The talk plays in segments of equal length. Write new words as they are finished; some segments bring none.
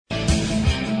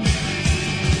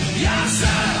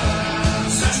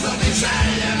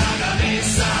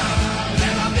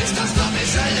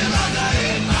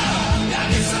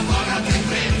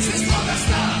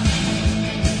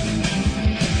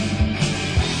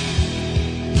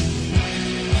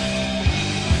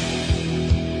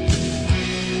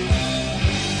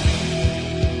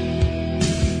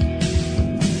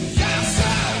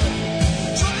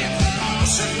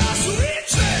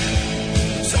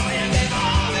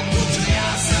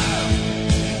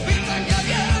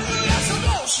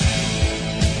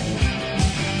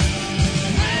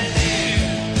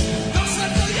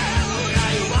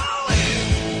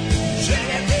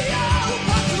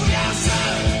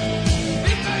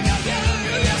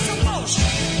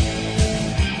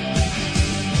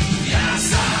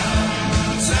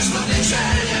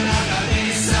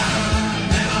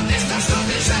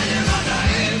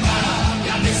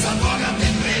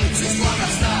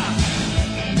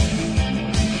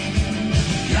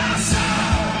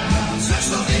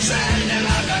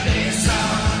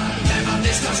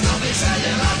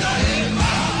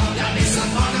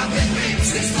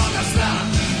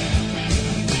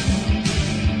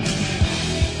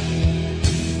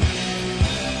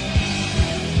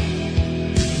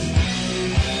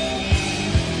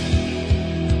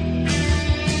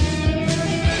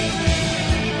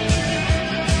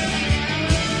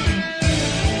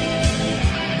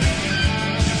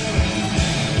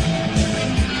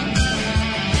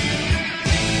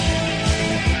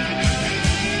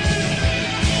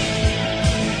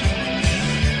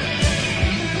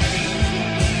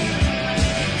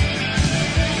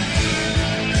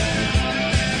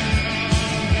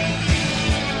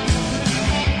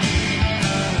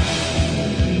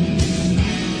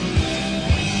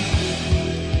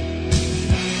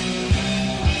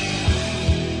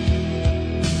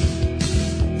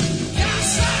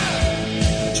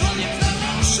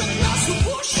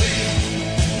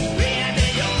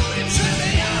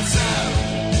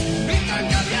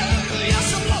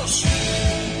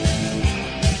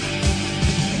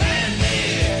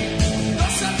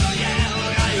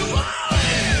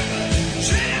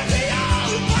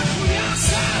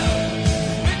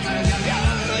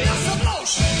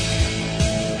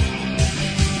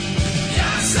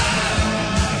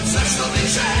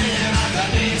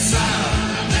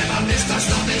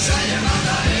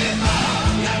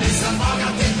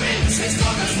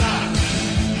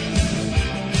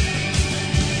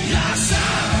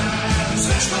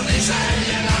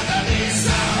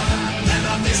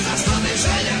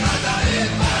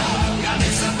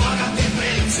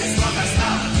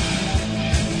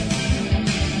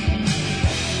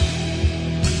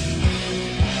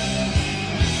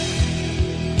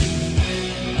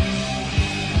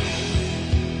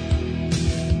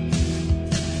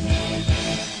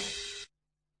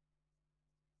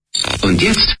Und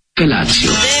jetzt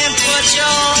Felatio.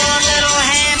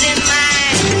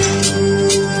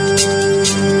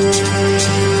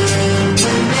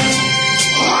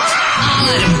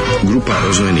 Grupa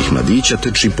rozvojenih mladića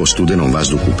trči po studenom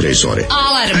vazduhu pre zore.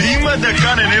 Alarm! Ima da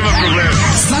kane, nema problema.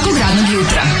 Svakog radnog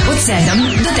jutra, od 7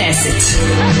 do 10.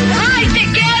 Hajde,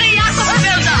 Geri, jako se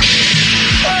velda!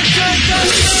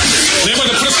 Nema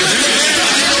da prska, nema da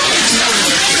prska!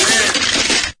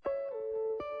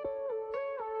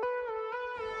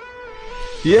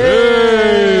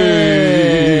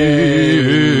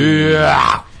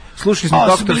 Slušali smo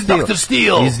Dr.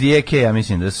 Steel iz Rijeke, ja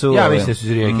mislim da su. Ja mislim da su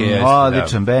iz Rijeke.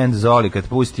 Odličan bend, Zoli, kad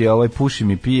pusti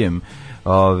pušim i pijem.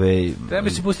 Treba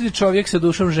se pustiti čovjek sa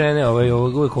dušom žene,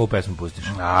 uvijek ovu pesmu pustiš.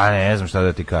 Ne znam šta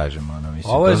da ti kažem.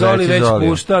 Ovo je Zoli već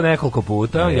puštao nekoliko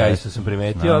puta, ja isto sam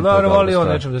primetio. Dobro, voli on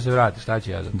nečem da se vrati, šta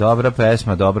će ja da... Dobra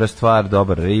pesma, dobra stvar,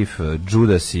 dobar riff,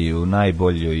 Judasi u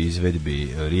najboljoj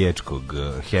izvedbi riječkog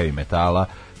heavy metala.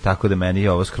 Tako da meni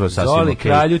je ovo skroz sasvim Zoli,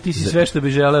 kralju, ti si sve što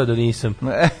bi želeo da nisam.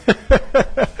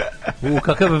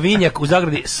 Kakav vinjak, u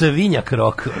zagradi svinjak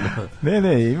rok.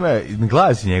 Ne, ima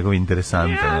glas njegov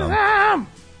interesantan.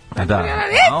 Da,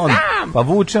 pa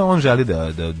vuče, on želi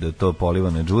da to poliva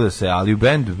na Judase, ali u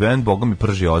band Boga mi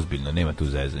prži ozbiljno, nema tu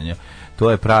zezanja.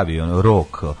 To je pravi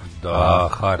rock. Da,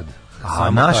 hard.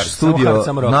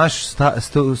 Naš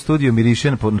studio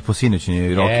miriše po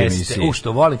sinoćnjoj rock emisiji.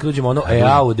 Što volim kad uđemo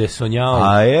Eau de Sonjao.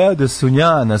 A Eau de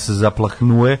Sonjao nas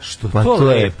zaplahnuje. Što to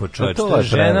lepo, čovječ. To je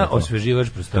žena osveživač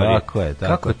prostorije. Tako je.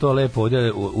 Kako je to lepo,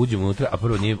 ovdje uđemo unutra, a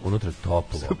prvo nije unutra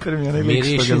toplo. Super mi je onaj lik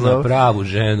što miriše ga zove. na pravu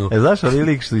ženu. Znaš ali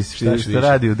lik što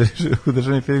radi u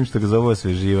državnim film što ga zove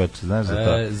osveživač, znaš za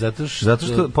to? Zato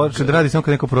što počne da radi samo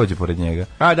kad neko prođe pored njega.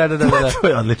 A, da. To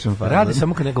je odličan fan. Radi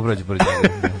samo kad neko prođe pored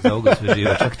njega. Za ovog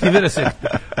osveživač.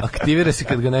 Aktivira se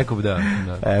kad ga neko da.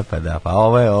 Pa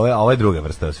ovo je druga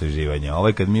vrsta osveživanja. Ovo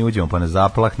je kad mi uđemo pa nas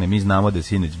zaplahne, mi znamo da je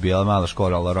sinoć bila mala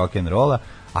škola rock and rolla,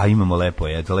 a imamo lep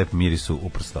miris u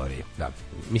prostoriji. Da.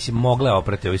 Mislim, mogla je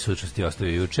oprati ovi sučnosti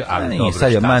ostavio juče, ali dobro, šta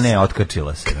se...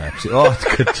 otkačila se,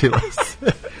 otkačila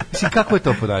se. Mislim, kako je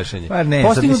to ponašanje? Pa ne,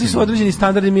 postignuti su određeni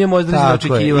standardi, mi imamo određene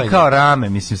očekivanja. I kao rame,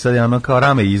 mislim, sad je kao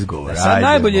rame izgovor. Sad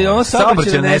najbolje je ono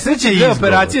saobraćajne nesreće i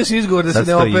operacije su izgovor da se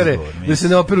ne opere, da se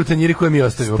ne operu tanjiri koje mi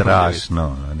ostavimo.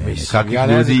 Strašno, kakvih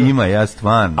ljudi ima, ja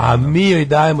stvarno. A mi joj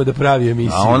dajemo da pravi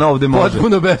emisiju. A ona ovde može.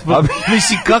 Potpuno besplatno.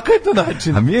 Mislim, kakav je to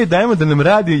način? A mi joj dajemo da nam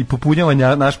radi i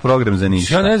popunjava naš program za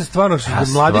ništa. Ja ne znam, stvarno,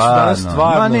 mladi su danas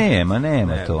stvarno. Ma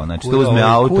nema to, znači to uzme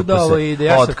auto pa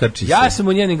se otkači se. Ja sam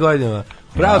u njenim godinama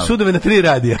pravo sudove na 3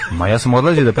 radija. Ma ja sam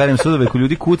odlazio da perem sudove, ko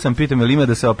ljudi kucam, pitam je li ima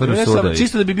da se operu sudovi.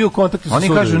 Čisto da bi bio u kontaktu sa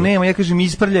sudovima. Oni kažu nema, ja kažem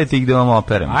isprljajte ih da vam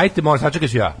operem. Ajte,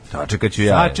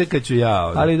 sačekat ću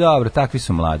ja. Ali dobro, takvi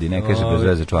su mladi, ne kaže bez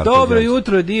veze čvarka. Dobro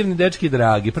jutro, divni dečki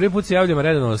dragi. Prvi put se javljam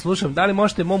redovno da slušam. Da li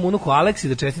možete mom unuku Aleksi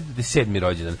da čestitate 7.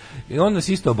 rođendan? I on nas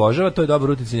isto obožava, to je dobar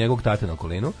utjecaj njegovog tate na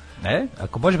okolinu.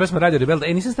 Ako može pesma Radio Rebel,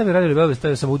 nisam stavio Radio Rebel,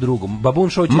 stavio sam u drugu. Babun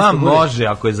show čisto. Ma može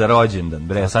ako je za rođendan,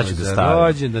 bre, sad ću da stavim. Za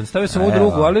rođendan, stavio sam u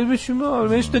drugu, ali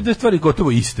mislim te dve stvari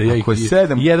gotovo iste. Ja ih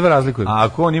jedva razlikujem. A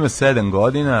ako on ima 7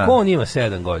 godina? Ako on ima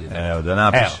 7 godina? Evo, da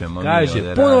napišemo.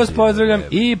 Kaže, puno vas pozdravljam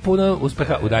i puno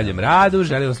uspeha u daljem radu.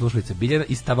 Želim vam slušalice Biljana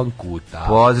iz Tavankuta.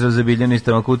 Pozdrav za Biljanu iz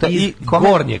Tavankuta. Iz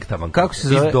Gornjeg Tavankuta. Kako se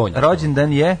zove?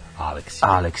 Rođendan je?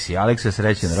 Aleksa,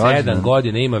 srećan rođendan. 7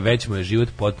 godina ima, već mu je život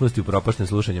potpunosti upropašten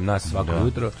slušanjem nas svako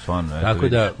jutro. Tako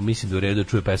da mislim da u redu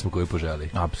čuje pesmu koju poželi.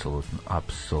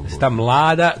 Apsolutno. Ta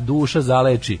mlada duša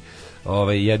zaleči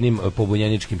jednim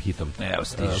pobunjeničkim hitom. Evo,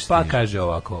 stiž. Pa kaže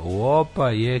ovako: Opa,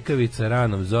 jekavica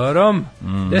ranom zorom.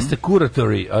 Jeste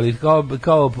curatory, ali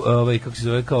kao kako se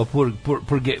zove, kao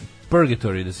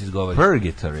purgatory da se izgovori.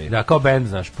 Purgatory. Da, kao band,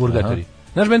 znaš, purgatory.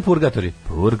 Znaš band Purgatory?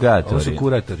 Ovo su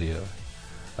kuratori.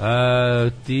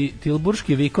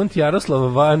 Tilburški vikont Jaroslav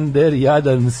van der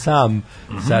Jadan sam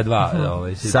sa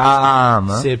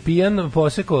 2 se pijan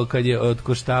posekao kad je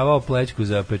otkoštavao plećku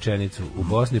za pečenicu u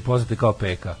Bosni, poznate kao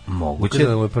peka. Moguće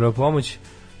da mu je prva pomoć,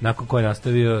 nakon koje je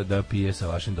nastavio da pije sa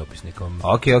vašim dopisnikom.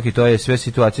 Ok, to je sve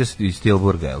situacija iz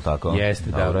Tilburga, je li tako?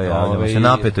 Jeste, dobro, da. Javljamo se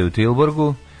napete u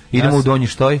Tilburgu, idemo u Donji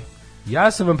Štoj.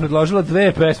 Ja sam vam predložila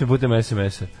 2 pesme putem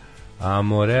SMS-a. A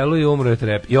Morelu i Umro je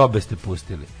trep, i obe ste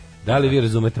pustili. Da li vi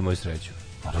razumete moju sreću?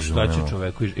 Šta će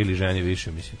čoveku ili ženi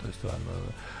više, mislim, to je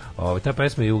stvarno. Ta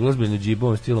pesma je u glazbenom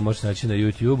džibovom stilu, možete naći na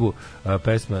YouTube-u.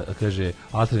 Pesma, kaže,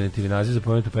 alternativni naziv za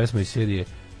pomenutu pesmu iz serije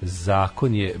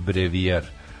Zakon je brevijar.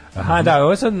 Aha, da,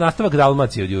 ovo je sad nastavak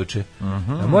Dalmacije od juče.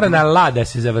 Mora na la da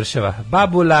se završava.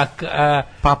 Babula,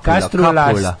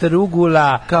 kastrula,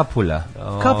 strugula.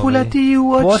 Kapula ti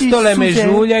u oči Postole me suze.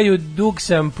 žuljaju, dug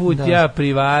sam put, ja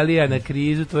privalija na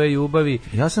krizu tvoje ljubavi.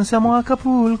 Ja sam samo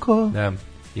Acapulco. Da.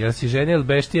 Jel si žena ili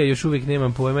beštija, još uvijek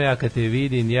nemam pojma, ja kad te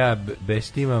vidim, ja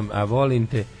beštimam, a volim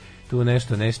te, tu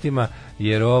nešto ne štima,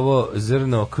 jer ovo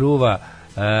zrno kruva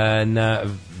na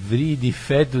vridi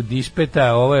fetu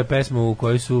dišpeta, ovo je pesma u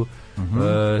kojoj su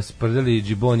sprdali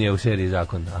džibonija u seriji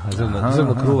Zakon.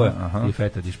 Zrno kruva i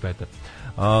feta dišpeta.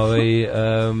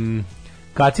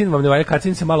 Kacin vam ne valja,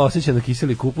 kacin se malo osjeća na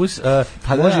kiseli kupus,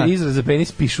 može izraz za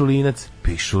penis pišulinac.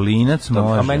 Pišulinac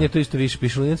može. A meni je to isto više,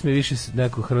 pišulinac mi je više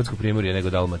neko hrvatsko primorje nego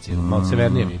Dalmacije, malo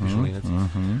severnije mi je pišulinac.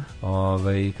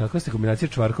 Kakva ste kombinacija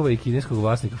čvarkova i kineskog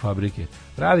vlasnika fabrike?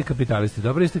 Pravi kapitalisti,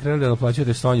 dobro ste krenuli da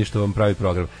naplaćujete Sonji što vam pravi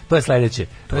program. To je sledeće.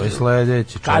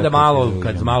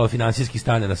 Kad malo finansijski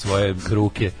stane na svoje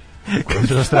ruke, koje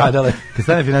su nastradale. Kad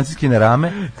stane finansijski na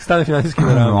rame,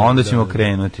 onda ćemo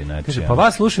krenuti. Znači, kaže, pa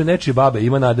vas slušaju nečije babe,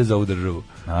 ima nade za ovu državu.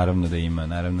 Naravno da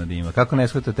ima. Kako ne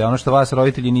shvatate? Ono što vas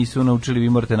roditelji nisu naučili, vi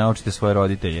morate naučiti svoje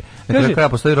roditelje. Na kraju kraja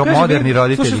postoji moderni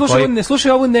roditelji koji...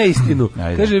 Slušaj ovu neistinu.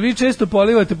 Kaže, vi često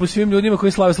polivate po svim ljudima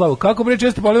koji slave slavu. Kako bre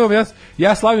često polivam?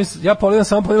 Ja polivam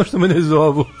samo po njima što me ne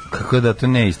zovu. Kako da, to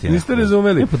neistina. Niste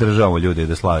razumeli? Mi podržavamo ljude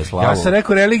da slave slavu. Ja sam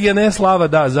rekao, religija ne slava,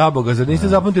 da, za Boga. Zar niste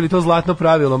zapamtili to zlatno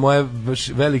pravilo moje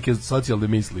velike socijalne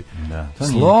misli?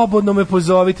 Slobodno me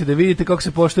pozovite da vidite kako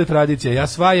se poštuje tradicija. Ja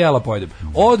sva jela pojedem.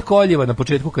 Od koljiva na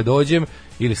početku kad dođem,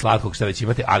 ili slatkog šta već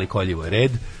imate, ali koljivo je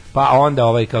red, pa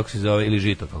onda kako se zove, ili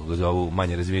žito, kako ga zovu u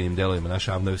manje razvijenim delovima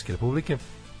naše Avnojevske republike,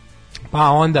 pa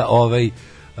onda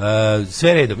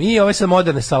sve redom. I ove sad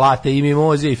moderne salate, i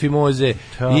mimoze, i fimoze,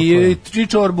 i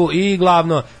čorbu, i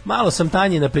glavno, malo sam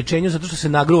tanji na pečenju, zato što se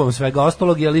nagruvam svega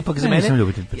ostalog, jer ipak za mene... Nisam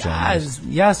ljubitelj pečenja.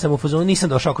 Ja sam u fazonu, nisam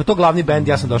došao, ako je to glavni bend,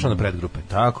 ja sam došao na predgrupe.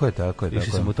 Tako je.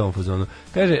 Išli sam u tom fazonu.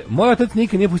 Kaže, moj otac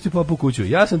nikad nije pustio popu u kuću,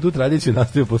 ja sam tu tradiciju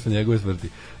nastavio posle njegove smrti.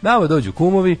 Nama dođu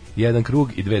kumovi, jedan krug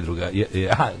i dve druga.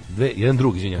 Jedan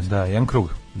drug, izvinjam se. Da, jedan krug.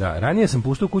 Da, ranije sam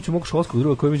puštao kuću mog školskog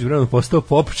druga koji je međuvremenu postao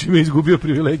pop, čime je izgubio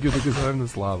privilegiju da ga zovem na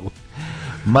slavu.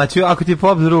 Maću, ako ti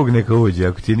pop drug neka uđe,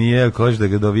 ako ti nije, ako hoćeš da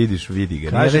ga dovidiš, vidi ga.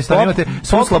 Kaže, imate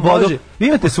svu slobodu.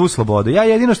 Imate svu slobodu. Ja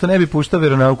jedino što ne bi puštao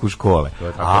veronauku u škole.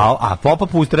 A popa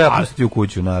treba pustiti u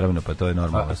kuću, naravno, pa to je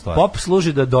normalna stvar. Pop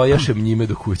služi da dojašem njime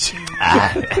do kuće.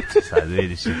 Sad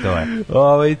vidiš i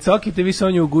to je. Cokite vi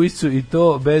Sonju u gujscu i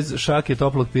to bez šake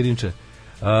toplog pirinča.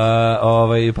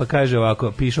 Pa kaže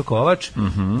ovako, Pišo Kovač,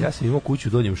 ja sam imao kuću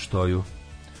u Donjem Štoju.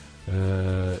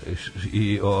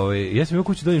 Ja sam imao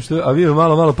kuću u Donjem Štoju, a vi me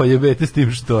malo pa jebete s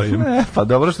tim štojem. Pa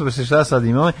dobro, što se šta sad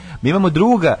imamo. Mi imamo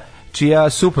druga čija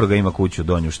supruga ima kuću u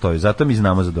Donju Štoju, zato mi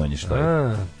znamo za Donji Štoj.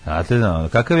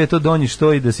 Kakav je to Donji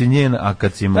Štoj da si njen, a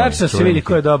kad si moj? Tačno se vidi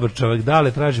ko je dobar čovjek.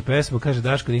 Dale traži pesmu, kaže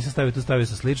Daško, nisam stavio tu, stavio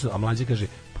sam slično, a Mlađa kaže,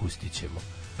 pustit ćemo.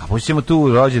 Pa pustit ćemo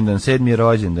tu rođendan, 7.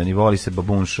 rođendan i voli se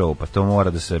Baboon Show, pa to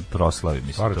mora da se proslavi.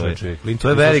 Mislim, to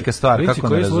je velika stvar. Klinci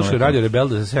koji slušaju Radio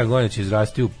Rebelde za 7 godina će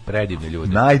izrasti u predivne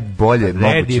ljude. Najbolje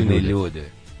predivne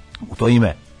ljude. U to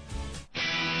ime.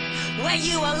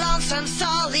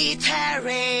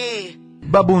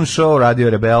 Baboon Show, Radio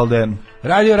Rebelde.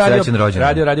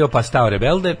 Radio pa stao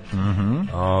Rebelde.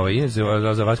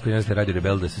 Za vas koji ne znate, Radio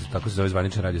Rebelde, tako se zove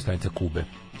zvanična radio stanica Kube.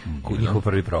 Njihov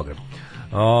prvi program.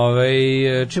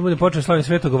 Čim bude počeo slavim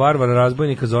Svetog Varvara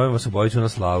razbojnika, zovem vas obojicu na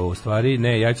slavu. U stvari,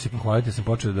 ne, ja ću se pohvaliti, sam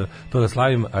počeo da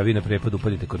slavim, a vi na prepad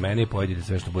upadite kod mene i pojedite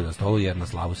sve što bude na stolu, jer na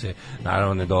slavu se,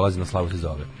 naravno ne dolazi, na slavu se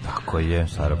zove. Tako je,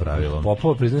 staro pravilo.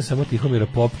 Popova priznaje samo Tihomira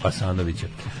Pop Asanovića.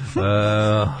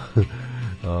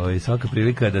 Svaka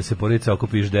prilika da se porodica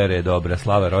okupi ždere je dobra.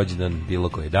 Slava, rođendan, bilo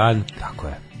koji dan. Tako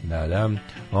je. Da.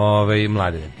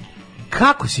 Mladene,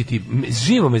 kako si ti,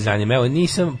 živo me zanima, evo,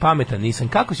 nisam pametan,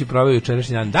 kako si proveo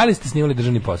jučerašnji dan, da li ste snimali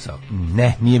državni posao?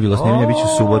 Ne, nije bilo snimanje, bit će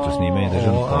u subotu snimanje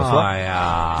državnog posla.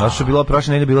 Zato što je bilo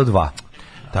prošle nedelje, bilo 2.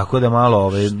 Tako da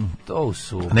malo,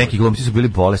 neki glumci su bili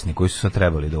bolesni koji su sad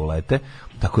trebali da ulete,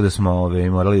 tako da smo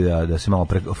morali da se malo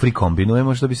free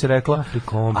kombinujemo, što bi se rekla. Free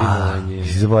kombinovanje.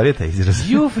 Zaboravio taj izraz.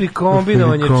 Free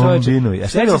kombinovanje, čovječe.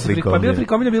 Pa bilo free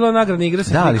kombinovanje, bilo nagradna igra.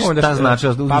 Da, ali šta znači,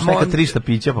 uzmeš neka 3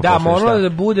 štapića, pa da, moralo da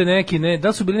bude neki, da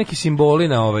li su bili neki simboli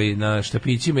na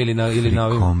štapićima ili na ovim...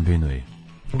 Free kombinuj.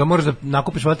 Da moraš da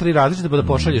nakupiš 3 različite pa da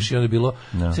pošalješ i onda je bilo,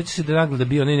 sjeća se da nagleda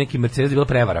bio neki Mercedes, da je bila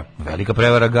prevara. Velika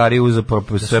prevara, Gari uzeo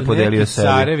sve podelio sebi.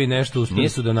 Da su neki carevi nešto uspeli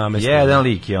su da nameste. Jedan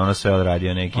lik je ono sve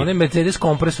odradio neki. Onaj Mercedes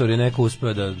kompresor je neko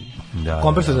uspeo da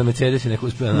kompresor za Mercedes je neko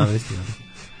uspeo da namesti.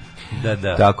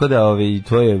 Da. Tako da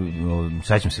to je,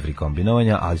 sećam se free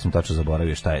kombinovanja, ali sam tačno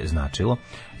zaboravio šta je značilo.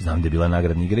 Znam da je bila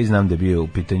nagradna igra i znam da je bio u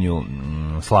pitanju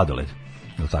sladoled.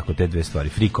 Tako, te dve stvari,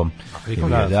 frikom.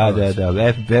 Da,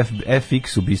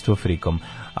 FX ubistvo frikom.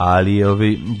 Ali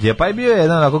pa je bio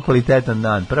jedan onako kvalitetan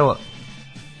dan.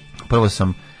 Prvo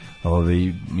sam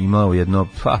imao jedno,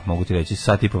 mogu ti reći,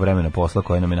 sat i po vremena posla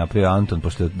koje nam je napravio Anton,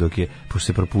 pošto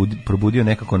se probudio,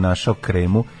 nekako našao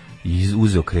kremu,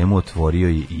 uzeo kremu, otvorio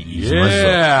i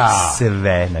izmazao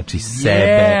sve, znači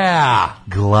sebe,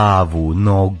 glavu,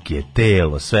 noge,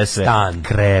 telo, sve, stan.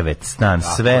 Krevet, stan,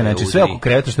 sve, znači sve oko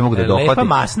kreveta što mogu da dohvatim. Lepa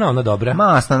masna, ona dobra.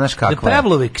 Masna, znaš kakva. The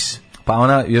Pavlović. Pa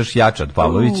ona još jača od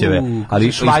Pavlovićeve,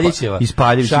 ali Švaljićeva.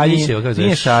 Ispaljevića.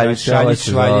 Nije Šabić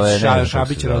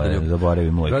Rodoljub.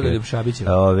 Zaboravim moj. Rodoljub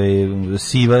Šabićeva.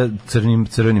 Siva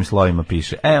crnim slovima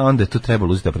piše. Onda je to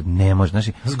trebalo uzeti, ne može,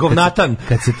 znači zgovnatan.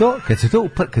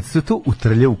 Kad se to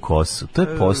utrlja u kosu, to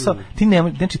je posao. Ti ne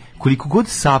može, znači koliko god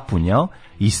sapunjao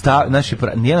i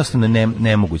jednostavno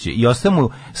nemoguće. I ostaje mu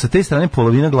sa te strane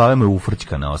polovina glave mu je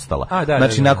ufrčkana ostala.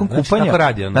 Znači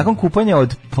nakon kupanja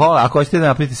od pola, ako hoćete da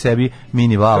napravite sebi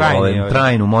mini val,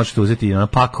 trajnu možete uzeti i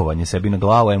pakovanje sebi na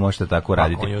glavu i možete tako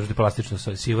raditi. Pakovanje uzeti plastično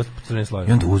sivo crne slojeve.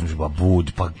 I onda uzmeš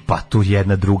pa tu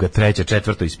jedna, druga, treća,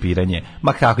 četvrto ispiranje.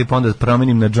 Ma kako, i pa onda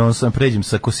promenim na Johnson, pređem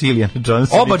sa Kosilija na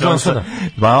Johnson. Oba Johnsona.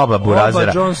 Oba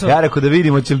burazera. Ja rekao da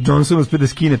vidimo će li Johnson uspije da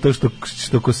skine to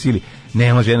što Kosili.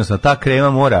 Ne može, jednostavno, ta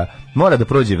krema mora da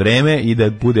prođe vreme i da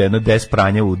bude jedno 10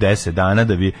 pranja u 10 dana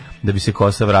da bi se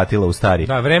kosa vratila u stari.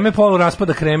 Da, vreme polu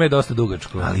raspada kreme je dosta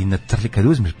dugačko. Ali kad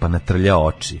uzmeš pa natrlja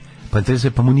oči,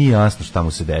 pa mu nije jasno šta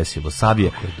mu se desilo.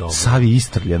 Sav je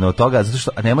istrljen od toga, zato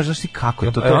što ne može znaš ti kako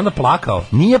je to. Onda plakao.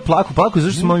 Nije plakao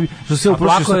što se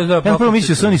uprošio. Ja prvo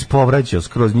mislio se on ispovraćao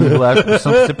skroz, nije bilo jasno,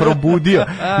 sam se probudio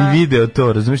i video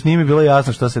to, razumiješ, nije mi bilo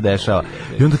jasno šta se dešava.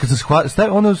 I onda kad sam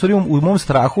stavio, onda u mom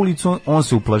strahu licu on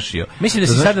se uplašio. Mislim da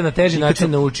si sada na teži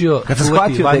način naučio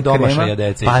čuvati van domašaja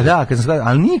dece. Pa da, kad sam shvatio,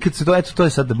 ali nije kad se to je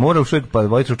sad, mora uvijek pa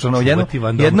voditi računa,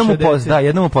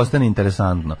 jednom mu postane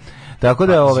interesantno. Tako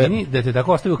da da te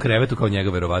tako ostavi u krevetu kao njega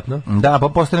verovatno. Da, pa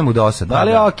postane mu dosadno.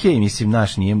 Ali okej, mislim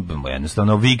naš nije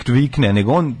jednostavno vikne,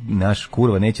 nego on naš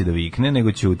kurva neće da vikne,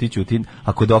 nego ćuti.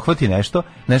 Ako dohvati nešto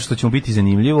što će mu biti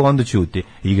zanimljivo, onda ćuti.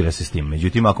 Igra se s tim.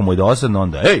 Međutim, ako mu je dosadno,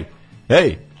 onda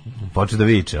ej, počne da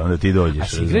viče, onda ti dođeš. A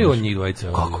si igraju njih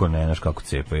dvojica? Kako ne, znaš kako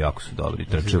cepa, jako su dobri.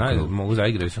 Mogu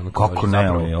zaigraju se ono. Kako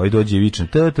ne, ovaj dođe i viče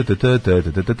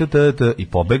i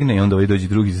pobegne i onda ovaj dođe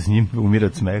drugi za njim, umira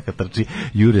od smeha, trči,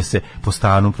 jure se po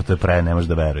stanu, pa to je pre, ne možeš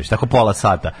da veruješ. Tako pola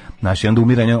sata. Znaš, i onda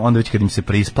umiranje, onda već kad im se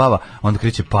prispava, onda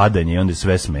kreće padanje i onda je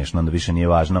sve smešno, onda više nije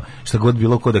važno. Šta god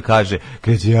bilo ko da kaže,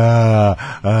 kreće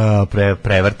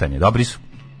prevrtanje. Dobri su.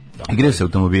 Igraju se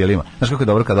automobilima. Znaš kako je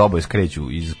dobro kada oboje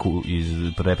skreću iz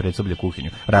predsoblja kuhinju.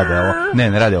 Rade ovo.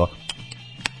 Ne rade ovo.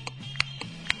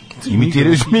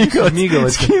 Imitiraju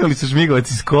šmigavac. Skinuli su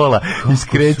šmigavac iz kola i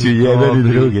skreću jedan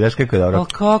i drugi. Znaš kako je dobro. Ali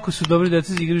kako su dobri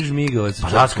deca igraju šmigavac. Pa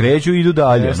da, skreću i idu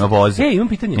dalje na voze. Imam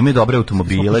pitanje. Imaju dobre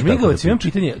automobile. Šmigavac, imam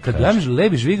pitanje. Kad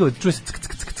lebi žmigavac, čuje se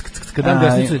kad dam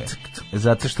desnicu.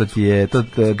 Zato što ti je to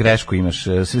grešku imaš,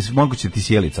 moguće ti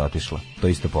sjelica otišla, to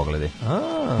isto pogledaj.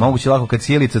 Moguće lako kad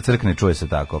sjelica crkne, čuje se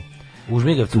tako. U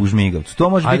žmigavcu. To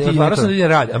može biti. Ali stvarno sam da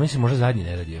radi, a mislim možda zadnji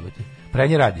ne radi jebote.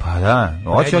 Prednji radi. Pa da,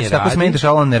 hoće tako se meni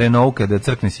dešavalo na Renault kada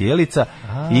crkne sjelica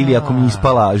ili ako mi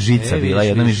ispala žica bila,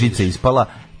 jedna mi žica ispala.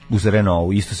 Uz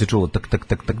Renault isto se čulo tak.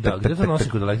 Da, gde to nosi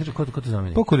kod električara? Ko to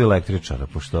zameni? Pa kod električara,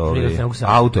 pošto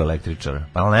auto električar.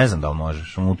 Pa ne znam da li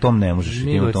možeš. U tom ne možeš.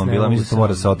 U tom bila, mislim da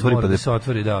mora se otvori. Mora da se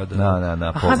otvori, da.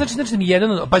 Da. Aha, znači da mi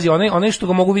jedan, pazi, onaj što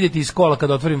ga mogu vidjeti iz kola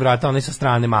kad otvorim vrata, onaj sa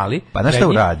strane mali. Pa znaš šta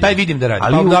uradi? Taj vidim da radi.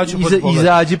 Ali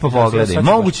izađi pa pogledaj.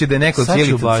 Moguće da je neka od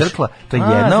sjelica crkla, to je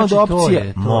jedna od opcija.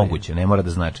 Moguće, ne mora da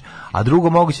znači. A drugo,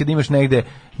 moguće da imaš negde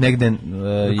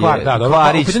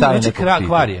kvarić staje nekog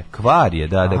tipa. Kvar je,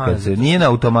 da, kad se nije na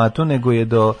automatu, nego je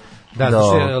do... Da,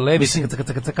 znači, levi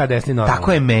caka desni normalno.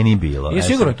 Tako je meni bilo.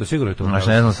 Sigurno je to. Znači,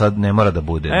 ne znam, sad ne mora da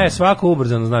bude. Svako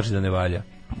ubrzano znači da ne valja.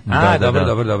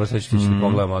 Dobro, sad ću ti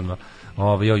pogledam odmah.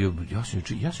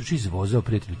 Ja sam izvozao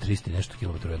prijatelju 300 nešto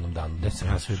kilometara u jednom danu. Gde sam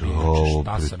ja sve bio?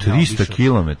 300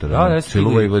 kilometara?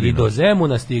 Celu Vojvodinu. I do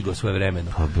Zemuna stigao svoje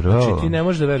vremeno. Pa bravo. Znači ti ne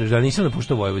možeš da veruješ. Da nisam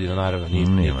napuštao Vojvodinu, naravno.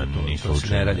 To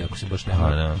se ne radi ako se baš ne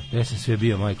mora. Ja sam sve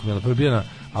bio, majko mila. Prvo bio na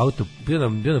auto,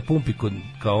 bio na pumpi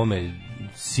kao ome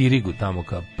Sirigu tamo,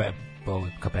 ka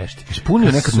Kapešti.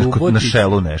 Ispunio nekad na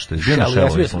Šelu nešto. Bio na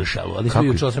Šelu, ja sam na Šelu, ali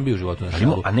sam bio u životu na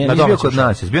Šelu. A ne, nije bio kod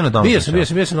nas, bio na domu. Bio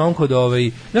sam na onom kod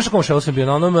znaš na kom Šelu sam bio,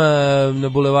 na onom na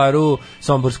bulevaru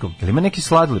Somborskom. Jel ima neki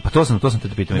sladoled? Pa to sam te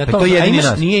pitao. Pa to je jedini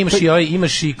nas. Nije,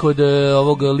 imaš i kod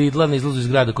ovog Lidla na izlazu iz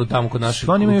grada, kod tamo kod našeg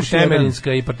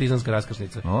Temerinska i Partizanska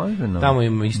raskrsnica. Tamo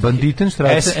ima isto.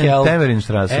 Banditenstrasse,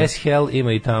 Temerinstrasse. S-Hell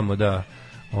ima i tamo, da.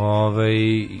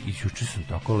 I juče sam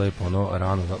tako lepo,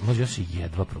 rano, ja se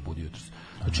jedva probudio jutros.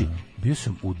 Znači, bio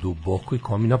sam u dubokoj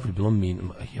komi, napolje bilo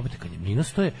jebote, kad je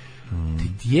minus, to je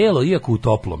tijelo, iako u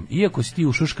toplom, iako si ti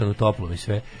ušuškan u toplom i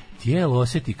sve, tijelo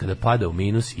osjeti kada pada u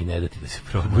minus i ne da ti da se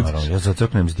probudiš. Naravno, ja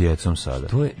zacrknem s djecom sada.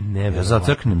 To je neverovatno. Ja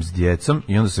zacrknem s djecom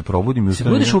i onda se probudim i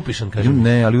ustanem. Se budiš upišan, kažem?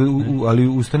 Ne, ali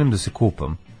ustanem da se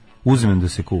kupam. Uzmem da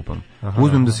se kupam.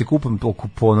 Uzmem da se kupam oko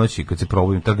ponoći kad se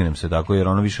probudim, trgnem se tako jer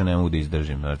ono više ne mogu da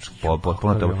izdržim. Znači,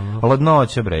 potpuno to.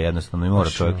 Hladnoća bre, jednostavno i mora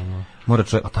čovjek.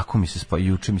 A tako mi se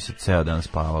juče mi se ceo dan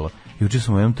spavalo. Juče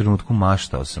sam u jednom trenutku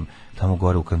maštao sam tamo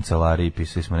gore u kancelariji,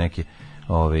 pisali smo neki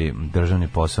državni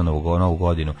posao na novu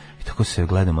godinu i tako se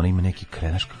gledamo, ona ima neki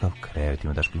krenaš kakav krevet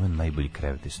ima, Daško ima najbolji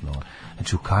krevet iz snova.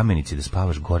 Znači u Kamenici da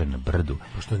spavaš gore na brdu.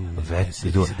 Pa što ne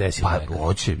desi? Pa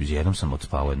hoće, jednom sam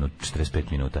odspavao jedno 45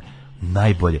 minuta.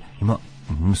 Najbolje. Ima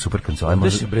super kancelarija.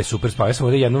 Ovdje si bre super spavao, ja sam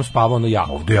ovdje jednom spavao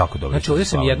jako. Ovdje jako dobro. Znači ovdje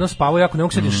sam jednom spavao jako, ne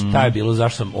mogu sjetiti šta je bilo,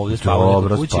 zašto sam ovdje spavao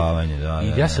dobro spavanje, da.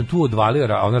 I ja sam tu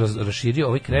odvalio, ona raširio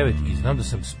ovaj krevet i znam da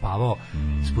sam spavao,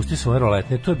 spustio svoje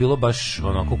roletne, to je bilo baš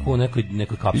onako kao u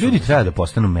nekoj kapsuli. Ljudi treba da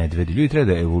postanu medvedi, ljudi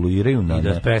treba da evoluiraju na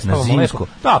zimsko.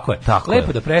 Tako je,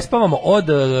 lepo da prespavamo od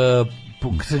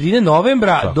sredine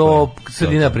novembra do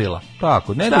sredine aprila.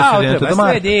 Tako, ne do sredine, do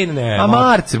sredine. A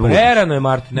marce bude. Prerano je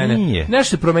mart, ne. Nešto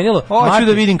se promenilo. Hoću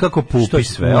da vidim kako pupi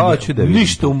sve. Hoću da vidim.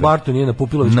 Ništa u martu nije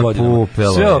napupilo već godinu.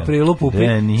 Sve u aprilu pupi.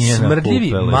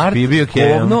 Smrdljivi mart,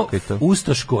 govno,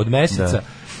 ustaško od meseca.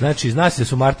 Znači, zna se da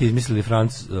su Marti izmislili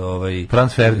Franz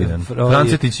Ferdinand,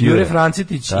 Jure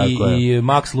Francetić i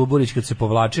Max Luburić kad se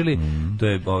povlačili, to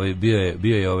je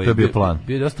bio plan.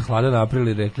 Bio je dosta hladan april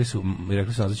i rekli su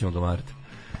nazvat ćemo ga Mart.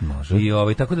 Može.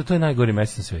 I tako da to je najgori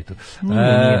mesec na svetu.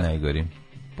 Nije najgori.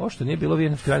 Pošto nije bilo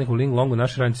vijenog kranika u Ling Longu,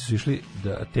 naši radnici su išli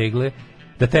da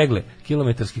tegle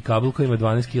kilometarski kabel koji ima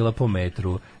 12 kila po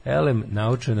metru. Elem,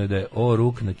 naučeno je da je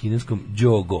O-ruk na kineskom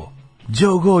Djogo.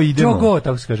 Djogo, idemo. Djogo,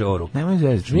 tako se kaže O-ruk. Nemoj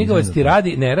zezati. Šmigovac ti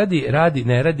radi.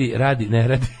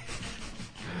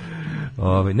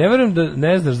 Ne verujem da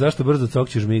ne znaš zašto brzo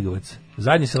cokće žmigovac.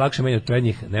 Zadnji se lakše menja od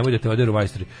prednjih, nemoj da te oderu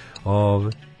majstori.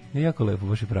 Je jako lepo,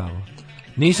 baš je pravo.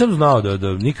 Nisam znao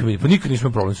da nikad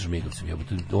nisam problem sa žmigavcem.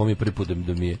 Ovo mi je prvi put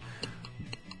da mi je...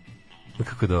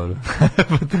 Kako dobro.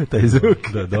 Taj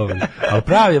zvuk. Da, dobro. Ali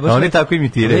pravi je baš... Oni tako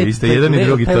imitiraju, isto jedan i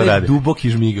drugi to rade. Duboki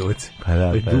žmigavac.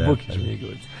 Duboki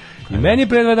žmigavac. I meni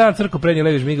pre 2 dana crko prednji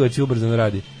levi žmigavac i ubrzano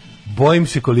radi. Bojim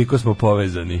se koliko smo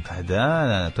povezani. Pa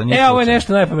da, to nije... Ovo je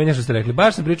nešto najpametnije što ste rekli.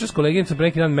 Baš sam pričao s koleginicom pre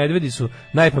neki dan, medvedi su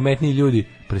najpametniji ljudi,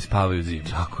 prespavaju zimu.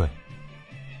 Tako je.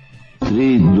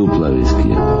 3 dupla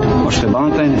viskija. Možete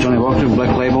Valentine, Johnny Walker,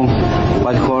 Black Label,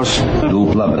 White Horse.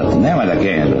 Dupla, brate. Nema da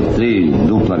genja, 3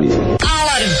 dupla viskija.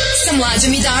 Alarm sa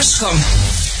Mlađom i Daškom.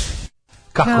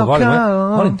 Kako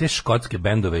volim te škotske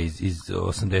bendove iz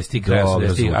 80-ih, kraja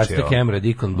 80-ih, Aztec Camera,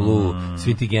 Deacon Blue,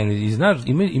 Sweetie Gang, i znaš,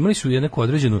 imali su neku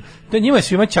određenu, to njima je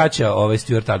svima ćaća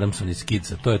Stuart Adamson iz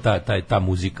Kidsa, to je ta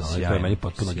muzika, to je meni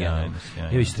potpuno genijalno.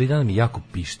 Ja već 3 dana mi jako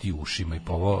pišti u ušima i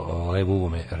po ovo levo uvo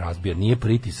me razbija, nije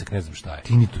pritisak, ne znam šta je.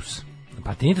 Tinnitus.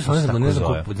 Pa tinnitus, ne znam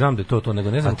kako, znam da je to,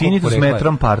 nego ne znam kako. A tinnitus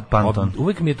metrom panton.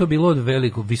 Uvijek mi je to bilo od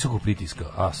velikog, visokog pritiska,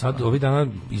 a sad ovih dana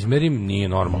izmerim, nije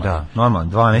normalan. Da,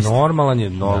 normalan, 12. Normalan je,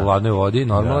 u ladnoj vodi,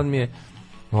 normalan mi je,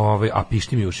 a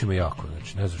pišti mi ušima jako,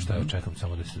 znači ne znam šta ja čekam,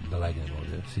 samo da legnem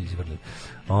ovdje, da se izvrnem.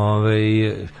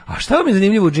 A šta vam je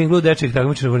zanimljivo u džinglu dečeg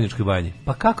takmičenja u Vrnjačkoj banji?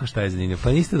 Pa kako šta je zanimljivo?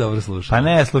 Pa niste dobro slušali. Pa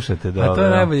ne slušate dobro. Pa to je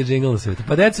najbolji džingl na svijetu.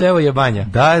 Pa deco, evo je banja.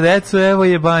 Da, deco, evo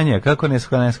je banja. Kako ne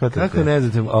shvatate? Kako ne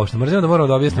znate? Što mrzimo da moramo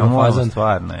da objasnimo fazan.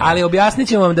 Stvarno. Ali objasnit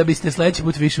ćemo vam da biste sledeći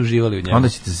put više uživali u njemu. Onda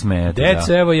ćete se smijati.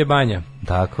 Deco, evo je banja.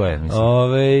 Tako je, mislim.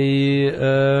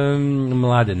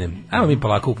 Mladene. Ajmo mi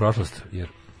polako u prošlost, jer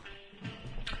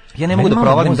ja ne mogu da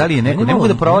provalim da li je neko,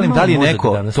 da li je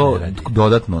neko to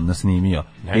dodatno nasnimio.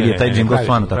 Ili je taj džingl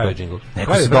stvarno tako.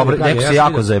 Neko se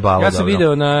jako zajebalo. Ja sam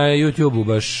video na YouTubeu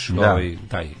baš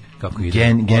taj kako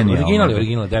ide.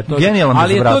 Original, da je to.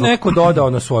 Ali je to neko dodao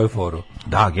na svoju foru.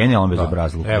 Da, genijalan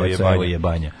bezobrazluk. Evo je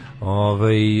banja.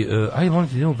 Ajde, molim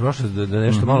te, idemo u prošlost da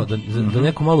nešto malo, da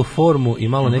neku malu formu i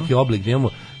malo neki oblik imamo,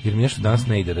 jer mi nešto danas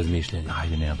ne ide razmišljanje.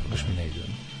 Ajde, nema problema. Baš mi ne ide.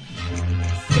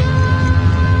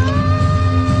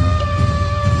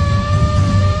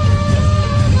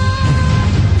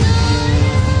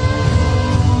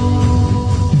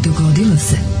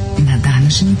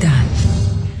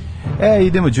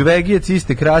 Idemo, Đuvegijac,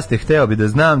 iste kraste, hteo bi da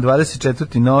znam,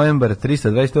 24. novembar,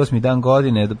 328. dan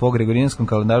godine, po gregorijanskom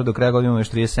kalendaru do kraja godine imamo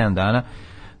još 37 dana.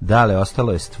 Dale,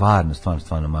 ostalo je stvarno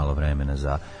malo vremena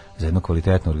za jednu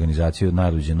kvalitetnu organizaciju od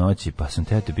najluđe noći, pa sam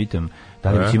te pitam,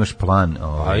 da li već imaš plan?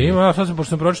 A ima, sad sam, pošto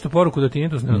sam pročitao poruku da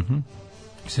tinnitus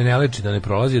se ne leči, da ne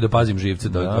prolazi, da pazim živce,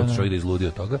 da čovjek da izludi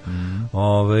od toga.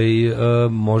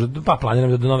 Možda, pa planiram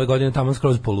da do nove godine tamo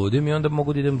skroz poludim i onda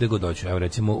mogu da idem gde god doću, evo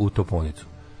recimo u Toponicu.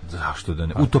 Zašto da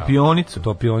ne? U Topionicu?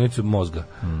 Topionicu mozga,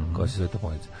 koja se zove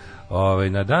Toponica.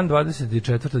 Na dan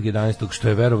 24.11. što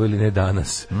je verovo ili ne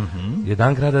danas, je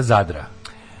dan grada Zadra.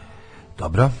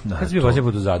 Dobro. Kad si bio vađe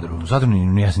u Zadru? U Zadru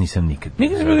ja nisam nikad.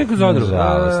 Nikad si bio neko u Zadru?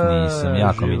 Žalost, nisam.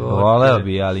 Jako mi voleo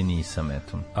bi, ali nisam,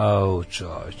 eto. Au,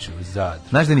 čoveče, u Zadru.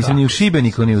 Znaš da nisam ni u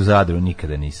Šibeniku, ni u Zadru,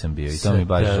 nikada nisam bio i to mi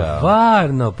baš žao.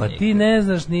 Stvarno, pa ti ne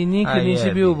znaš, nikad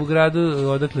nisi bio u gradu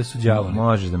odakle su đavoli.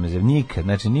 Možeš da me zove, nikad.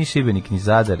 Znači, ni Šibenik, ni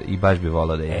Zadar i baš bi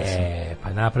volao da jesam. Pa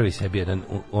napravi sebi jedan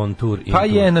on tour, in pa tour.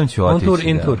 Pa jednom ću otići. On tour,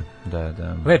 in tour.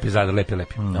 Da. Lepi Zadar, lepi.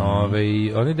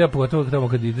 Oni deo pogotovo tamo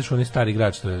kad ideš u onaj stari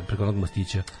grad što je preko onog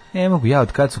mostića. Ne mogu ja,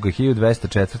 od kad su ga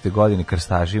 1204. godine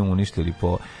krstaži uništili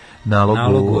po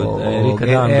nalogu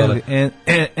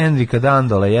Enrika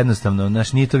Dandola, jednostavno,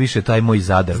 znaš, nije to više taj moj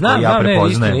Zadar koji ja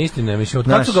prepoznajem. Istina, mislim, od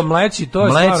kad su ga mleći, to je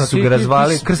stvarno. Mleći su ga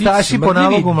razvali, krstaši po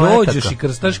nalogu mletaka. Dođeš i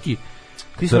krstaški,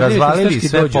 su razvalili,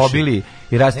 sve pobili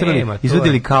i rastrali,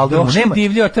 izvodili kaldrmu. Došli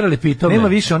divlji, otrali pitome. Nema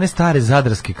više one stare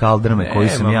zadarske kaldrme koji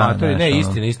sam ja. Ne,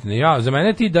 istina. Ja, za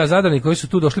mene ti da Zadrani koji su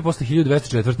tu došli posle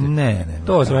 1204. Ne.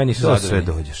 To za mene nisu Zadrani. Sve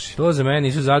dođeš. To za mene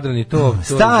nisu Zadrani, to.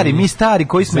 Mi stari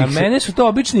koji smo. Za mene su to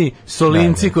obični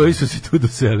Solinci koji su se tu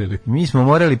doselili. Mi smo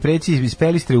morali preći iz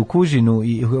Pelistre u Kužinu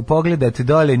i pogledati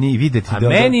dole ni videti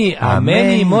dole. A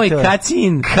meni moj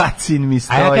Kacin mi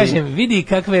stoji. A ja kažem, vidi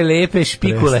kakve lepe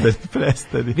špikule.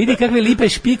 Prestani. Vidi kakve lipe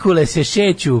špikule se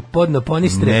šeću podno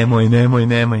ponistre. Nemoj.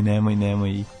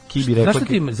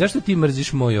 Zašto ti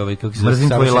mrziš moj kako se mrzim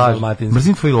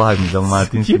tvoj lažni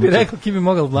dalmatinski. Ki bi rekao, ki bi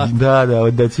mogao vlati.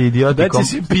 Da će idioti da će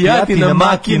se pijati na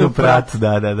makinu prat.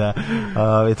 Da.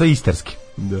 To je istarski.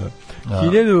 Da.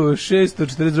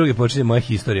 1642. počinje moja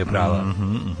historija prava.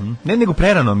 Ne, nego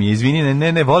prerano mi je, izvini,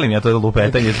 ne volim ja to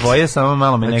lupetanje tvoje, samo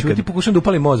malo me nekad. Ti pokušam da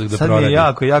upalim mozak da proradi.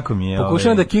 Sad mi je jako mi je.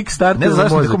 Pokušam da kickstartujem mozak. Ne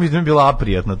znam zašto tako mi je bilo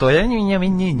aprijatno. To je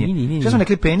Šta smo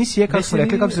rekli, penis je, kako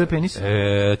se zove penis?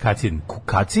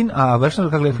 Kacin, a vršno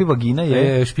kako rekli vagina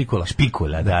je?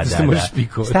 Špikula, da.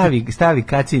 Stavi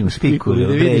kacin u špikulu,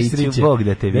 Bog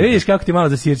da te vidi. Vidiš kako ti malo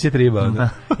za sirće triba.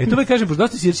 Tu me kažem, pošto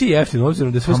dosta sirće je jeftino,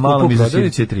 obzirom da sve skupo. Malo mi za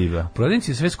sirće triba.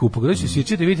 Prodavnici je sve skupo. Kada ćete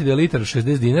sirćete, vidite da je litar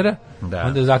 60 dinara,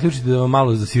 onda zaključite da vam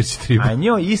malo za sirće triba. A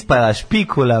njoj ispala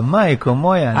špikula, majko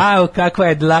moja. Au, kakva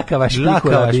je dlakava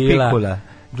špikula bila.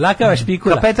 Dlakava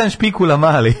špikula. Kapetan špikula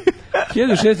mali.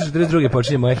 1642.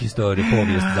 počinje moja historija,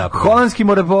 povijest zapravo. Holandski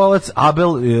moreplovac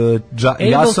Abel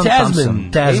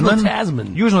Tasman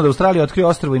južno od Australije otkrio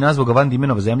ostrvo i nazvao ga Van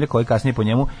Diemenova zemlja, koja je kasnije po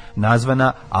njemu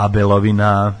nazvana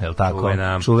Abelovina, je li tako?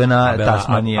 Čuvena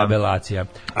Tasmanija. Abelacija.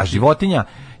 A životinja,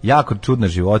 jako čudna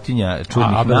životinja,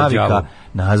 čudnih navika,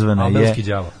 nazvana je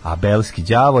Abelski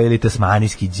đavo ili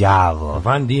tasmanijski đavo.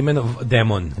 Van Diemenov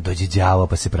demon. Dođe đavo,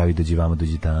 pa se pravi dođi vamo,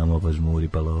 dođi tamo, pa žmuri,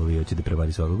 pa lovi, hoće da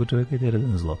prevari svakog čovjeka i tera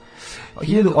na zlo.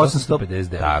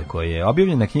 1859. Tako je,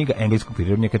 objavljena knjiga engleskog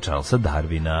prirodnjaka Charlesa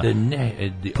Darwina.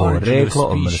 Poreklo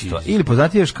od mrstva. Ili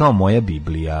poznatije još kao Moja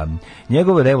Biblija.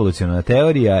 Njegova revolucionarna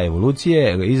teorija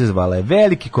evolucije izazvala je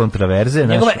velike kontraverze.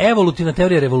 Njegova evolutivna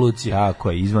teorija revolucije.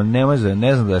 Tako je,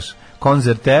 ne znam daš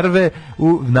konzerterve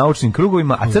u naučnim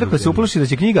krugovima, a crkva se uplaši da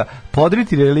će knjiga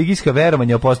podriti religijska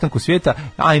verovanja o postanku svijeta,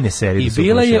 ajne serije. I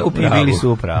bila je u pravu. I bili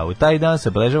su u pravu. Taj dan se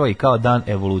obeležava i kao dan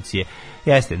evolucije.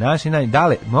 Jeste,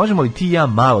 dale, možemo li ti i ja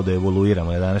malo da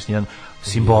evoluiramo na današnji dan?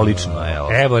 Simbolično,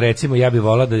 evo recimo ja bih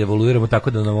volao da evoluiramo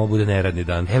tako da nam ovo bude neradni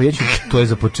dan. Evo to je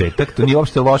za početak, to nije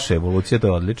uopšte loša evolucija, to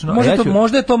je odlično.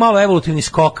 Možda je to malo evolutivni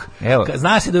skok.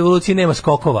 Zna se da u evoluciji nema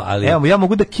skokova, ali evo ja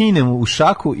mogu da kinem u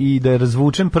šaku i da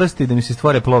razvučem prste i da mi se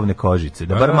stvore plovne kožice,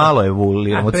 da bar malo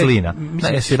evoluiram od slina.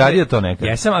 Jesi radio to nekad?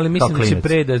 Jesam, ali mislim da će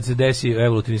pre da se desi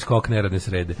evolutivni skok neradne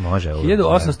srede. Može.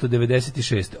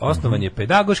 1896. Osnovan je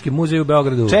Pedagoški muzej u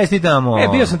Beogradu.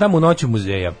 Čestitamo. Bio sam tamo u noću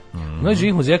muzeja. Noć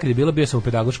živih muzeja kad je bio sam u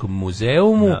Pedagoškom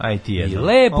muzeumu i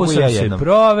lepo sam se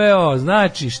proveo,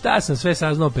 znači šta sam sve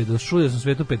saznao, čuo sam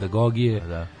svetu pedagogije,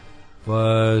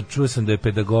 čuo sam da je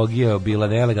pedagogija bila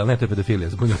nelegalna, ne, to je pedofilija,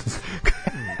 zbunio sam se.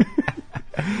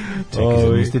 Čekaj,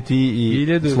 zamislite ti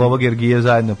i Slovo Gergije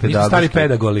zajedno pedagoški. Stari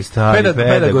pedagoli.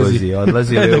 Pedagozi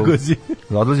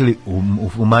odlazili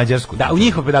u Mađarsku. Da, u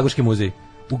njihov pedagoški muzej.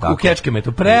 u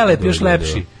Kečkemetu. Prelep, još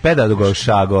lepši.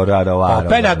 Pedagošago rarovaro.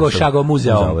 Pedagošago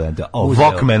muzeum.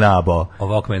 Vokmenabo.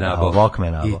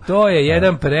 I to je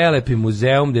jedan prelepi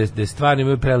muzeum gde stvarno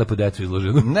imaju prelepu decu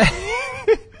izloženu. Ne.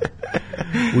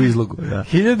 U izlogu.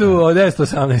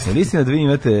 1918. Istina da vi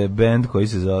imate bend koji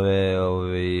se zove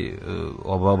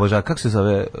oboža,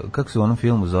 kako se u onom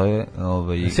filmu zove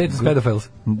Satan's Pedophiles.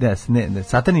 Ne,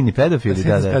 Satanini pedofili,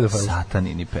 da.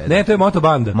 Satanini pedofili. Ne, to je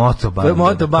Motobanda. To je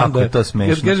Motobanda. Kako je to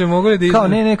smešno. Kaže, mogu li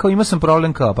da... Kao imao sam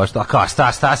problem kao, pa šta, kao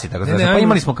Stasi, tako da. Pa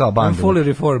imali smo kao bandu. I'm fully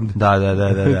reformed. Da.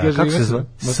 Kako se zove?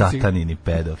 Satanini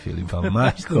pedofili, pa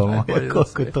majko moja,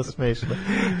 koliko je to smešno.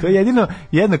 To je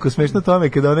jednako smešno tome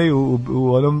kada onaj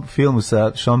u onom filmu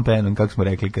sa Sean Pennom, kako smo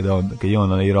rekli, kad je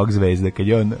on onaj rock zvezda, kad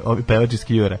je on pevač iz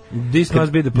Cure. This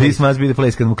must be the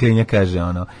place, kad mu Klinja kaže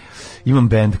imam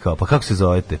band kao, pa kako se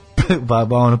zovete?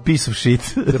 Pa piece of shit.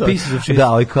 The pieces of shit.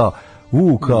 Da,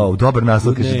 kao, dobar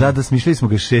naslov, kaže, da, smišljali smo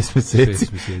ga 6 meseci.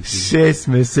 6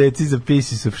 meseci za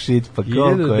pieces of shit, pa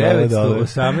koliko je dobro.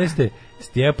 1918.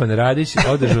 Stjepan Radić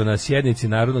održao na sjednici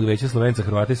Narodnog veća Slovenaca,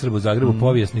 Hrvata i Srba u Zagrebu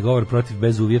povijesni govor protiv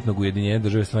bezuvjetnog ujedinjenja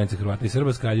države Slovenaca, Hrvata i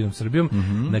Srba s Kraljevom Srbijom,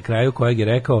 na kraju kojeg je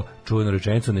rekao čuvenu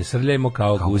rečenicu: ne srljajmo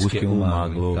kao guske u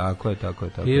maglu. Tako je.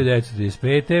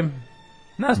 1935.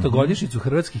 Na 100-godišnjicu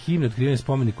hrvatski himn otkriven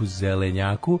spomenik u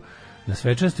Zelenjaku, na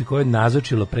svečanosti koje je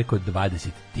nazočilo preko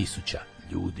 20.000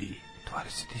 ljudi.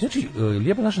 20.000. Znači,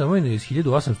 Lijepa naša domovina iz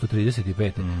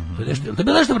 1835. To je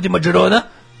bilo nešto protiv Mađarona?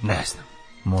 Ne znam.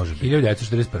 Može biti.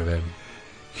 1941.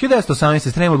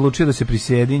 1918. Srem odlučio da se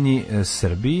prisjedinji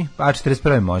Srbiji, a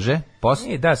 1941. može.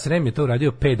 Posle? Da, Srem je to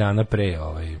uradio 5 dana pre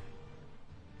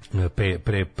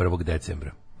 1.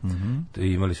 decembra.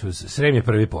 Imali su, Srem je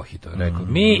prvi pohito, rekao,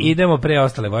 mi idemo pre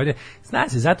ostale Vojvodine. Zna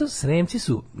se, zato Sremci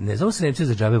su, ne zovu Sremci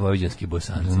za džabe vojvođanski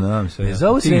Bosanci. Znam sve. Ne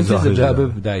zovu Sremci za džabe,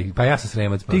 pa ja sam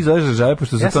Sremac. Ti zoveš za džabe,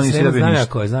 pošto za to nisi dobio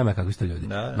ništa. Znam ja kako su to ljudi,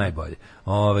 najbolje.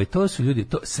 To su ljudi,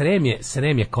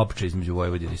 Srem je kopča između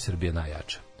Vojvodine i Srbije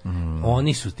najjača.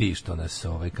 Oni su ti što nas,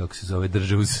 kako se zove,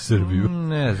 drže uz Srbiju.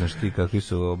 Ne znaš ti kakvi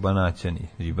su Banaćani.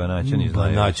 I Banaćani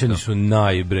znaju. Banaćani su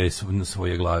najbre na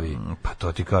svoje glavi. Pa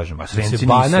to ti kažem. A Sremci nisu.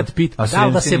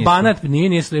 Da se Banat,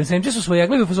 nije Sremci su svoje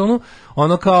glavi u fazonu,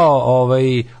 ono kao,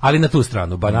 ali na tu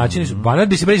stranu. Banaćani su, Banat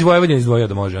bi se bre iz Vojvodine izdvojio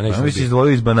da može. Banat bi se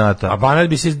izdvojio iz Banata. A Banat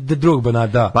bi se drug Banat,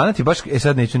 da. Banat je baš,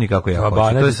 sad neću nikako ja hoću.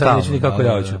 Banat je sad neću nikako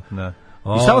ja hoću.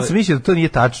 I samo sam mislio da to nije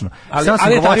tačno. Samo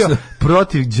sam govorio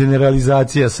protiv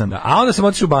generalizacija sam. Da, a onda sam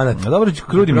otišao u Banat. Dobro,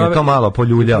 Krudi mi je to malo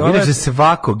poljuljao. Vidiš da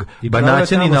svakog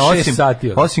Banaćanina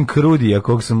osim Krudija,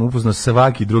 kog sam upoznao,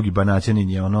 svaki drugi Banaćanin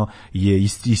je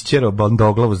isćerao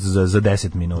bandoglavu za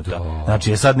 10 minuta.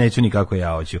 Znači, sad neću nikako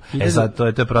ja hoću. Sad to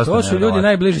je prosto. To su ljudi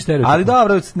najbliži stereotipi. Ali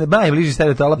dobro, najbliži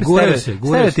stereotipi, ali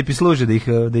stereotipi služe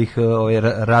da ih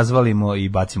razvalimo i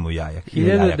bacimo u jaja.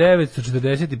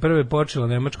 1941. počela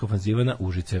nemačka ofanziva na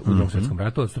Užice u Drugom svjetskom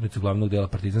ratu. Odstupnicu glavnog dela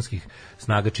partizanskih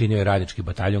snaga činio je radnički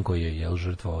bataljon koji je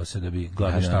žrtvovao se da bi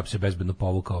glavni štab se bezbedno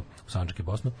povukao u Sandžak i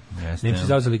Bosnu. Nemci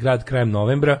zauzeli grad krajem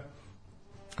novembra.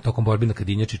 Tokom borbi na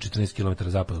Kadinjači, 14 km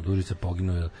zapad od Užica,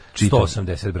 poginuo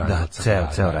 180 branilaca.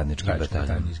 Ceo radnički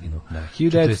bataljon.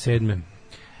 47.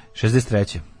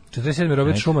 63.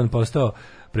 Robert Schuman postao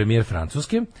premijer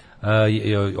Francuske,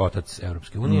 otac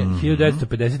Evropske unije.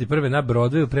 1951. na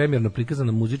Broadwayu premijerno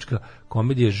prikazana muzička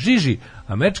komedija Žiži,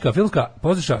 američka filmska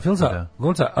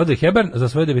glumca Audrey Hepburn za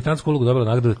svoju debitantsku ulogu dobila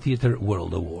nagradu Theatre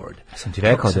World Award. Sam ti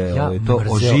rekao da je to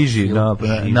o Žiži,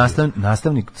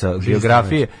 nastavnica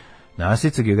geografije.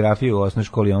 Nastavnica geografije u osnovnoj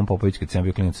školi Jovan Popović, kad sam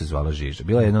bio klinac, se zvala Žiža.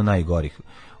 Bila je jedna od najgorih,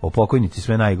 o pokojnici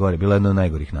sve najgore, bila je jedna od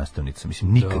najgorih nastavnica.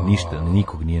 Mislim,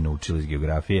 nikog nije naučila iz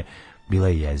geografije. Bila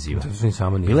je jeziva.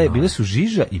 Bile su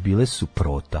Žiža i bile su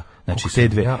Prota. Znači te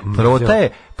dve.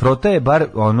 Prota je bar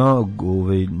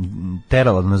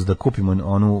terala nas da kupimo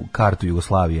onu kartu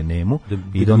Jugoslavije nemu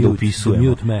i da onda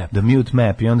upisujemo. The Mute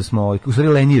Map. I onda smo, u stvari,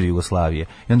 lenjir Jugoslavije.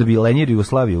 I onda bi lenjir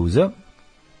Jugoslavije uzeo.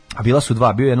 A bila su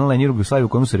dva, bio je jedan lenjir Jugoslavije u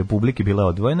kojem su republike bile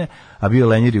odvojene, a bio je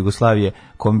lenjir Jugoslavije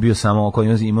koji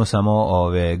je imao samo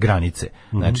ove granice,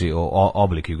 znači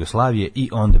oblik Jugoslavije, i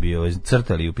onda bi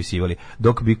crtali i upisivali,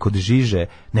 dok bi kod Žiže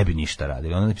ne bi ništa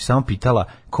radili. Onda bi samo pitala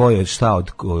ko je šta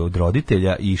od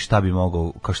roditelja i šta bi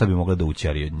mogla da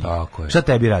učari od njih. Šta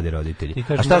tebi rade roditelji?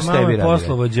 A šta su tebi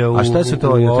radili? A šta su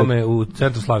to u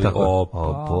centru Slavije?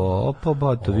 Opa,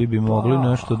 bato, vi bi mogli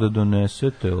nešto da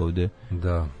donesete ovde.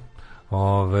 Da.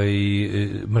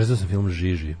 Mrzao sam film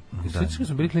Žiži. Sjećam kad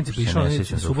smo bili klinci, pa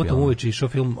išao subotom uveče išao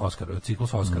film cikl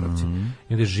sa Oskarovci.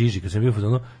 I onda je Žiži, kad sam bio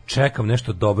fazonu, čekam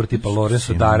nešto dobro, tipa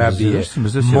Lorenzo d'Arabije,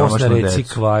 Most na reci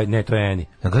Kvaj, ne, to je Eni.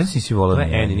 Na kada si volao? To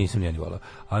je Eni, nisam Eni volao.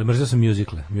 Ali mrzao sam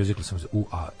muzikle sam,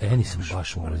 Eni sam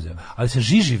baš mrzao. Ali sam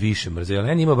Žiži više mrzao,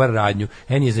 Eni ima bar radnju,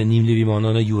 Eni je zanimljiv, ima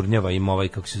ona jurnjava, ima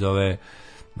kako se zove,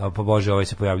 pa Bože,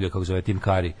 se pojavljuje kako zove Tim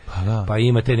Kari, pa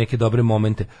ima te neke dobre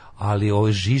momente, ali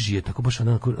ovo Žiži je tako baš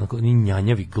onako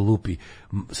njanjavi, glupi,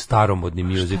 staromodni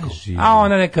muzikal. A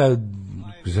ona neka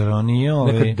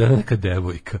neka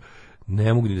devojka.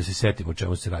 Ne mogu ni da se setim o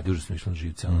čemu se radi, užasno išlo na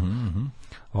živce.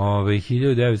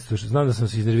 1900, znam da sam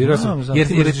se iznervirao,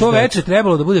 jer je to veče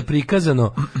trebalo da bude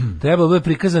prikazano,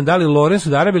 da li Lorenzo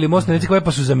d'Arabije ili Most na reci Kvaj,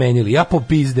 pa su zamenili. Ja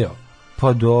popizdeo.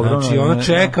 Pa dobro. Znači,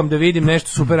 čekam da vidim nešto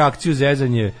super akciju,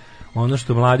 zezanje, ono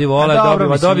što mladi vole,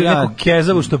 dobiju neku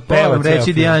kezavu što peva.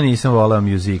 Reći da ja nisam volao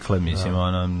muzikle, mislim,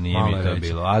 ono, nije mi to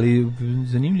bilo, ali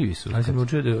zanimljivi su. Ali sam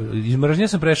učio iz mržnje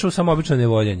sam prešao samo obično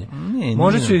nevoljenje.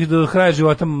 Možda ću ih do kraja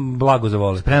života blago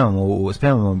zavoliti.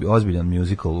 Spremamo ozbiljan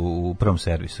muzikal u prvom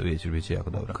servisu, vidjet ćeš, bit će jako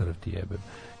dobro. Krv ti jebem.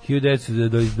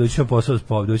 1900 doćemo posao s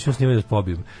pobijem, doćemo snimati da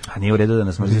pobijem. A nije u redu da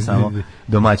nas mrzi samo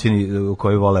domaćini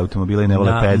koji vole automobile i ne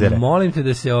vole pedere. Molim te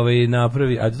da se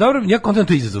napravi, a dobro, ja kontent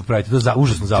to izazov praviti, to je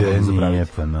užasno zabavno za praviti. Nije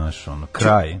pa naš,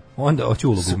 kraj. Onda hoću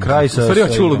ulogu.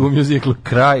 Hoću ulogu u muziklu.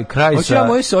 Kraj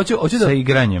sa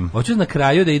igranjem. Hoću na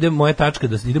kraju da ide moja tačka,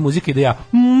 da ide muzika i da ja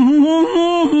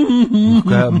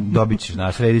dobit ćeš,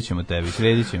 sredit ćemo tebi,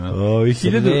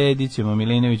 sredit ćemo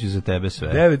Milinoviću za tebe sve.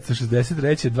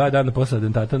 963. 2 dana posle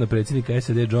atentata na predsjednika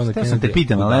SAD Johna Kennedy. Sam te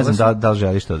pitam, ali ne znam da li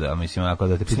želiš to da, mislim, ako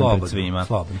da te pitam pred svima.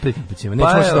 Slobodno, pitam pred svima, neću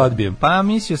možda da odbijem. Pa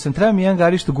mislio sam, treba mi jedan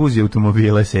gari što guzi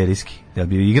automobile serijski. Da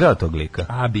bi igrao tog lika.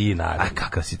 A bi, naravno. A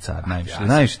kakav si car,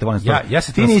 najviše te volim stvar.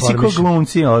 Ti nisi ko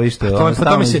glumci, ovi što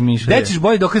stalno izmišljaju. Dećiš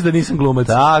bolji dokaz da nisam glumac.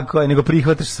 Tako je, nego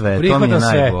prihvataš sve, to mi je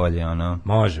najbolje.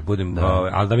 Može, budem,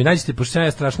 ali da mi nađete, pošto sam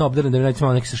ja strašno obdaren, da mi nađete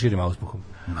malo neki sa širim auspuhom.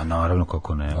 Naravno,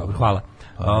 kako ne. Hvala.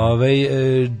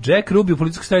 Jack Ruby u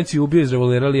policijskoj stanici ubio iz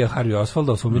revolveralija Harvey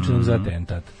Oswalda, osumnjičenog za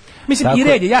atentat. Mislim, i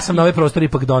red je, ja sam na ovaj prostor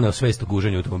ipak doneo svest o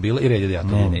guženju automobila i red je da ja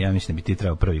to... Ne, ja mislim da bi ti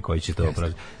trebao prvi koji će to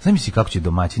opraviti. Znam misli kako će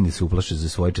domaćini se uplaše za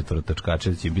svoje četvrtočkače,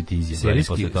 da će biti izjezvani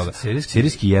posle toga.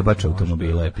 Serijski jebač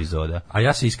automobila epizoda. A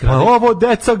ja se iskradem... Pa ovo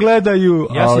deca gledaju!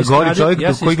 Gori čovjek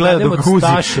koji gleda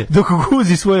dok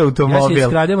guzi svoj automobil. Ja se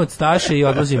iskradem od Staše i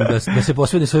odlazim da se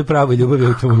posvedi svoj pravoj ljubavi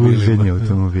automobilima. Guženje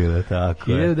automobila,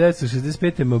 tako je.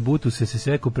 1965. Mabutu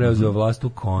Seseku preuzeo vlast u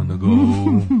Kongu.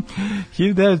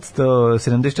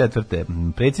 1974.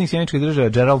 Predsjednik Sjemeničke države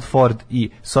Gerald Ford i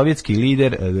sovjetski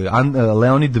lider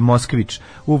Leonid Moskvić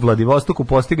u Vladivostoku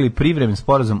postigli privremen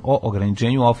sporazum o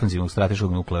ograničenju ofenzivnog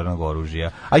strateškog nuklearnog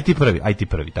oružja. Aj ti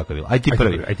prvi, tako je bilo. Aj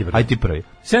ti prvi.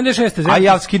 76. Aj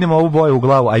ja skinem ovu boju u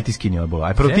glavu, aj ti skini ovu boju.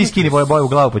 Aj prvo ti skini boju u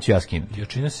glavu, pa ću ja skinuti.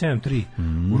 Jačina 7-3.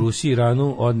 U Rusiji i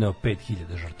Iranu odneo 5000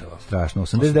 žrtava. Strašno.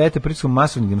 89. pritiskom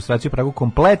masovnih demonstracija u Pragu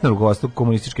kompletno rukovodstvo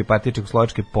komunističke partije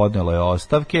Čehoslovačke podnelo je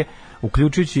ostavke,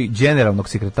 uključujući generalnog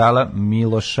sekretara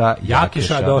Miloša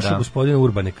Jakeša. Došao gospodin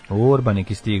Urbanek. Urbanek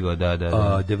je stigao, da.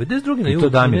 92. na jugu Kine. I to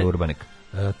Damir Urbanek.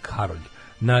 Karolj.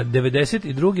 Na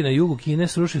 92. na jugu Kine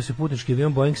srušio se putnički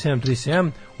avion Boeing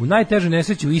 737. U najtežoj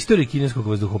nesreći u istoriji kineskog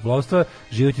vazduhoplovstva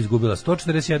život izgubila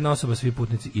 141 osoba, svi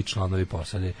putnici i članovi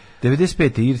posade.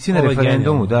 95. Irci na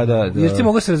referendumu, da. Irci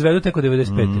mogu se razvedu tek od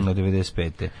 95. Na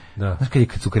 95. Da. Znaš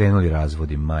kad su krenuli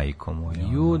razvodi, majko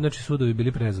moja. Znači sudovi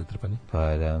bili prezatrpani.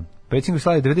 Pa da. Predsjednik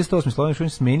Jugoslavije 98. Slobodan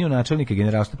Milošević smenio načelnika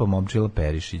generalštaba Momčila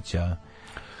Perišića.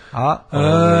 A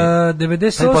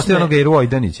 98. Postoje onoga i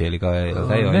Rojdanića ili kao je...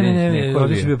 Ne,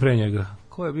 ovdje si bio pre njega.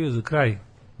 Ko je bio za kraj?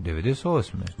 98.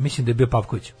 Mislim da je bio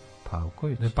Pavković.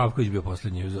 Da je Pavković bio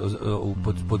posljednji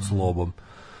pod slobom.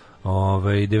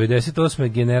 98.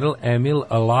 general Emil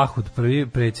Lahud, prvi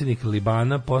predsjednik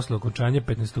Libana, posle okončanja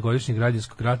 15-godišnjeg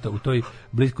građanskog rata u toj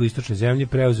bliskoistočnoj zemlji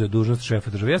preuzeo dužnost šefa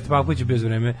države. Jeste Pavković je bio za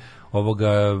vreme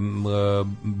ovoga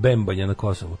bembanja na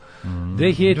Kosovu.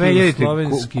 2000.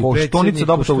 slovenski predsjednik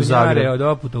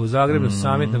doputa u Zagrebu,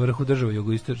 samit na vrhu država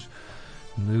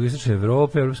jugoistočne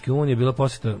Evrope, Evropske unije, bila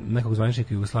posjeta nekog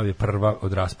zvaničnika Jugoslavije prva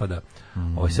od raspada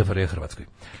SFRJ Hrvatskoj.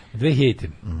 2000.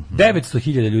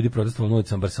 900.000 ljudi protestovalo na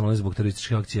ulicama Barcelone zbog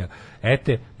terorističkih akcija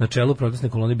ETE. Na čelu protestne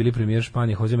kolone bili premijer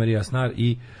Španije Jose María Aznar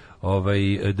i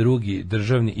drugi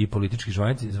državni i politički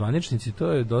zvaničnici.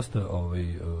 To je dosta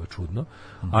čudno,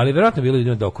 ali verovatno bilo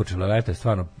ljudima da okočilo, ali ETE je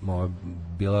stvarno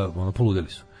bila, poludeli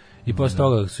su. I posle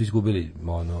toga su izgubili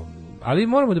ali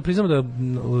moramo da priznamo da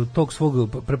tog svog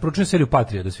preporučujem seriju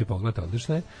Patrija da svi pogledate,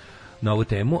 odlično je. na ovu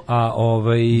temu, a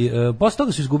posle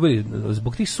toga su izgubili,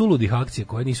 zbog tih suludih akcija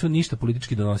koje nisu ništa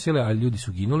politički donosile, a ljudi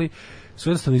su ginuli, su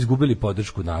jednostavno izgubili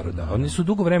podršku naroda. Oni su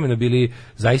dugo vremena bili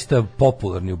zaista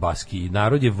popularni u Baskiji.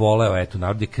 Narod je voleo, eto,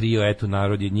 narod je krio, eto,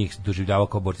 narod je njih doživljavao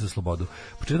kao borci za slobodu.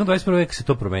 Početkom 21. veka se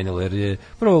to promenilo, jer je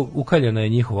prvo ukaljena je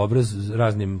njihov obraz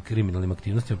raznim kriminalnim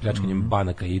aktivnostima, pljačkanjem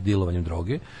banaka i dilovanjem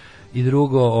droge. I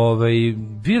drugo,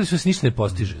 vidjeli su da se ništa ne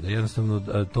postiže, da jednostavno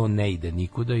to ne ide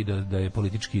nikuda i da je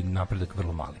politički napredak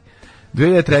vrlo mali.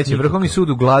 2003. Vrhovni sud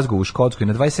u Glazgovu u Škotskoj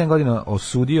na 27 godina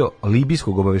osudio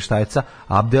libijskog obaveštajca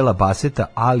Abdela Baseta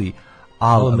Ali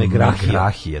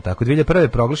Al-Megrahija. Tako 2001. je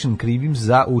proglašen krivim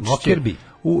za učešće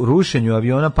u rušenju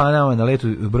aviona Panama na letu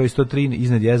broj 103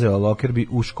 iznad jezera Lockerbie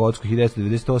u Škotskoj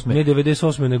 1998. Ne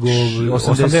 98. nego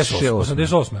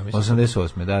 88.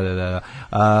 88. Da.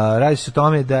 Radi se o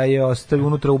tome da je ostalo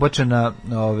unutra ubačena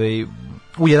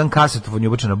u jedan kasetofon je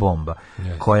ubačena bomba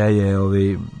koja je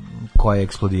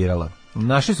eksplodirala.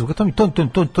 Našli su,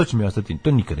 to će mi ostati,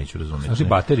 to nikad neću razumjeti. Našli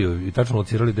bateriju i tačno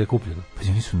locirali da je kupljeno. Pa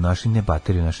oni su našli ne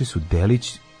bateriju, našli su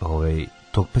delić,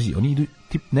 pazi, oni idu,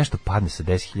 tip nešto padne sa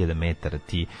 10.000 metara,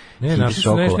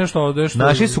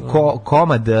 našli su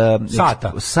komad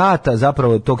sata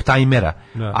zapravo tog tajmera,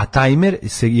 a tajmer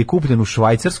je kupljen u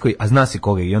Švajcarskoj, a zna se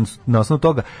koga i on na osnovu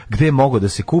toga gde je mogao da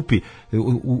se kupi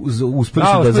uspeli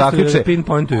su da zaključe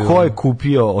ko je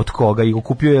kupio od koga i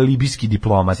kupio je libijski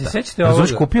diplomata.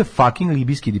 Znaš, kupio fucking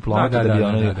libijski diplomata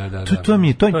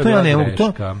to ja ne mogu,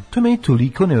 to je meni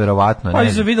toliko neverovatno. Pa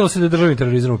videlo se da je državni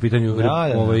terorizam u pitanju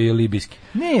libijski.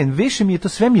 Ne, više mi je to,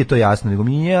 sve mi je to jasno, nego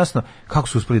mi nije jasno kako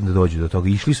su uspeli da dođu do toga.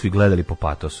 Išli su i gledali po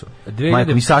patosu.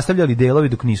 Majko, mi sastavljali delovi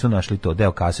dok nisu našli to,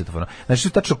 deo kasetofona. Znači,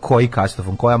 tačno koji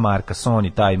kasetofon, koja marka,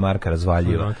 Sony, taj marka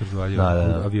razvaljiva.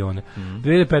 Avione.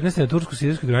 2015. na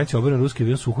tursko-sirijskoj granici oboren ruski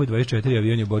avion Suhoj 24,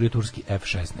 avion je borio turski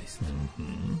F-16.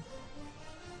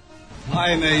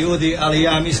 Ajme, ljudi, ali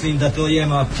ja mislim da to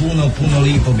jema puno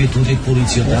lipo biti u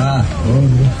policiju, da?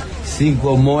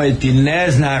 Sinko moj, ti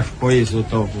ne znaš koji su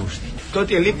to gušti. To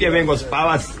ti je lipje vengo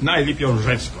spavac, najlipijom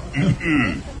žensko.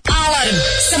 Alarm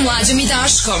sa Mlađom i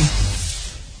Daškom.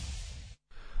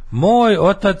 Moj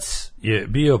otac je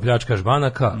bio pljačkaš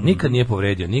banaka, nikad nije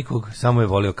povredio nikog, samo je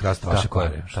volio krasti vaše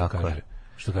pare.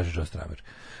 Što kaže Joe Stramer.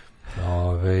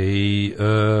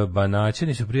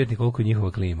 Banaćani su prijatni koliko je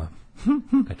njihova klima.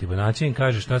 Kad ti Banaćanin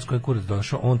kaže šta s koji kurac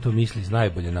došao, on to misli iz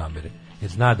najbolje namere,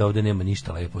 jer zna da ovde nema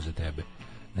ništa lepo za tebe.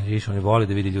 Znači, oni vole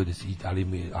da vidi ljudi,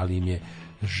 ali im je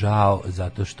žao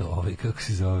zato što kako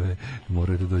se zove,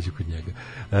 moraju da dođu kod njega.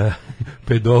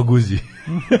 Pedoguzi.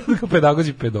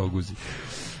 Pedoguzi.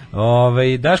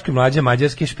 Daško i Mlađa,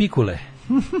 mađarske špikule.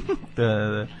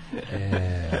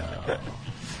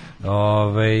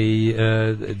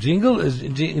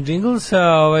 Džingl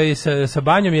sa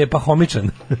banjom je pahomičan.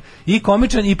 I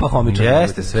komičan i pahomičan.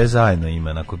 Jeste, sve zajedno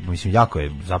ima. Mislim, jako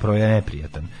je, zapravo je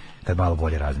neprijatan. Kad malo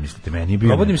bolje razmislite, meni je bio...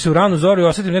 Probudim se u ranu zoru i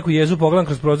osjetim neku jezu, pogledam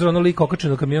kroz prozor, ono lik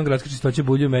okačeno kamion gradske čistoće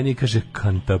bulju meni i kaže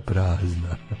kanta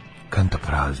prazna.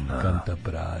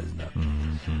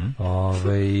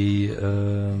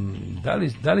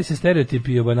 Da li se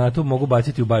stereotipi o Banatu mogu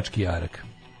baciti u Bački Jarak?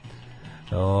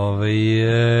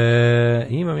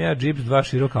 Imam ja džips 2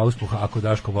 široka auspuha ako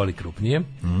Daško voli krupnije.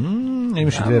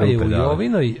 Imaš i 2 rupe. U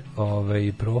Jovinoj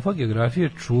profa geografije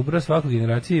Čubra svakoj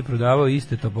generaciji prodavao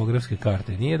iste topografske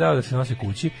karte. Nije dao da se nose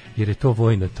kući jer je to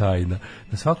vojna tajna.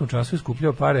 Na svakom času je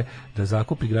skupljao pare da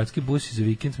zakupi gradski bus i za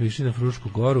vikend smo išli na Frušku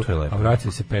goru, a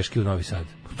vratili se peški u Novi Sad.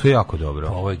 To je jako dobro.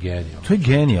 Pa ovo je genijalno. To je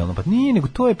genijalno, pa nije, nego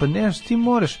to je, pa ne, ti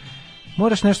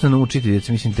moraš nešto naučiti,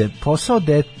 djeca. Mislim, posao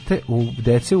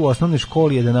dece u osnovnoj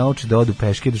školi je da nauči da odu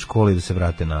peške do škole i da se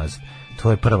vrate nazad.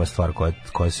 To je prva stvar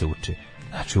koja se uči.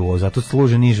 Znači, zato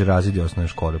služe niže razrede osnovne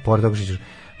škole. Pored toga što ćeš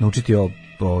naučiti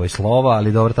slova,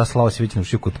 ali dobro, ta slova se već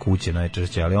naučio kod kuće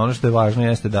najčešće, ali ono što je važno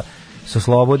jeste da se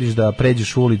oslobodiš, da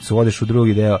pređeš ulicu, odeš u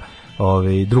drugi deo,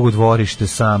 drugo dvorište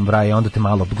sam, i onda te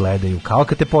malo gledaju. Kao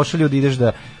kad te pošalju da ideš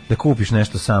da kupiš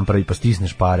nešto sam pravi, pa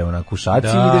stisneš pare onako u šaci i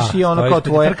ideš i ono kao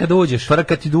tvoje... Prka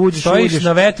ti dođeš. Stojiš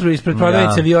na vetru ispred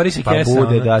prodavnice Viorisa kesa. Pa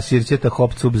bude, da, sirćeta,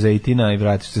 hop, cup, zejtina i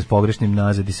vratiš se s pogrešnim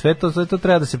nazad i sve to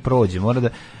treba da se prođe.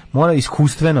 Mora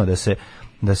iskustveno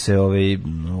da se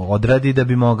odradi da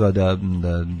bi mogao da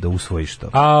usvojiš to.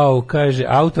 Kaže,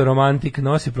 autoromantik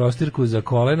nosi prostirku za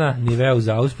kolena, niveu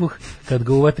za auspuh, kad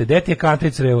ga uvate, deti je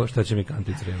kantric revo, šta će mi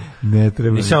kantric revo? Ne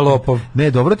treba. Nisam lopov.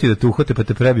 Ne, dobro ti da te uhvate pa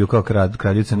te prebiju kao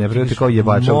kraljica, ne prebiju te kao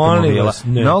jebača automobila.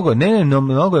 Mnogo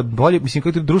je bolje, mislim,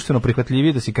 kako je društveno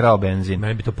prihvatljivije da si krao benzin.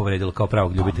 Mene bi to povredilo kao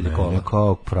pravog ljubitelja kola.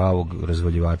 Kao pravog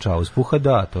razvaljivača auspuha,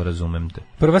 da, to razumem te.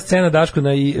 Prva scena, Daško,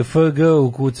 na FG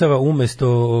ukucava umesto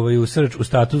u srč u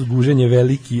status guženje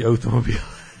veliki automobil.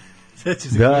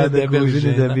 Da,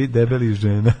 debeli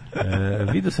žena.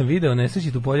 Video sam video,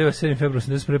 nesreći tu Poljeva 7. februara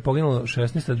 81. poginulo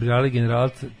 16 admirali generala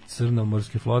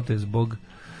crnomorske flote zbog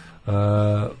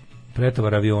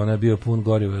pretovar aviona, bio pun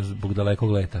goriva zbog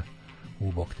dalekog leta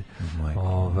u Bokte.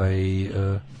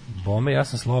 Bome, ja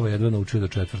sam slova jedva naučio do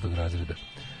 4. razreda.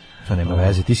 To nema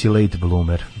veze, ti si late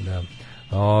bloomer. Da.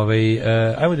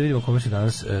 Ajmo da vidimo kome su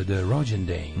danas the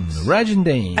rođendans.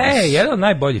 Jedan od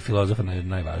najboljih filozofa,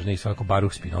 najvažniji, svako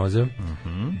Baruch Spinoza,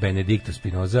 Benedikto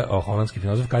Spinoza, holandski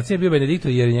filozof. Kasnije je bio Benedikto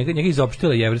jer njega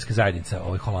izopštila jevrejska zajednica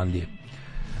Holandije.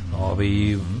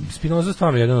 Spinoza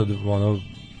stvarno jedan od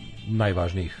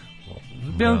najvažnijih.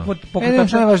 Jedan od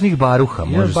najvažnijih Baruha,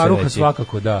 može se reći.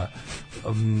 Svakako, da.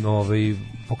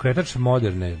 Pokretač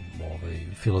moderne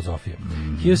filozofije.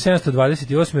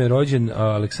 1728. je rođen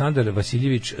Aleksandar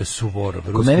Vasiljević Suvorov.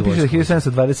 Ko meni piše da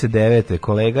 1729.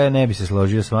 Kolega ne bi se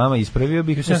složio s vama, ispravio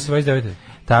bih. 1729.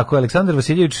 Tako, Aleksandar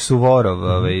Vasiljević Suvorov,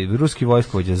 ruski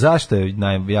vojskovođa. Zašto je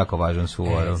jako važan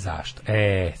Suvorov? Zašto?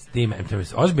 S tim,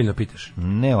 ozbiljno pitaš?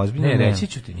 Ne, ozbiljno ne. Reći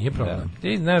ću ti, nije problem. Da.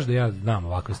 Ti znaš da ja znam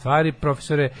ovakve stvari,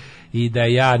 profesore, i da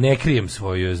ja ne krijem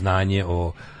svoje znanje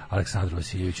o Aleksandru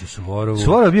Vasiljeviću Suvorovu.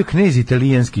 Suvorov je bio knez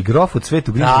italijanski, grof od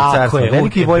Svetog rimskog carstva,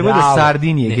 veliki vojvoda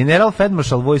Sardinije, general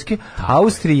feldmaršal vojske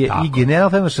Austrije i general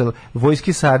feldmaršal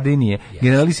vojske Sardinije,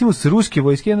 generalisimus ruske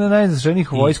vojske, jedan od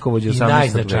najznačajnijih vojskovođa 18. veka. I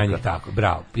najznačajnijih, tako,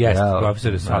 bravo. Jeste,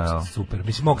 profesor je svakako super.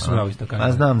 Mislim, mogu sam ja isto kažem.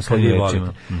 A znam svojim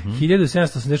rečima.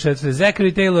 1784.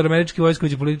 Zachary Taylor, američki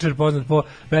vojskovođa, političar poznat po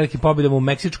velikim pobjedama u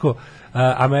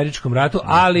Meksičko-američkom ratu,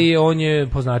 ali on je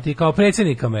poznatiji kao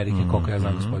predsjednik Amerike, koliko ja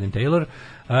znam, gospodin Taylor.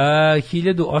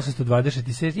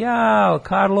 1826.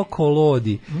 Carlo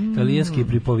Collodi, italijanski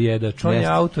pripovjedač. On je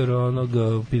autor onog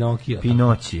Pinokija.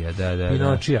 Pinočija,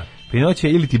 da.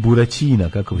 Pinočija ili ti Buračina,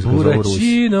 kako bi se zove Rusi.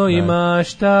 Buračino ima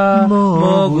šta,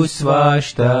 mogu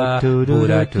svašta,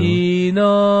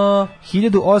 Buratino.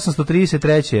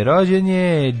 1833. rođen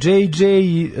je J.J.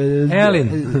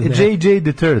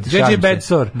 the Third. J.J.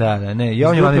 Bedsor. Da, ne,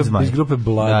 Jovan Jovanović Zmaj. Iz grupe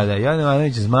Blood. Da, Jovan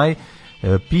Jovanović Zmaj.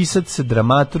 Pisac,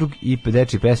 dramaturg i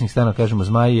dečiji pesnik, stano kažemo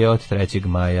Zmaj je od 3.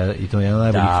 maja i to je jedan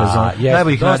najboljih fazona,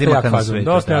 najboljih nadimaka na svetu.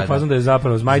 Dosta jak fazon da je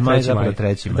zapravo Zmaj 3. maj.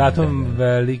 Datum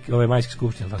majske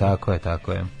skupštine. Tako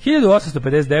je.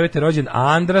 1859. rođen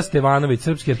Andra Stevanović,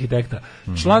 srpski arhitekta,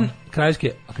 član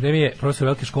Kraljevske akademije, profesor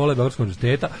Velike škole Beogradskog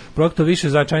univerziteta, projektor više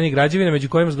značajnih građevina, među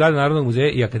kojima zgrada Narodnog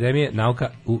muzeja i Akademije nauka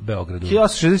u Beogradu.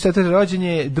 1864. rođen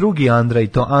je drugi Andra, i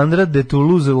to Andra de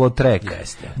Toulouse-Lautrec.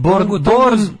 Jeste.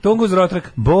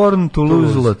 Born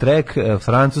Toulouse-Lautrec,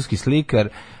 francuski slikar.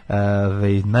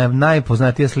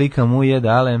 Najpoznatija slika mu je,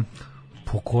 dale...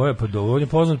 Po koje? Pa on je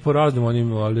poznat po raznim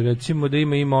onim, ali recimo da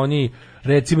ima oni,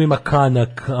 recimo ima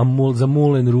kanak, za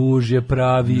Mulen Ruž je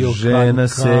pravio žena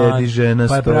sedi, žena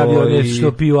stoji. Pa je pravio nešto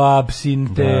što piju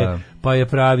apsinte, pa je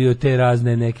pravio te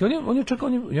razne neke. On je čak,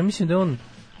 ja mislim da on,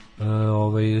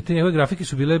 te njegove grafike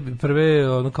su bile prve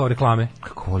kao reklame.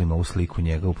 Kako volim ovu sliku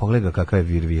njega, pogledaj kakav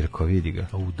je Virko, vidi ga.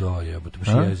 Da, jebote, baš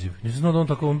jeziv. Nisam znao da on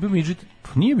tako, on bio midžit. Pa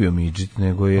nije bio midžit,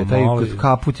 nego je taj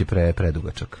kaput je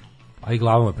predugačak. A i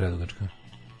glavom je predugačka.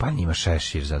 Pa nima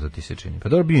šešir, zato ti se čini. Pa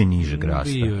dobro, bio je niže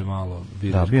grasta. Bio je malo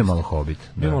virvirkast. Da, bio je malo hobit.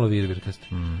 Bio je malo virvirkast.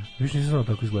 Više nisam znao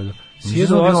tako izgleda. Nisam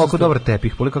znao bilo oko dobar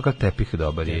tepih, koliko kakav tepih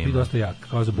dobar je. Tepih dosta jak,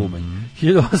 kao za bubanj.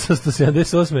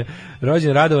 1878.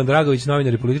 rođen Radovan Dragović,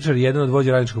 novinar i političar, jedan od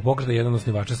vođa radničkog pokreta, jedan od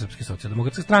osnivača Srpske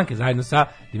socijaldemokratske stranke, zajedno sa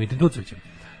Dimitrijem Tucovićem.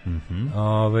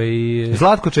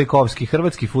 Zlatko Čajkovski,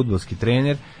 hrvatski fudbalski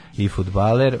trener i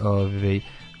fudbaler,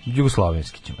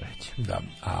 jugoslovenski ćemo reći. Da.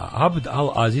 A Abd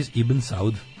al-Aziz ibn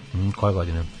Saud. Koje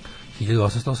godine?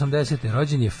 1880.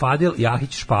 rođen je Fadil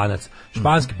Jahić Španac,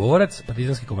 španski borac,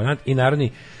 partizanski komandant i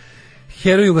narodni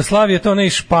heroj Jugoslavije, to ne je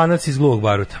Španac iz Gluvog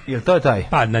baruta. Jel to je taj?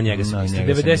 Pa na njega se misli.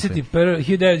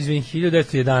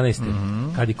 1911.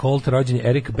 Kad je Colt rođen je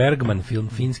Erik Bergman,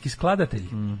 finski skladatelj.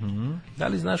 Da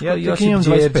li znaš koji je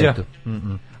Josip Đerđa?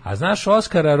 A znaš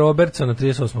Oskara Robertsona,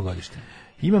 38. godište?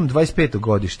 Imam 25.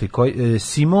 godište.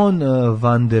 Simon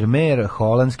van der Meer,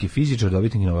 holandski fizičar,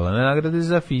 dobitnik Nobelove nagrade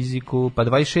za fiziku. Pa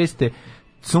 26.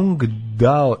 Tsung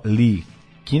Dao Li,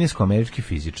 kinesko-američki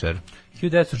fizičar.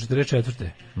 1944.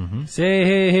 Say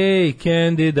hey hey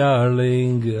Candy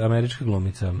Darling, američka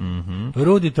glumica.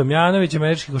 Rudi Tomjanović,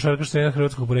 američki košarkaš trener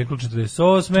hrvatskog porekla,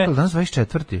 48. Čekaj, danas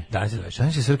 24. Danas je 24.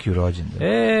 Danas je Srkiju rođendan.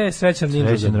 Srećan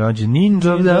Ninđov. Srećan rođendan.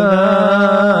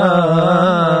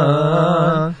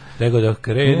 Nego da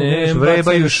krenem,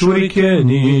 vrebaju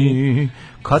šurikeni,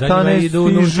 katane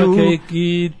stižu,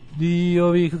 i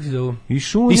ovi, kako se zovu? I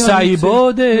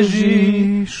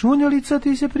šunjalica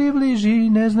ti se približi,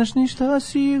 ne znaš ni šta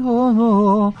si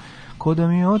ono. ko da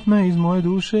mi otme iz moje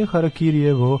duše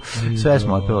Harakirijevo. Sve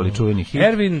smo otpevali čuveni hit.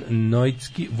 Erwin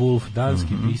Noitski Wolf,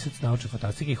 danski pisac naučne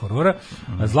fantastike i horora.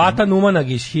 Zlatan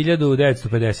Umanagić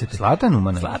 1950. Zlatan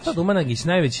Umanagić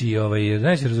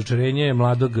najveće razočarenje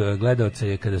mladog gledaoca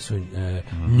je kada su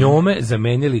njome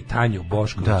zamenili Tanju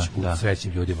Bošković u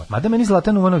Srećnim ljudima. Mada meni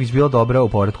Zlatan Umanagić bila dobra u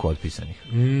poredku otpisanih.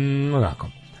 Onako.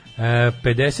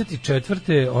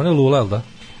 54. ona je Lula, da?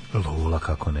 Lula,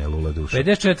 kako ne, Lula duša.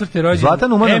 54. rođen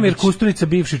Emir Kusturica,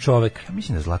 bivši čovek. Ja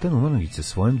mislim da Zlatan Umanović sa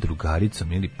svojom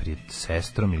drugaricom ili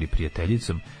sestrom ili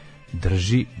prijateljicom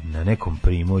drži na nekom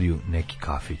primorju neki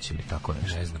kafić ili tako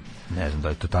nešto. Ne znam da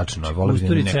je to tačno.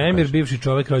 Kusturica Emir, bivši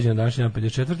čovek, rođen na današnji dan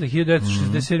 54.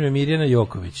 1967. Mirjana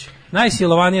Joković.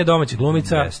 Najsilovanija domaća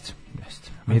glumica.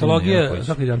 Antologija.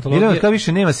 Mirjana, kada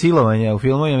više nema silovanja u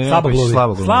filmu,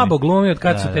 slabo glumi od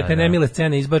kad su te nemile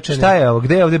scene izbačene. Šta je ovo?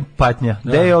 Gde je ovde patnja?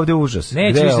 Gde je ovde užas?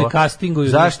 Neće više castinguju.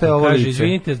 Zašto je ovo lice?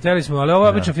 Izvinite, hteli smo, ali ovo je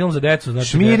običan film za decu.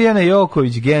 Mirjana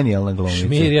Joković, genijalna glumica.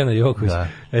 Mirjana Joković.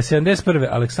 71.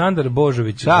 Aleksandar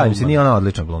Božović. Da, mislim, nije ona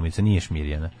odlična glumica, nije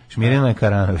Šmirjana. Šmirjana je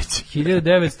Karanović.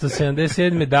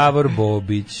 1977. Davor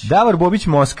Bobić. Davor Bobić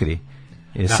Moskri.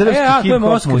 Srpski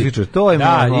hip-hop muzičar, to je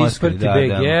Moskri.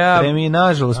 Premi,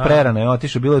 nažalost, prerano je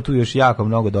otišao, bilo je tu još jako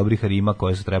mnogo dobrih rima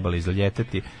koje su trebali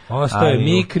izljeteti. Ostao je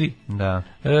Mikri,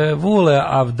 Vule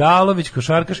Avdalović,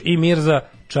 košarkaš i Mirza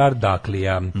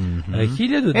Čardaklija.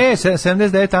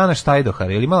 79. Ana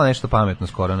Štajdohar, je li imala nešto pametno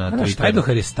skoro na Twitteru? Ana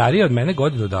Štajdohar je starija od mene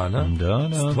godinu dana.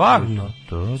 Stvarno,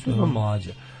 sve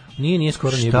mlađa. Nije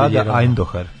skoro nije briljirala. Štada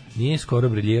Ajndohar. Nije skoro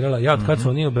briljirala. Ja, od kad su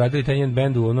oni obradili taj njen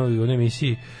bend u onoj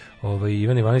emisiji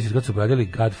Ivan Ivanović, kad su obradili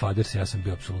Godfathers, ja sam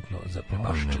bio apsolutno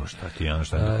zaprepašten.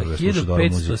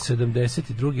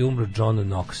 1572. umro John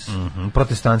Knox.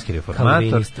 Protestantski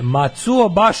reformator. Matsuo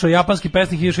Basho, japanski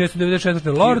pesnik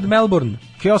 1694. Lord Melbourne.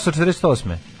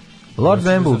 1848. Lord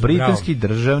Melbourne, britanski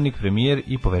državnik, premijer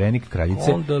i poverenik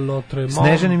kraljice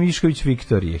Snežane Mišković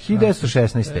Viktorije.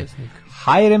 1916.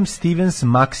 Hiram Stevens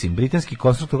Maxim, britanski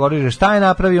konstruktor oružja. Šta je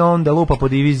napravio on da lupa po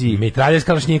diviziji? Mitraljez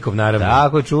Kalašnikov, naravno.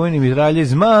 Tako je, čuveni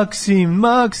mitraljez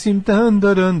Maxim,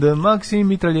 tandaranda, Maxim,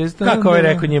 mitraljez, tandaranda. Kako je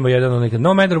rekao njima jedan onaj,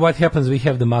 no matter what happens, we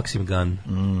have the Maxim gun.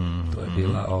 To je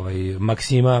bila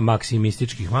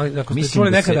maksimističkih. Ako ste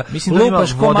čuli nekada,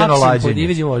 lupaš ko Maxim po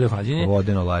diviziji,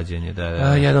 vodeno lađenje,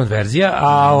 da. Jedna od verzija,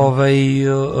 a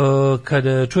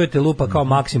kada čujete lupa kao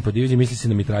Maxim po diviziji, misli se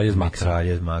na mitraljez Maxim.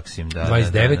 Mitraljez Maxim, da.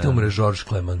 29. umre Georges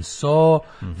Clemenceau,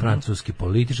 francuski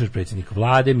političar, predsjednik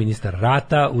vlade, ministar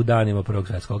rata u danima Prvog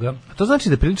svjetskog. To znači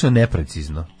da je prilično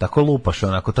neprecizno. Tako lupaš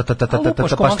onako,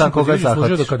 pa šta koga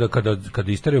zahvatiš.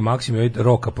 Kada isteraju Maksim i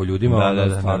roka po ljudima,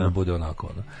 onda stvarno bude onako.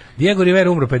 Diego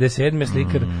Rivera umro 57.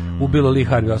 slikar, ubilo Lee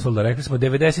Harvey Oswalda, rekli smo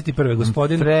 91.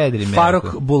 gospodin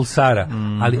Farok Bulsara.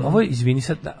 Ali ovo je, izvini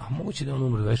sad, moguće da on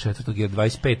umro 24. jer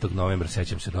 25. novembra,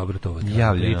 sećam se dobro, to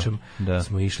pričam,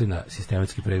 smo išli na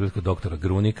sistematski pregled kod doktora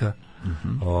Grunika.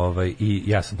 I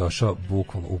ja sam došao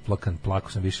bukvalno uplakan, plakao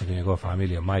sam više nego njegova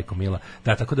familija, majko Mila,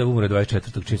 tako da umre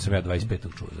 24. čim sam ja 25.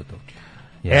 čuo za to.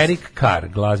 Erik Carr,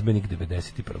 glazbenik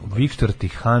 91. Viktor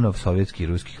Tihanov, sovjetski i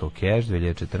ruski hokejaš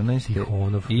 2014.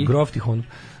 Tihonov, Grof Tihonov.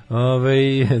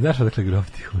 Znaš odakle Grof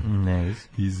Tihonov? Ne.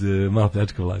 Iz Mala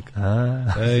pljačka vlaka.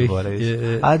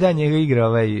 A da, njega igra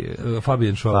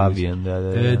Fabijan Šović.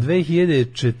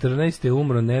 2014.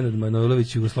 umro Nenad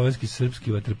Manojlović, jugoslovenski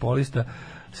srpski vaterpolista,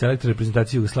 selektor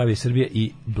reprezentacije Jugoslavije i Srbije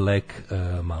i Black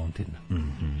Mountain.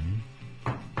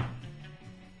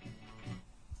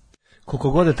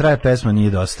 Koliko god da traje pesma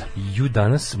nije dosta.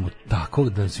 Danas smo tako,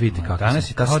 da nas vidite kako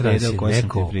danas je ta sreda o kojoj sam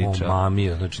ti pričao.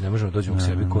 Omamio, znači ne možemo dođemo k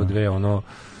sebi kod dve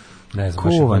ne znam,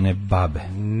 kuvane babe.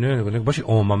 Ne, nego baš je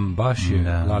omam, baš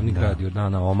je glavni grad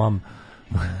Jordana, omam.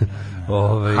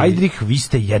 Hajdrih, vi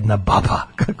ste jedna baba,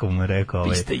 kako mu je rekao.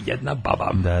 Vi ste jedna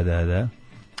baba. Da.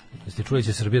 Jeste čuli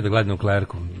će Srbija da gleda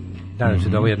nuklearku? Nadam se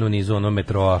da ovo jedno nizu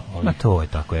metroa. To je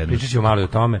tako jedno. Pričat ćemo malo o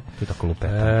tome. To je tako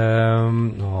lupeta.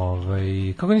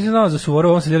 Kako nisi znao za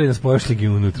Suvorov, on se deli na spojašljeg i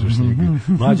unutrašnjeg.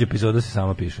 Mlađa epizoda se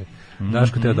sama piše.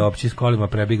 Daško teo da opći s kolima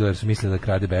prebigla jer su mislili da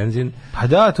krade benzin. Pa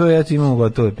da, to je, imamo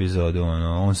gotovu epizodu.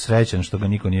 On srećan što ga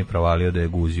niko nije provalio da je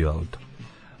guzio auto.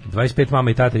 25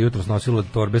 mama i tata jutro snosilo od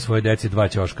torbe svoje deci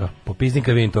 2 ćoška.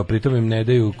 Popiznika vidim to, pritom im ne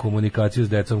daju komunikaciju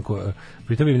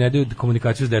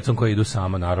s decom koja idu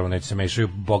sama, naravno, neće se mešaju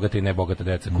bogate i nebogate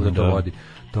deca, kuda to vodi?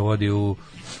 To vodi u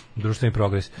društveni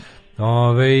progres.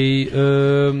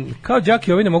 Kao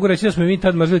đaki ovi ne mogu reći da smo mi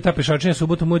tad mrzili ta pešačenja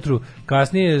subotom ujutru,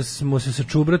 kasnije smo se sa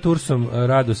Čubra Tursom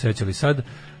rado sećali, sad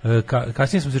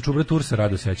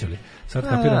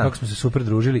kapiram kako smo se super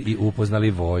družili i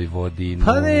upoznali Vojvodinu.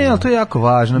 Pa ne, ali to je jako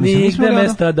važno. Nigde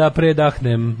mesta da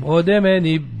predahnem, ode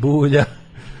meni bulja.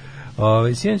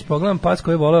 Sinoć pogledam pas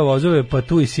koji voleo vozove, pa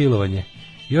tu i silovanje.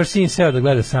 Još sin seo da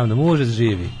gleda sam na mužec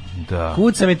živi. Da.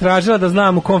 Kuca mi tražila da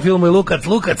znam u kom filmu je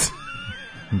Lukac.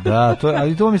 Da,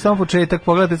 ali to mi samo početak,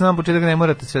 pogledajte samo početak, ne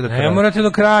morate sve do kraja. Ne morate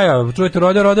do kraja, čujete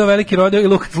rodeo, veliki rodeo i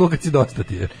Lukac i dosta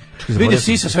ti je. Vidi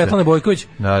sisa Svetlane Bojković.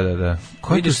 Da.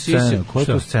 Koja je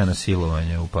tu scena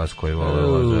silovanja u pas koji vole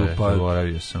vozove?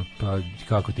 Zaboravio sam. Pa,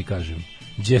 kako ti kažem,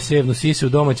 gdje sevnu sise u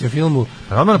domaćem filmu.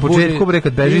 Pa odmah na početku bre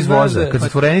kad beži iz voza, kad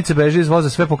zatvorenice beže iz voza,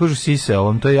 sve pokažu sise,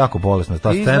 ovom to je jako bolesno.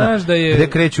 Ta scena gde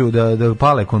kreću da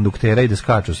pale konduktera i da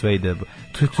skaču sve ide.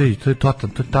 To je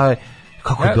taj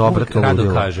kako je dobro to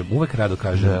ludilo. Uvek rado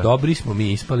kažem, dobri smo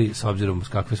mi ispali s obzirom s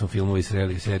kakve smo filmove i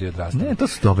serije odrastali. Ne, to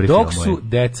su dobri filmovi. Dok su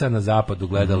deca na zapadu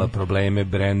gledala probleme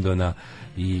Brendona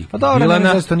i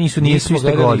Milana, to nisu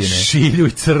iste godine. Šilju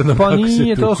i crno. Pa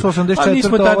nije, to su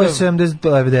 84, ovo je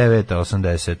 79,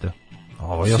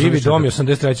 80. Sivi dom je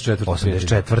 83.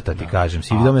 84. ti kažem.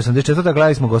 Sivi dom je 84.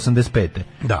 Gledali smo ga 85.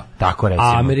 Da. Tako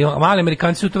recimo. A mali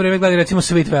Amerikanci su u to vreme gledali recimo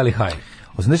Sweet Valley High.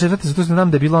 84. zato se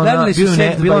nam da je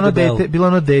bilo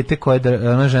ono dete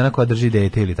ona žena koja drži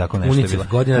dete ili tako nešto. UNICEF,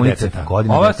 godina deteta.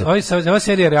 Ova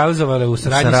serija je realizovala u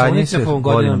saradnji sa UNICEF-om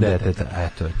godinom deteta.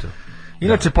 Eto.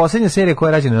 Inače, posljednja serija koja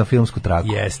je rađena na filmsku traku.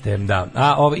 Jeste, da.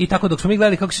 I tako dok smo mi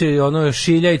gledali kako se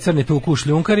šilja i crni tuku u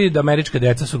šljunkari, da američka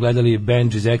deca su gledali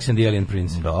Benji's X and the Alien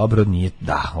Prince. Dobro, nije,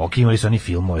 imali su oni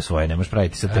filmove svoje, nemaš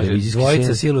praviti sa televizijski serije.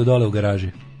 Dvojica siluju dole u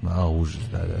garaži. Užas,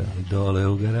 da. Dole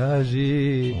u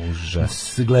garaži.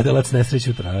 Užas. Gledalac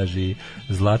nesreću traži.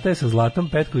 Zlata je sa Zlatom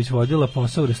Petković vodila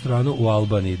posao u restoranu u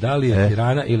Albaniji. Da li je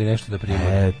Tirana ili nešto da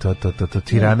primori? To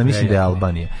Tirana, mislim da je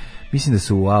Albanija. Mislim da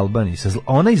su u Albaniji.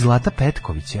 Ona i Zlata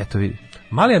Petković, eto vidi.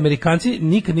 Mali Amerikanci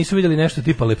nikad nisu vidjeli nešto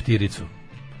tipa leptiricu.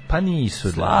 Pa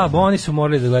nisu. Slabo, oni su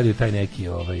morali da gledaju taj neki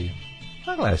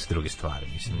gledaju se druge stvari,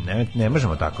 mislim, ne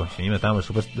možemo tako, ima tamo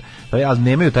super, ali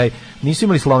nemaju nisu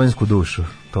imali slovensku dušu,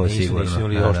 to je sigurno. Nisu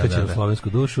imali oštećenu slovensku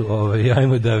dušu,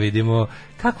 ajmo da vidimo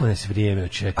kako nas vrijeme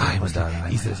očekuje posle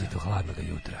izrazito hladnog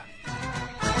jutra.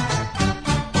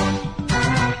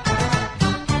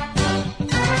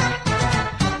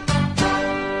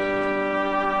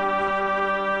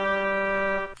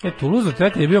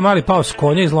 Toulouse je bio mali pao s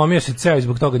konja, izlomio se ceo i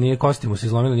zbog toga nije kostimu se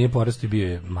izlomilo, nije porastao i bio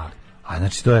je mali. A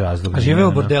znači to je razlog. A živeo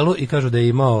u bordelu i kažu da je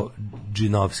imao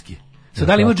džinovski. Sad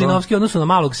da li imao džinovski odnosu na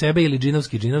malog sebe ili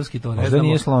džinovski, to ne znamo. Možda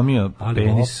nije slomio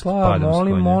penis padom s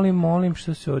konja. Molim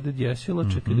što se ovdje desilo,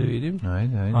 čekaj da vidim.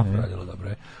 Ajde. Radilo dobro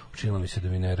je. Učinilo mi se da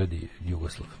mi ne radi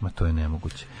Jugoslav. Ma to je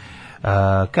nemoguće.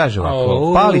 Kaže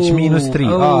ovako, Palić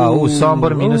 -3,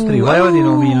 Sombor -3, Vojvodina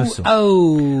u minusu,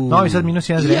 Novi Sad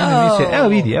 -1, Zrenjanin -1, evo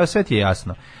vidi, evo sve ti je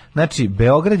jasno. Znači,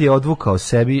 Beograd je odvukao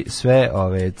sebi sve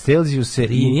ove Celzijuse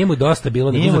i nije mu dosta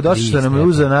bilo da nije mu dosta što nam je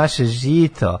uzeo naše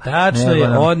žito. Tačno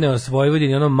je odneo s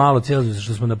Vojvodini ono malo Celzijusa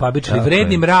što smo napabičili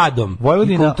vrednim radom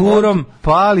i kulturom.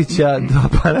 Palića do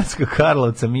Banatskog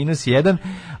Karlovca -1,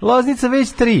 Loznica već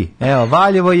 3, evo,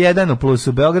 Valjevo 1 u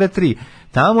plusu, Beograd 3,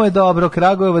 tamo je dobro,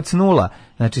 Kragujevac 0,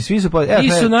 znači svi su... Ti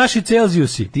su naši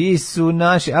Celzijusi. Ti su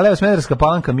naši, ali evo Smederevska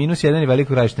Palanka -1 i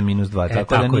Veliko Gradište -2.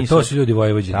 Tako da nisu, to su ljudi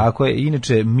Vojvođani. Tako je,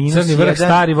 inače -1... Crni vrh,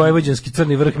 stari vojvođanski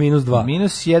Crni vrh -2.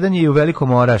 -1 je i u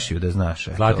Velikom Orašju, da znaš.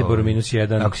 Zlatiboru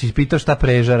 -1. Ako si pitao šta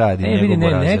Preža radi,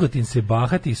 Negotin se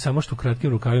bahati, samo što u kratkim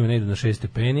rukavima ne idu na 6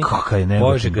 stepeni. Kaka je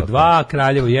Negotin? Požega 2,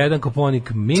 Kraljevo 1,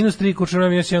 Koponik -3, Kuršumlija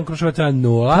 -1, Kruševac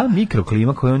 0. Ta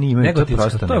mikroklima koju oni imaju,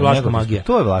 to je vlaška magija.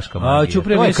 To je vlaška magija.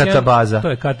 To je katabaza. To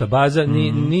je katabaza.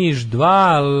 Niš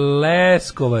 2,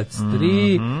 Leskovac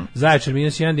 3, Zaječar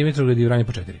 -1, Dimitrovgrad i Vranje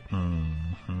po 4.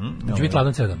 Će biti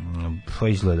hladno 7. Pa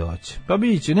izgleda hoće. Pa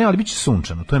biće, ali biće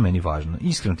sunčano, to je meni važno.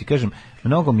 Iskreno ti kažem,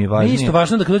 mnogo mi je važnije. Isto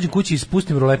važno da kad dođem kući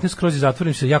ispustim roletne skroz i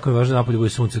zatvorim se, jako je važno napolje bude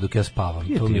sunce dok ja spavam.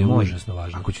 To mi je užasno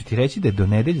važno. Ako ću ti reći da do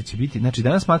nedelje će biti, znači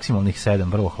danas maksimalnih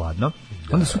 7, vrlo hladno,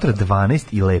 onda sutra 12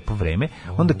 i lepo vreme,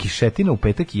 onda kišetina u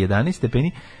petak i 11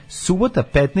 stepeni, subota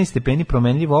 15 stepeni,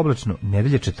 promenljivo oblačno,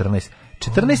 nedelja 14.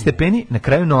 14 stepeni na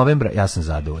kraju novembra, ja sam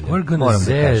zadovoljan. Moram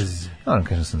da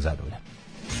kažem sam zadovoljan.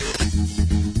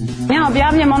 Ja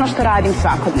objavljam ono što radim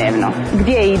svakodnevno.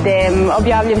 Gdje idem,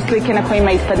 objavljam slike na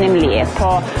kojima ispadnem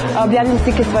lijepo, objavljam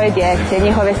slike svoje djece,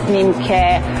 njihove snimke,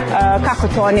 kako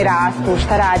to oni rastu,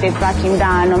 šta rade svakim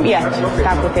danom i eto,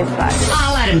 tako te stvari.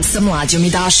 Alarm sa Mlađom i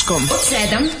Daškom od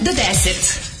 7 do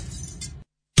 10.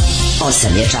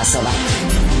 8 je časova.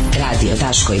 Radio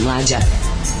Daško i Mlađa.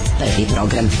 Prvi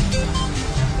program.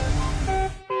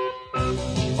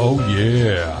 Oh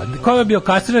yeah. Ko je bio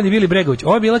kastrirani Vili Bregović?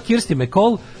 Ovo je bila Kirsti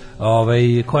McCall,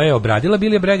 koja je obradila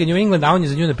Billy Bragg New England, a on je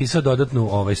za nju napisao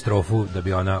dodatnu strofu da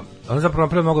bi ona zapravo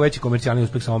napravila mnogo veći komercijalni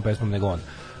uspeh sa ovom pesmom nego on.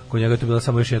 kod njega je to bila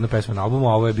samo još jedna pesma na albumu,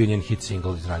 a ovo je bio njen hit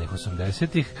single iz ranih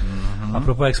 80-ih.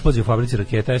 Apropo eksplozije u fabrici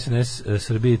raketa, SNS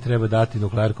Srbiji treba dati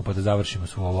nuklearku pa da završimo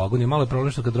svu ovu agoniju. Malo je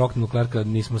problem što kad rokne nuklearka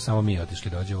nismo samo mi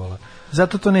otišli dođevala.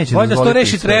 Zato to neće dozvoliti. Bolje da se to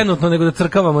reši sve trenutno nego da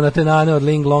crkavamo na te nane od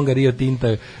Ling Longa, Rio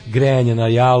Tinta, grejanje na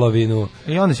jalovinu.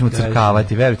 I onda ćemo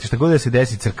crkavati, verujte, šta god da se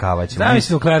desi crkavati.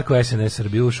 Zamisli nuklearku SNS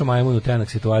Srbiji, ušao majmun u tenak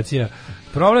situacija.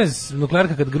 Problem je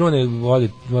nuklearka kad grune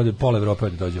vodi pola Evrope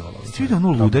od dođevala. Ste vidio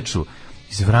onu ludaču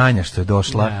iz Vranja što je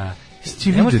došla? Ja.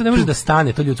 Ne može da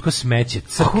stane to ljudsko smeće,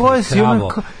 crkni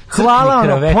kravo.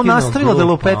 Hvala, ponastavilo da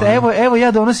lupeta. Evo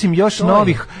ja donosim još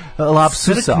novih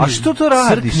lapsusa. A što to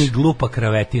radiš? Crkni glupa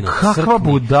kravetino. Kakva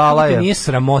budala je. Nije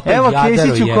sramota, evo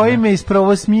Kesiću koji me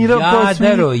isprovosmirao.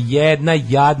 Jadaro jedna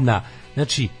jadna.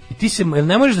 Znači, ti se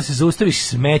ne možeš da se zaustaviš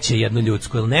smeće jedno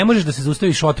ljudsko, jel ne možeš da se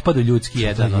zaustaviš otpadu ljudski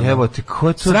jedan. Evo ti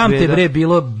ko to sram te bre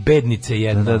bilo bednice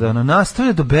jedna. Da,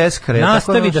 nastavi do beskraja.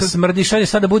 Nastavi da smrdiš, ajde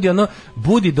sada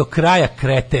budi do kraja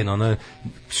kreten,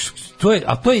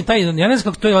 to je taj, ja ne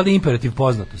znam kako to je ali imperativ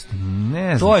poznatosti.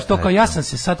 Ne znam. To je to kao ja sam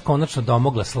se sad konačno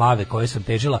domogla slave koje sam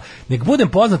težila. Nek budem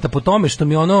poznata po tome što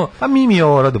mi Pa mi je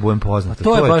ovo da budem poznata.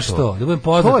 To je baš to. Da budem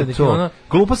poznata, nek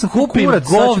glupa sam kupim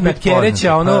govna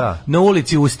kereća na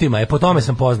ulici ustima. Po tome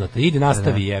sam poznata. Idi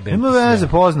nastavi jebe. Nema veze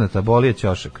poznata, boli je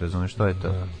ćošak, razumiješ što je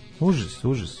to.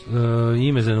 Užas.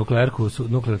 Ime za nuklearku,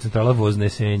 nuklearna centrala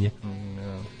Voznesenje.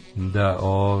 Da,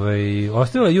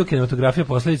 ostavila ju kinematografija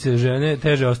posljedice žene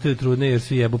teže ostaju trudne jer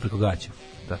svi jebu preko gaća.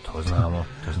 Da, to znamo.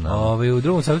 U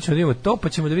drugom satu ćemo da vidimo to, pa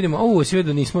ćemo da vidimo, sve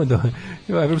da nismo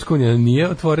Evropska unija nije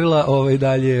otvorila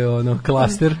dalje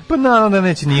klaster. Pa naravno da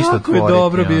neće ništa otvoriti. Kako je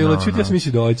dobro bilo, čuti ja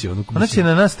smisli doći. Ona će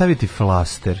na nas staviti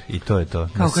flaster i to je to.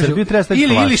 Na Srbiju treba staviti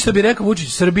flaster. Ili što bi rekao Vučić,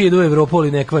 Srbija ide u Evropu,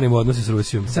 ali ne kvarimo odnose s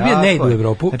Rusijom. Srbija ne ide u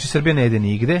Evropu. Znači Srbija ne ide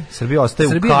nigde, Srbija ostaje u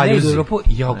kaljuzi. Srbija ne ide u Evropu,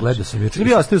 ja gledao sam juče.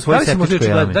 Srbija ostaje u svojoj septičkoj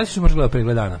jami. Da li si možda gledao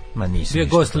pregled dana? Ma nisam. Bio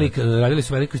Ghost Leak, radili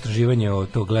su veliko istraživanje o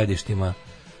to gledištima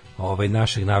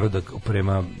našeg naroda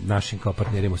prema našim kao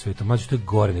partnerima u svijetu. Mlađe, to je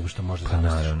gore nego što može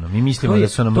zamisliti. Naravno, mi mislimo da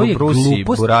su nam Rusi,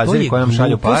 buraziri koji nam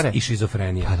šalju pare. To je glupost i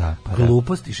šizofrenija.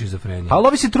 Glupost i šizofrenija. Ali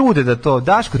ovi se trude da to,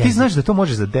 Daško, ti znaš da to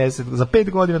može za 10, za 5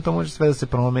 godina to može sve da se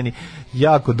promeni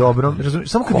jako dobro.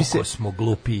 Samo kad bi se... Koliko smo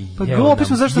glupi,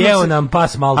 jeo nam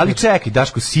pas malo. Ali čekaj,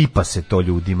 Daško, sipa se to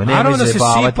ljudima, nemoj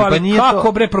zajebavati. Pa nije to...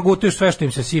 Kako bre progutuješ sve što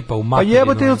im se sipa u materinu? Pa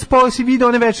jebote, si video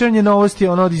one večernje novosti,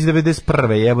 od iz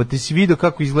 91. Jebote, si video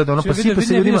kako izgleda ono, pa sipa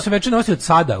se ljudima. Se večer nosi od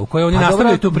sada, u kojoj oni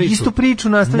nastavljaju tu priču. Istu priču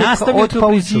nastavljaju,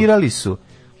 odpauzirali su.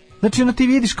 Znači, ti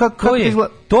vidiš kako izgleda.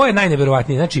 To je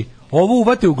najneverovatnije. Znači, ovo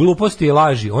uvate u gluposti i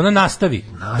laži. Ona nastavi.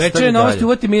 Večer novosti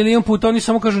uvati milion puta, oni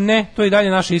samo kažu ne, to je i dalje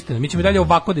naša istina. Mi ćemo i dalje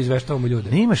ovako da izveštavamo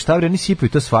ljude. Nima šta bre, oni sipaju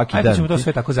to svaki dan. Ajde ćemo to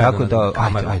sve tako zajedno.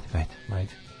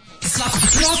 Ajde. Svakog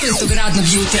prokletog radnog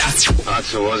jutra.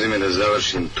 Aco, vozi me da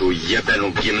završim tu jebenu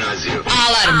gimnaziju.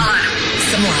 Alarm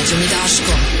sa Mlađom i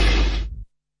Daškom.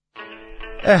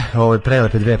 Ovo je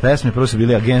prelepe dve pesme, prvo su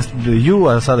bili Against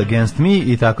You, a sad Against Me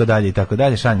i tako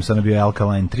dalje. Šanjem se, ono bio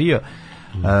Alkaline Trio.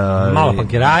 Malo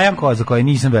pankeraja. Za koje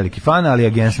nisam veliki fan, ali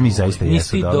Against Me zaista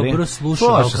jesu dobri. Nisi dobro slušao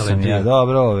Alkaline Trio.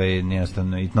 Dobro,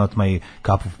 jednostavno, it's not my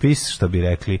cup of peace, što bi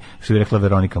rekla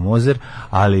Veronika Mozer,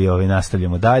 ali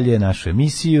nastavljamo dalje našu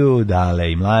emisiju,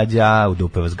 Dale i Mlađa, u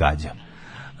dupe vas gađa.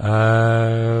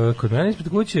 Kod mene ispred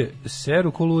kuće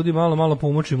seru ko ludi, malo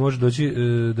pomoći, može doći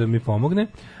da mi pomogne.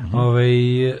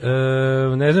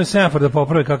 Ne znam semafor da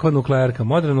popravi kakva nuklearka.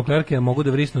 Moderne nuklearke mogu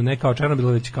da vrisnu ne kao Černobil,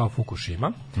 već kao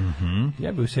Fukushima.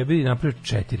 Ja bi u sebi napravio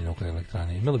 4 nuklearne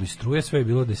elektrane. Imalo bi struje, sve je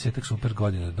bilo 10 super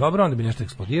godina. Dobro, onda bi nešto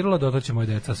eksplodiralo, dotle će moje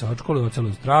deca se očkole u celu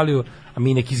Australiju, a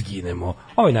mi neki izginemo.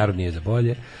 Ovaj narod nije za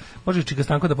bolje. Može Čika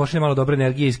Stanko da pošalje malo dobre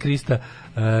energije iz Krista,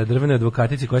 drvene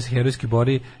advokatici koja se herojski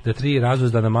bori da 3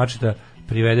 razuzdana mačeta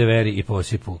privede veri i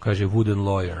posipu, kaže Wooden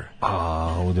Lawyer.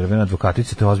 U drvene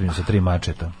advokatici to je ozbiljno sa 3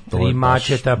 mačeta. 3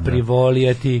 mačeta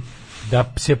privolijeti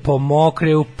da se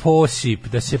pomokre u posip,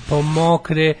 da se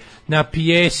pomokre na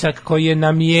pjesak koji je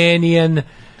namijenjen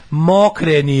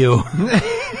mokreniju.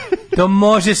 To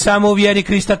može samo u vjeri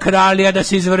Krista Kralja da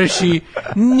se izvrši.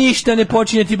 Ništa ne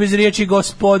počinjeti bez riječi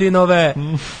Gospodinove.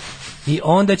 I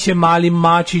onda će mali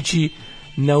mačići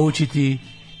naučiti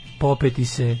popeti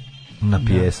se na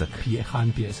pjesak.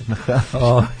 Han pjesak.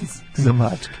 Za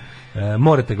mačke.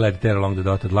 Morate gledati Terror Along the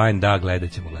Dotted Line. Da,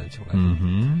 gledat ćemo.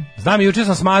 Znam, juče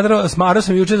sam smarao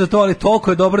sam juče za to, ali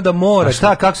toliko je dobro da morate. A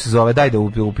šta, kako se zove? Daj da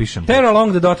upišem. Terror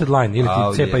Along the Dotted Line. Ili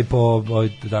ti cepaj po ovoj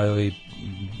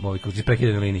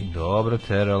prekidane liniji. Dobro,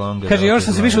 Terror Along the Kaže, još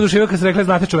sam se više oduševio kad ste rekli,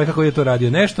 znate čoveka koji je to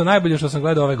radio. Nešto najbolje što sam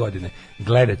gledao ove godine.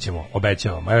 Gledat ćemo,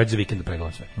 obećavam. A ja već za vikend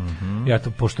pregledam sve. Ja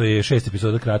to, pošto je 6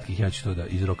 epizoda kratkih, ja ću to da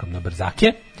izrokam na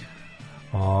brzake.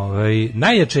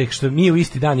 Najjače je što mi u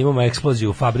isti dan imamo eksploziju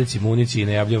u fabrici municije i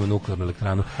najavljujemo nuklearnu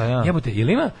elektranu. Jebote, jel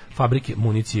ima fabrike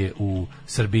municije u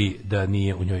Srbiji da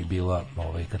nije u njoj bila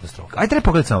katastrofa? Ajde treba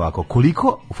pogledati samo ovako,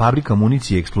 koliko fabrika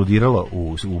municije eksplodiralo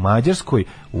u Mađarskoj,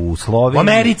 u Sloveniji,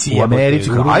 u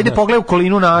Americi. Ajde pogledaj u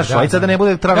okolinu našu, ajde sad da ne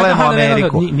bude gledamo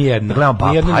Ameriku. Nijedna.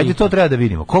 Ajde to treba da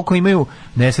vidimo. Koliko imaju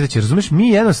nesreće, razumeš? Mi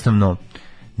jednostavno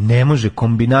ne može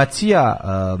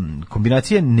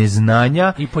kombinacija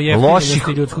neznanja i loših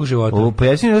ljudskog života.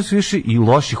 I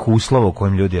loših uslova u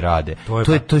kojim ljudi rade.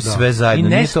 To je sve zajedno. I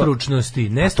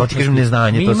nestručnosti. To ti kažem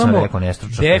neznanje, to sam rekao,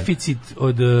 nestručnost. Deficit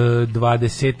od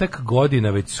 20-ak godina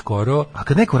već skoro. A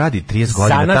kad neko radi 30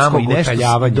 godina tamo i nešto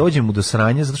dođe mu do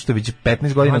sranja zato što već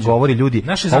 15 godina govori ljudi,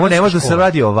 ovo ne može da se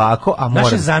radi ovako, a mora.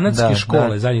 Naše zanatske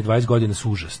škole zadnjih 20 godina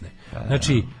su užasne.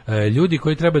 Znači, ljudi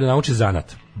koji treba da nauče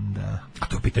zanat. Da. A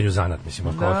to je u pitanju zanat, mislim,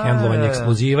 kao hendlovanje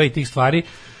eksploziva i tih stvari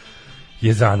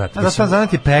je zanat.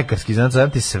 Zanat je pekarski,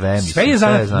 zanat je sve. Mislim, sve je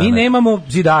zanat. Mi nemamo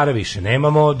zidara više,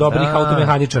 nemamo dobrih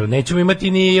automehaničara, nećemo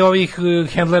imati ni ovih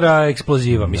hendlera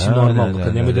eksploziva, mislim, normalno,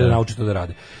 kad nemaju da nauče to da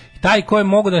rade. Taj ko je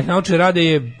mogu da ih nauči rade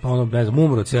je, ne znam,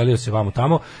 umro, celio se vamo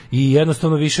tamo i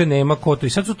jednostavno više nema ko to. I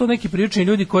sad su to neki priučeni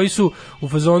ljudi koji su u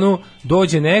fazonu,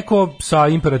 dođe neko sa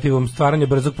imperativom stvaranja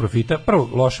brzog profita, prvo,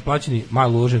 loše plaćeni,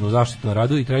 malo uloženo u zaštitu na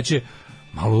radu i treće,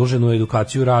 malo uloženo u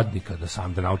edukaciju radnika, da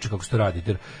sam da nauči kako se to radi.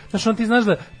 Znači, ti znaš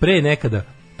da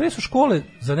pre su škole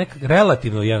za neka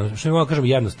relativno jednostavno, što mi mogu kažem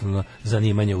jednostavno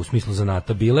zanimanje u smislu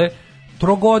zanata bile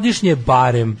trogodišnje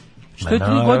barem. Što je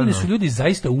 3 godine su ljudi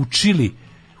zaista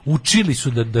učili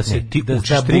su da se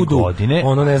da budu godine,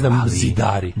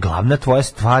 zidari. Glavna tvoja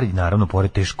stvar, naravno,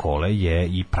 pored te škole je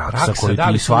i praksa koju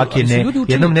ti svake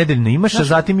jednom nedeljno imaš, a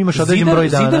zatim imaš određen broj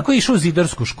dana. Zidar koji je išao u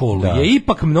zidarsku školu je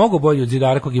ipak mnogo bolji od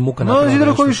zidara kog je muka napravila.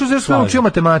 Zidar koji je išao u zidarsku školu učio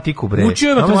matematiku, bre.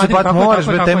 Učio matematiku, moraš,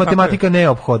 bre, ta matematika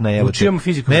neophodna je. Učio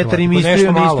fiziku. Metar i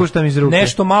mislio ne ispuštam iz ruke.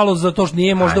 Nešto malo zato što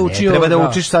nije možda učio. Treba da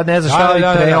učiš sad, ne znaš šta i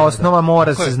tre osnova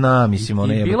mora se zna, mislim,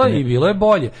 bilo je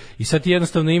bolje. I sad ti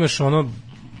jednostavno imaš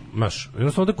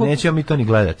nećemo mi to ni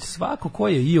gledati. Svako ko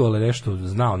je iole nešto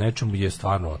znao nečemu je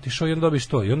stvarno otišao i onda dobiš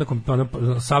to. I onda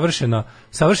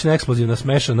savršena eksplozivna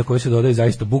smeša na kojoj se dodaje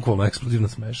zaista bukvalno eksplozivna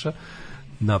smeša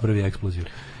napravi eksploziju.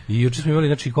 I juče smo imali,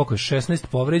 znači, koliko je 16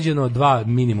 povređeno, 2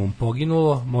 minimum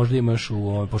poginulo, možda imaš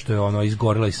pošto je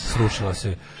izgorila i srušila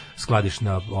se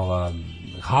skladišna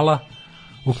hala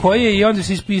u kojoj i onda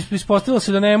se ispostavilo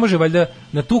se da ne može, valjda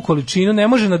na tu količinu ne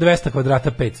može na 200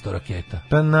 kvadrata 500 raketa.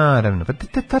 Pa naravno,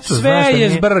 sve je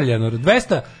zbrljano.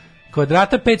 200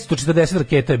 kvadrata 540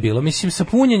 raketa je bilo. Mislim, sa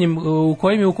punjenjem u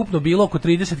kojem je ukupno bilo oko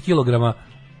 30 kg,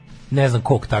 ne znam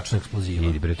koliko tačno eksploziva.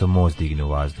 Idi bre, to most digne u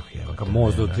vazduh.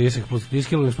 Most od 30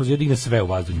 kg eksploziva digne sve u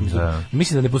vazduh.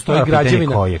 Mislim da ne postoji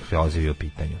građevina. Koji je eksploziv je u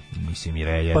pitanju? Mislim,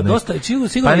 pa dosta, sigurno.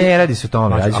 Pa ne radi se o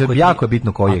tome, jako je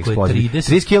bitno koji je eksploziv.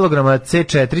 30 kg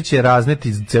C4 će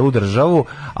razneti celu državu,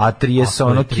 a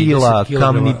 30 kila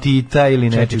kamnitita ili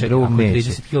nečeg drugog neće.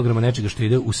 30 kg nečega što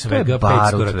ide u svega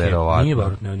 500 raketa. Nije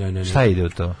barut, ne. Šta ide u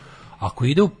to? Ako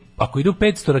idu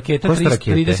 500 raketa,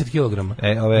 30 kg.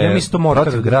 Ja mislim to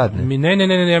mortar.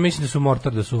 Ne, ja mislim da su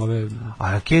mortar, da su ove...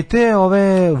 A rakete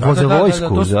ove voze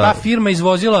vojsku. Ta firma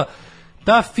izvozila...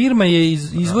 Ta firma je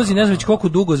izvozi ne znam već koliko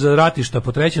dugo za ratišta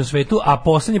po trećem svetu, a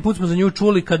poslednji put smo za nju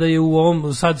čuli kada je u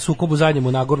ovom sad sukobu zadnjem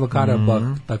u Nagorno Karabah,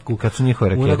 tako kad su njihove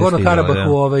rakete. U Nagorno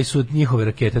Karabahu su njihove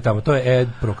rakete tamo. To je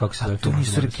EDPRO, kako se zove. To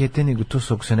nisu rakete, nego to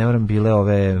su, ako se ne varam, bile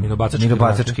ove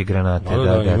minobacačke granate.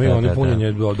 Da, oni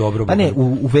punjenje dobro. A ne,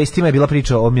 u vestima je bila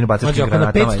priča o minobacačkim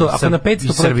granatama.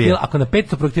 Ako na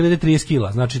 500 projektila ide 30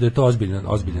 kila, znači da je to ozbiljno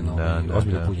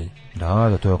punjenje.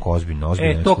 Da, to je oko ozbiljno.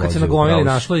 To kad se nagomili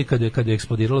našlo i kad je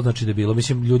eksplodiralo, znači da je bilo.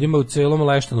 Mislim, ljudima u celom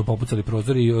Leštanu popucali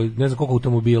prozori i ne znam koliko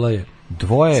automobila je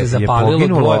se zapalilo,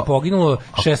 dvoje poginulo,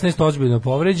 16 ozbiljno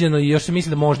povređeno i još se misli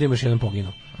da možda imaš jedan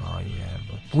poginuo.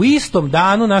 U istom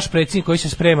danu naš predsjednik koji se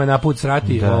sprema na put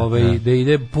srati, da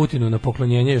ide Putinu na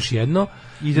poklonjenje još jedno,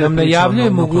 nam najavljuje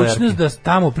mogućnost da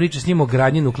tamo priča s njim o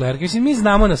gradnji nuklearke. Mislim, mi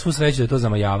znamo na svu sreću da je to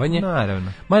zamajavanje.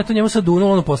 Naravno. Mada to njemu sad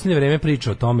unulo, u posljednje vreme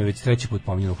priča o tome, već treći put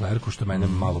pominje nuklearku, što mene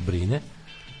malo brine.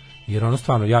 Jer ono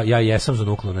stvarno, ja jesam za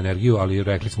nuklearnu energiju, ali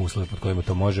rekli smo uslove pod kojima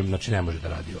to možem, znači ne može da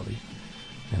radi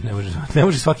ne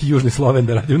može svaki južni Sloven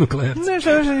da radi u nuklearci.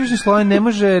 Južni Sloven ne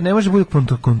može biti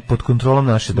pod kontrolom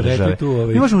naše države.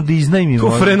 Mi možemo da iznajmimo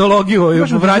tu frenologiju,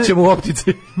 vraćamo u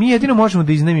optici. Mi jedino možemo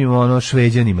da iznajmimo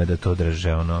Šveđanima da to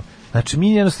drže. Znači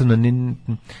mi jednostavno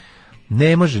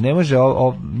ne može,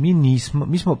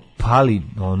 mi smo pali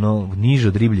niže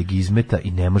od ribljeg izmeta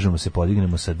i ne možemo se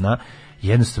podignemo sa dna.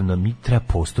 Jednostavno mi treba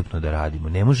postupno da radimo.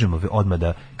 Ne možemo odmah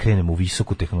da krenemo u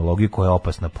visoku tehnologiju koja je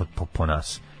opasna po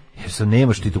nas. Jer se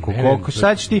nemaš ti tu koliko,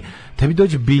 sad će ti, tebi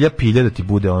dođe bilja pilja da ti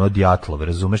bude ono Djatlov,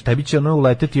 razumeš, tebi će ono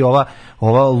uleteti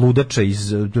ova ludača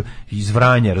iz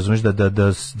Vranja, razumeš,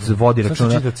 da vodi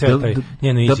računa,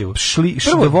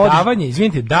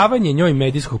 davanje njoj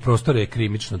medijskog prostora je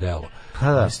krivično delo.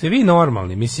 Ste vi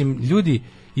normalni, mislim, ljudi,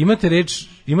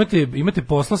 imate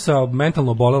posla sa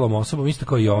mentalno obolelom osobom, isto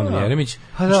kao i Jovana Jeremić,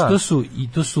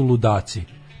 to su ludaci.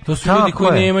 To su ljudi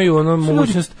koji nemaju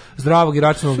mogućnost zdravog i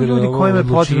racionalnog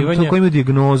odlučivanja. Koji imaju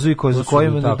dijagnozu i za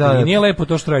kojima nije lepo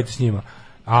to što radite s njima.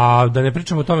 A da ne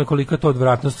pričamo o tome koliko je to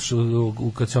odvratnost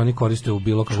kad se oni koriste u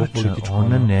bilo kakvu političku.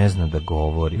 Ona ne zna da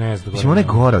govori. Mislim, ona je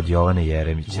gora od Jovane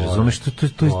Jeremić, razumeš?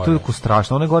 To je toliko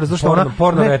strašno. Ona je gora, zašto ona...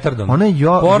 Porno retardon. Ona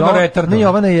je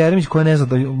Jovana Jeremić koja ne zna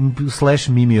da slash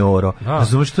Mimi Oro.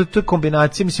 Razumeš, to je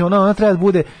kombinacija. Mislim, ona treba da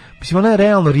bude... Mislim, ona je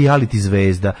realno reality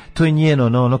zvezda. To je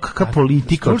njeno, kakva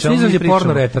politika. Stručni izraz je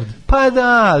porno retard. Pa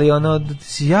da, ali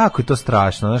jako je to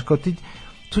strašno. Znaš, kao ti...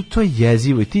 To je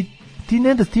jezivo i ti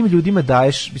ne da tim ljudima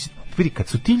daješ, mislim, kad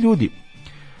su ti ljudi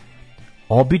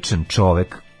običan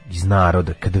čovek iz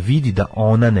naroda, kada vidi da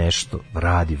ona nešto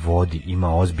radi, vodi,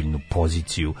 ima ozbiljnu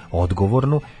poziciju,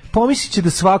 odgovornu, pomislit će da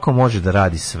svako može da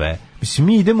radi sve. Mislim,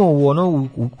 mi idemo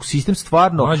u sistem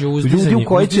stvarno ljudi u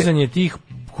koji će... Uzdizanje tih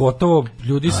gotovo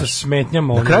ljudi sa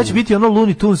smetnjama. Na kraju će biti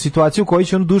Looney Tunes situacija u kojoj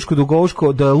će Duško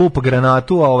Dugovško da lupa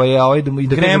granatu, i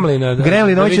da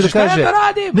Gremlina hoće da kaže,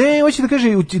 ne, hoće da kaže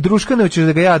Druškane, hoćeš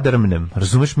da ga ja drmnem.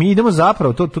 Razumeš, mi idemo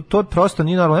zapravo, to prosto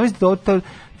nije normalno. Mislim,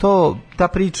 ta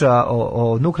priča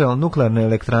o nuklearnoj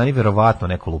elektrani verovatno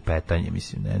neko lupetanje,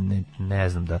 mislim, ne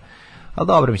znam da, ali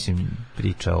dobro, mislim,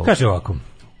 priča o... Kaže ovako,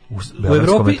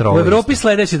 u Evropi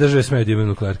sledeće države smeju da imaju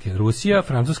nuklearke: Rusija,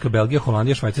 Francuska, Belgija,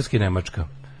 Holandija, Švajcarska i Nemačka.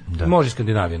 Da. Može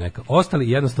Skandinavija neka. Ostali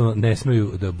jednostavno ne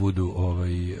smeju da budu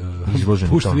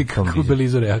pušteni kako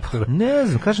belizu reaktora. Ne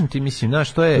znam, kažem ti, mislim,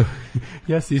 znaš, to je...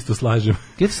 Ja se isto slažem.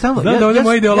 Znam da ovdje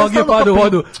moja ideologija pada u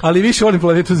vodu, ali više volim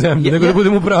planetu Zemlju, nego da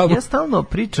budem u pravu. Ja stalno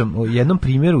pričam o jednom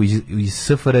primjeru iz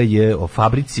SFRJ, o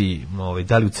fabrici,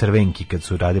 da li u Crvenki, kad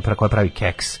su radili, koja pravi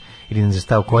keks, ili ne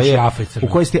znam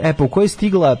u kojoj je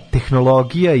stigla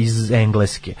tehnologija iz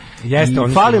Engleske. Jeste,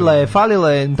 i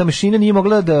falila je, ta mašina nije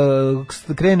mogla da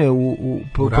krene u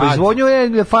proizvodnju,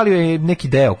 falio je neki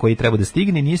deo koji treba da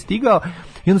stigne, nije stigao.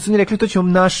 I onda su oni rekli,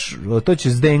 to će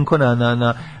Zdenko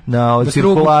na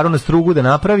cirkularu, na strugu da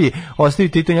napravi,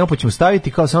 ostavite i to njemu, pa ćemo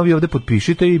staviti, kao samo vi ovde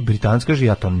potpišite, i Britanska kaže,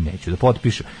 ja to neću da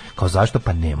potpišem. Kao zašto?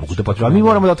 Pa ne mogu da potpišem. A mi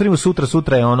moramo da otvorimo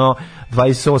sutra je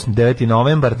 28. 9.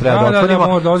 novembar, treba da otvorimo.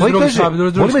 Oni kaže,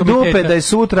 oni me dupe da je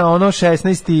sutra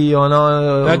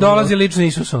 16. Da dolazi lično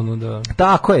Isus, da.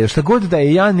 Tako je, šta god da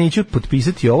je, ja neću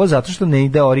potpisati ovo zato što ne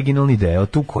ide originalni deo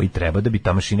tu koji treba da bi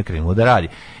ta mašina krenula da radi.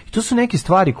 I to su neke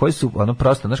stvari koje su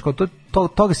prosto, znaš, kao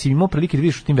toga si imao prilike da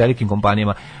vidiš u tim velikim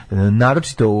kompanijama,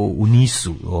 naročito u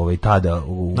NIS-u, tada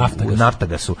u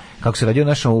Naftagasu, kako se radio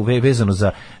vezano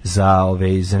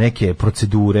za neke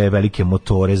procedure, velike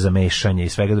motore za mešanje i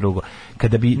svega drugo.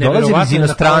 Kada bi dolazili iz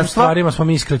inostranstva, stvarima smo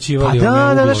mi iskraćivali. Pa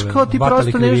da, znaš, kao ti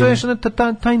prosto ne znaš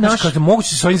taj naš... Znaš, moguće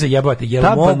se s ovim zajebavate, je li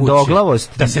moguće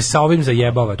da se sa ovim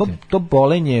zajebavate? To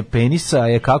bolenje penisa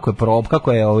je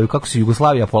kako se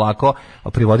Jugoslavija polako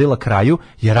privodila kraju,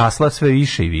 je rasla sve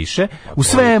više i više. U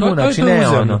svemu, znači ne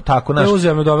tako naš. To je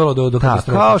uzemno dovelo do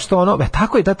katastrofe. Kao što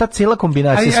tako je ta cijela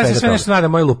kombinacija svega. Ja se sve nešto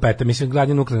nadam moje lupete, mislim,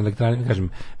 gradnje nuklearne elektrane, kažem,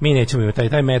 mi nećemo imati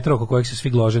taj metro oko kojeg se svi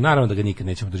glože, naravno da ga nikad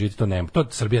nećemo doživjeti, to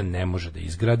Srbija ne može da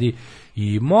izgradi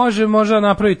i može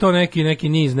napraviti to neki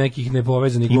niz nekih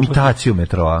nepovezanih imitaciju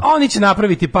metroa. Oni će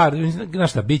napraviti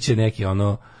znaš šta, biće neki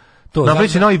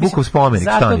napraviće novi Bukov spomenik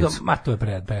stanicu. To je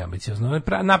preambiciozno.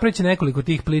 Napraviće nekoliko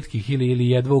tih plitkih ili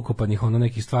jedva ukopanih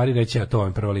nekih stvari, reći to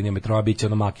vam prva linija metroa, biće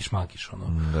makiš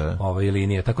ove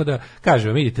linije. Tako da,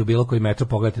 kažem, vidite u bilo koji metro,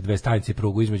 pogledajte dve stanice i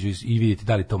prugu između i vidite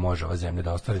da li to može ova zemlja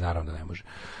da ostvari, naravno da ne može.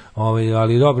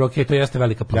 Ali dobro, okej, to jeste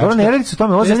velika pljačka. Dobro, ne radi se o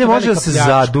tome, ova zemlja može da se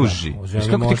zaduži.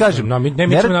 Kako ti kažem,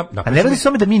 ne radi se o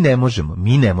tome da mi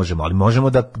ne možemo, ali možemo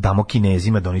da damo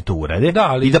Kinezima da oni to urade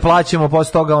i da plaćamo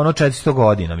posle toga 400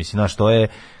 godina, mislim, znaš, to je,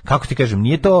 kako ti kažem,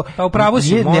 nije to,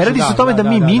 ne radi se o tome da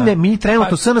mi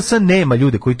trenutno SNS nema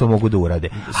ljude koji to mogu da urade.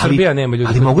 Srbija nema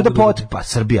ljude koji mogu da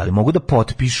Srbija, ali mogu da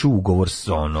potpišu ugovor s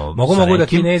mogu da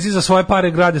Kinezi za svoje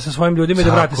pare grade sa svojim ljudima i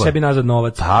da vrate sebi nazad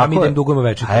novac, a mi da im dugujemo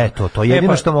večito. To je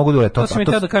jedino što mogu da to sam mi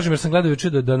teo da kažem, jer sam gledao juče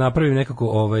da napravim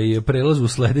nekako prelaz u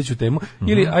sledeću temu,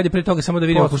 ili ajde pre toga samo da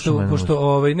vidimo,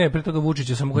 pošto pre toga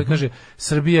Vučića samo koji kaže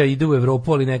Srbija ide u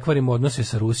Evropu, ali ne kvarimo odnose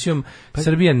sa Rusijom.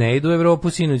 Srbija ne ide u Evropu,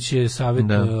 sinoć je savjet,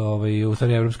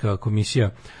 Evropska komisija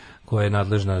koja je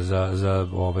nadležna za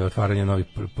otvaranje novih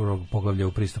poglavlja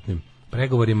u pristupnim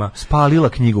pregovorima spalila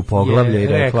knjigu poglavlja i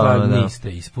rekla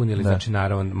niste ispunili, znači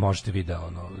naravno možete vi da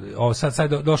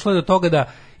sad došlo je do toga da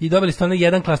i dobili ste onaj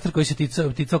jedan klaster koji se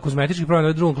ticao kozmetičkih promjena,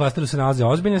 u drugom klasteru se nalaze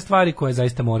ozbiljne stvari koje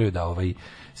zaista moraju da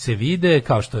se vide,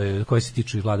 kao što je, koje se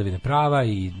tiču i vladavine prava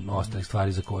i ostalih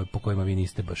stvari po kojima vi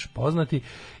niste baš poznati.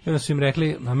 I onda su im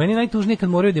rekli, a meni najtužnije kad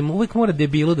moraju da uvijek mora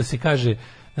debilu da se kaže,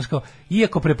 znaš kao,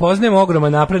 iako prepoznajem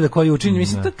ogroman napredak koji učinjen,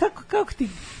 mislim, kako ti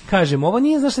kažem, ovo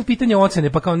nije, znaš, pitanje ocene,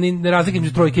 pa kao razlike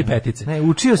između trojke i petice. Ne,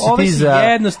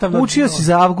 učio si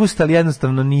za avgust, ali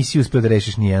jednostavno nisi uspio da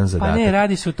rešiš ni jedan zadatak. Pa ne,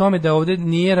 radi se o tome da ovde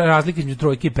nije razlika između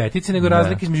trojke i petice, nego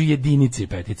razlika između jedinice i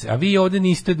petice. A vi ovde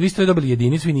niste, vi ste dobili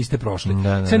jedinicu i niste prošli.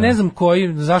 Sve ne znam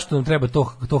zašto nam treba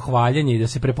to hvaljenje i da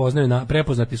se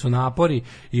prepoznati su napori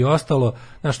i ostalo.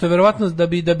 Znaš, što je verovatno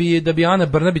da bi Ana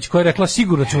Brnabić, koja je rekla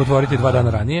sigurno ćemo otvoriti 2 dana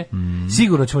ranije,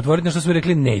 sigurno ćemo otvoriti, na što su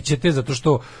rekli nećete, zato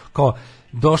što kao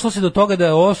došlo se do toga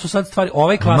da ovo su sad stvari,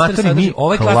 ovaj klaster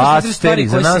sadrži stvari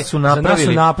koje za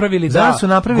nas su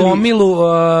napravili gomilu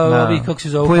kako se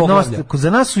zove, za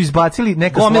nas su izbacili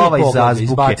neka slova iz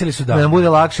azbuke, da nam bude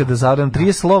lakše da zavrem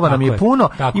 30 slova nam je puno,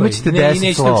 imaćete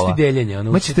 10 slova,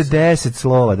 imaćete 10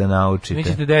 slova da naučite,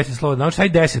 imaćete 10 slova da naučite, aj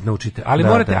 10 naučite,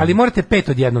 ali morate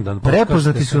 5 odjednom da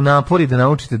prepoznati su napori da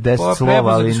naučite 10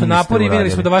 slova, ali su napori,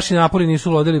 videli smo da vaši napori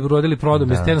nisu rodili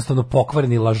plodom, jeste jednostavno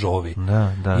pokvareni lažovi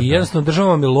i jednostavno država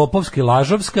vam je lopovska i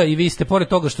lažovska i vi ste, pored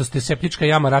toga što ste septička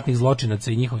jama ratnih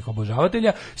zločinaca i njihovih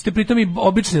obožavatelja, ste pritom i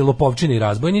obični lopovčini i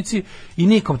razbojnici i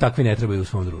nikom takvi ne trebaju u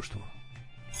svom društvu.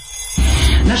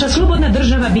 Naša slobodna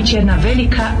država bit će jedna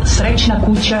velika, srećna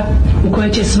kuća u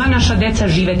kojoj će sva naša deca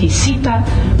živeti sita,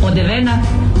 odevena,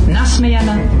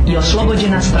 nasmejana i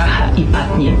oslobođena straha i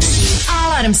patnje.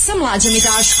 Alarm sa Mlađom i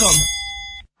Daškom.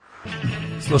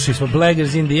 Slušali smo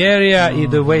Blaggers in the Area i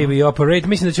The Way We Operate.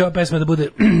 Mislim da će ova pesma da bude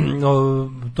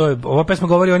ova pesma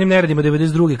govori o onim neredima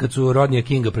 92. kad su Rodnija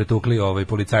Kinga pretukli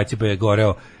policajci pa je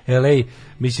goreo LA.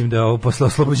 Mislim da posle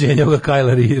oslobođenja ovoga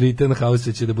Kylera i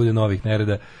Rittenhouse će da bude novih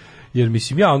nereda. Jer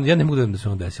mislim, ja ne mogu da se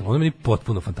ono desilo. Ono je meni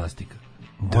potpuno fantastika.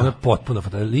 Ono je potpuno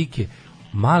fantastika. Lik je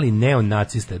mali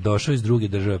neonacista, došao iz druge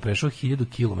države, prešao 1000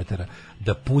 kilometara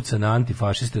da puca na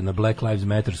antifašiste na Black Lives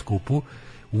Matter skupu,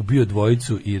 ubio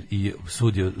dvojicu i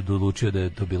sud je odlučio da je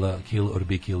to bila kill or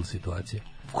be killed situacija.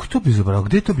 Ko to bi zabrao?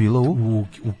 Gde je to bilo? U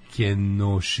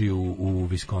Kenoshiju u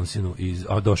Wisconsinu.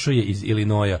 A došao je iz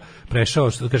Illinoisa.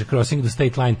 Prešao, što kaže, crossing the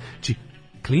state line.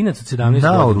 Klinac od 17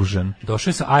 naoružan. Došao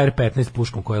je sa AR-15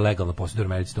 puškom koja je legalno posjeduje,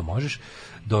 u Americi to možeš.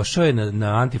 Došao je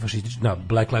na antifašistički, na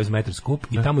Black Lives Matter skup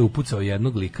i tamo je upucao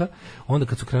jednog lika. Onda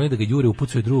kad su krenuli da ga jure,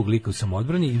 upucao je drugog lika u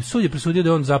samoodbrani i sud je presudio da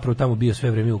je on zapravo tamo bio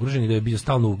sve vreme ugrožen i da je bio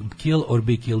stalno u kill or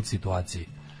be killed situaciji.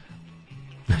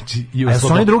 Znači, a su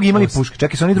oni drugi imali puške?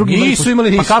 Čekaj, su oni drugi imali puške?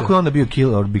 Imali pa kako je onda bio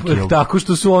kill or be killed? Tako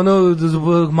što su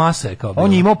mase kao bilo.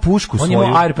 On je imao pušku svoju. On je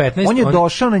imao AR-15. On je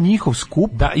došao na njihov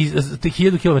skup. Da, iz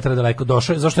 1000 km daleko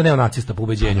došao. Zašto je neonacista po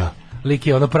ubeđenju? Lik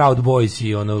je Proud Boys i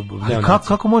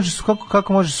neonacista.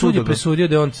 Kako može sud je presudio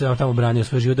da je on tamo branio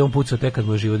svoj život, da on pucao tek kad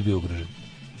mu je život bio ugrožen.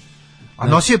 A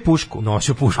nosio je pušku?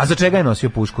 Nosio pušku. A za čega je nosio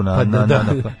pušku?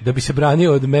 Da bi se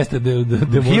branio od mesta da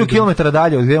 1000 kilometara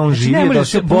dalje od gde on živi.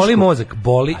 Boli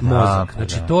mozak.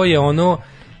 Znači to je ono,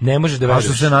 ne može da veruješ.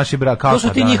 Što se naši to su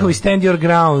ti njihovi stand your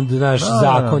ground, naš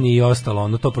zakoni i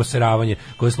ostalo, to proseravanje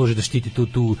koje služi da štiti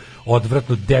tu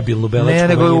odvratnu debilnu belačku. Ne,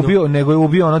 nego je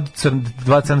ubio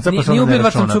dva crnca pa se nije ubio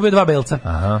dva crnca, ubio dva belca.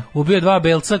 Ubio je dva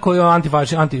belca koji je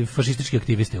antifašistički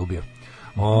aktiviste ubio.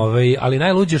 Ali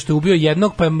najluđe što je ubio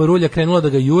jednog, pa je Rulja krenula da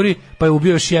ga juri, pa je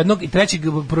ubio još jednog i trećeg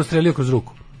prostrelio kroz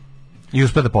ruku. I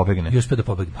uspio da pobegne.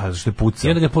 Pa zašto je pucao?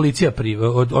 I onda ga policija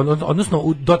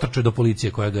odnosno dotrčao do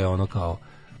policije koja ga je kao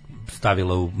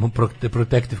stavila u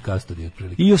protective custody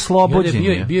otprilike. I oslobođen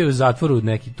je. Bio je u zatvoru,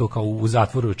 neki to kao u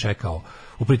zatvoru je čekao,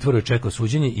 u pritvoru je čekao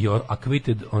suđenje i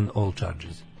acquitted on all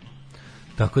charges.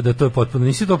 Tako da to je potpuno,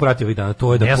 nisi to pratio ovih dana,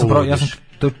 to je da poludiš.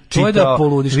 To je da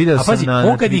poludiš. A pazi,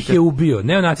 on kad ih je ubio,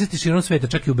 neonacisti širom sveta,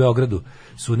 čak i u Beogradu,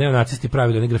 su neonacisti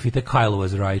pravili one grafite Kyle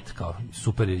was right, kao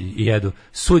super i jedu.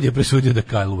 Sud je presudio da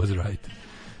Kyle was right.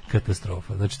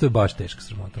 Katastrofa. Znači, to je baš teška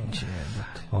sramota.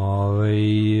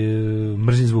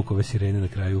 Mrzim zvukove sirene na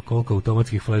kraju, koliko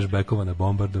automatskih flashbackova na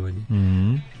bombardovanje.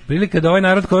 Prilika da ovaj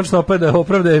narod konačno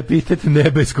opravda epitet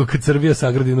nebesko kad Srbija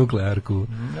sagradi nuklearku.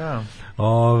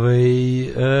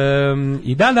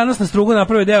 I danas na strugu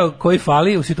naprave deo koji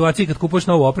fali u situaciji kad kupuješ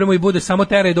novu opremu i bude samo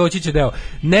tera i doći će deo.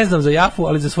 Ne znam za Jafu,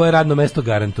 ali za svoje radno mesto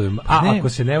garantujem. A ako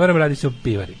se ne varam, radi se o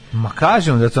pivari. Ma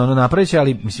kažem da to ono napraviće,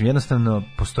 ali mislim jednostavno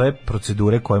postoje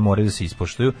procedure koje moraju da se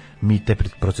ispoštuju. Mi te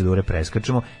procedure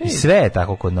preskačemo i sve je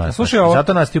tako kod nas. Slušaj,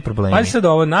 zato nastaju problemi. Pazi sad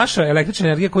ovo, naša električna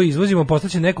energija koju izvozimo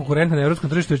postaće nekonkurentna na evropskom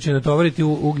tržištu jer će natovariti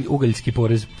ugaljski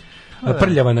porez.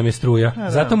 Prljava nam je struja.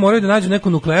 Zato moraju da nađu neku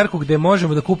nuklearku gde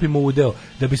možemo da kupimo udeo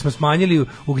da bismo smanjili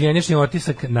ugljenični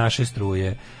otisak naše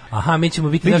struje. Aha, mi ćemo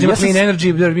biti clean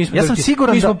energy. Ja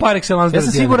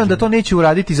sam siguran da to neće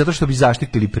uraditi zato što bi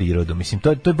zaštitili prirodu. Mislim,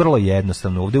 to je vrlo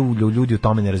jednostavno. Ovde ljudi o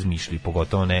tome ne razmišljaju,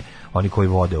 pogotovo ne oni koji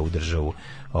vode ovu državu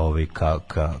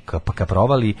ka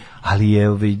provali, ali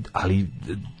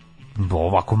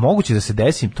ovako moguće da se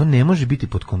desi, to ne može biti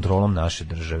pod kontrolom naše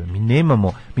države. Mi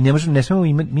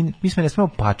ne smemo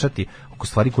pačati oko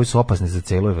stvari koje su opasne za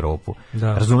celu Evropu.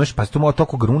 Da. Razumeš, pa to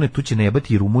toko grune, tu će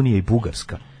najebati i Rumunija i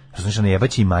Bugarska. Razumeš,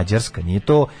 najebaće i Mađarska. Nije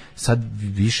to sad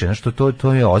više, znači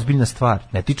to je ozbiljna stvar.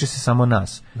 Ne tiče se samo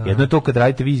nas. Da. Jedno je to kad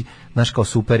radite vi, znaš, kao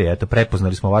super je, eto,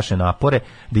 prepoznali smo vaše napore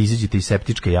da izađete iz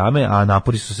septičke jame, a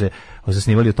napori su se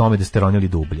zasnivali o tome da ste ronili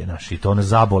dublje, znaš, i to nas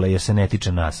zabole jer se ne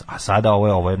tiče nas. A sada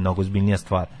ovo je mnogo ozbiljnija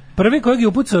stvar. Prvi kojeg je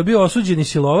upucao bio osuđeni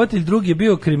silovatelj, drugi je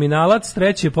bio kriminalac,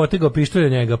 treći je potegao pištolj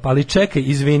od njega. Pa ali čekaj,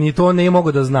 izvini, to ne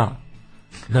mogu da zna.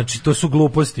 Znači, to su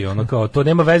gluposti, ono kao, to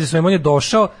nema veze s ovim. On je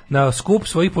došao na skup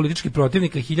svojih političkih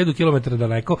protivnika 1000 km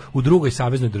daleko u drugoj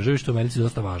saveznoj državi, što je u Americi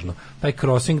dosta važno. Taj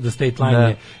crossing the state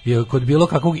line je kod bilo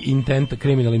kakvog intenta,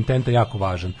 criminal intenta jako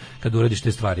važan. Kad uradiš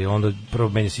te stvari, onda prvo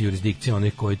menja se jurisdikcija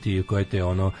onih koji te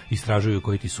ono istražuju,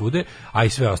 koji ti sude, a i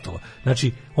sve ostalo.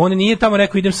 Znači, on nije tamo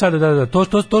rekao idem sada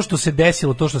to što se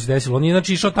desilo, on je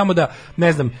znači išao tamo da,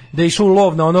 ne znam, da je išao u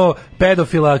lov na ono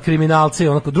pedofila, kriminalce,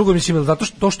 onako drugo, mislim,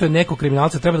 zato što je neko kriminalca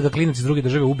treba da ga klinac iz druge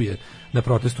države ubije na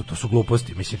protestu, to su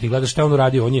gluposti. Mislim, ti gledaš šta on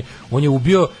uradio, on je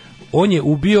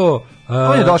ubio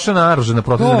on je došao naoružan na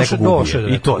protest da nekog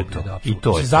ubije. I to je to. I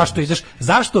to je.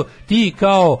 Zašto ti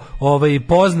kao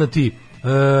poznati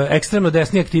ekstremno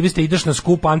desni aktiviste ideš na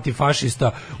skup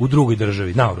antifašista u drugoj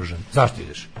državi naoružan? Zašto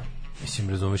ideš? Mislim,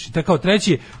 razumeš. I tako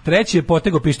treći je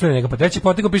potegao pištolj njega, pa treći je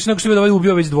potegao pištolj nego što je da ovaj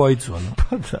ubio već dvojicu, ono.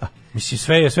 Pa da. Mislim,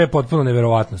 sve je potpuno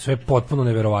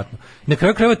neverovatno. Na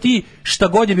kraju krajeva ti šta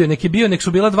god je bio, nek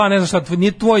su bila dva, ne znam šta,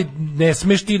 nije tvoj, ne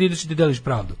smeš ti da ti deliš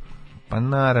pravdu. Pa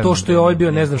naravno. To što je ovaj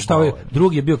bio, ne znam šta, ovaj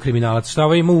drugi je bio kriminalac, šta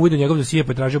ovaj imao uvidu njegov dosije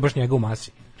pa je tražio baš njega u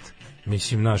masi.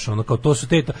 Mislim, znaš, ono kao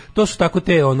to su tako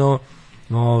te ono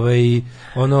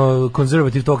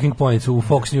conservative talking points u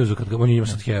Fox Newsu kad on je njima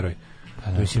sad heroj.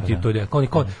 Mislim ti to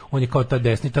on je kao ta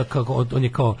desni, on je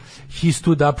kao he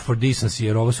stood up for decency,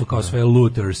 jer ovo su kao sve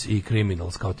looters i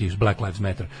criminals, kao ti Black Lives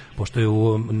Matter, pošto je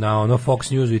na ono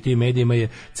Fox Newsu i tim medijima je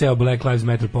ceo Black Lives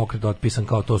Matter pokret otpisan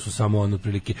kao to su samo on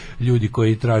otprilike ljudi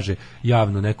koji traže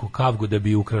javnu neku kavgu da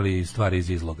bi ukrali stvari iz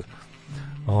izloga.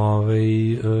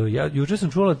 Ja juče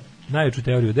sam čula najveću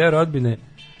teoriju da je rodbine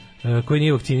koji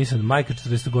nije vakcinisan, majka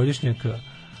 40-godišnjaka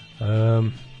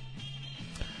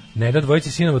ne da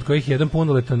dvojici sinova od kojih jedan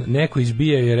punoletan neko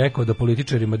izbije je rekao da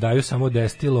političarima daju samo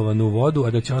destilovanu vodu,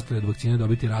 a da će ostali od vakcine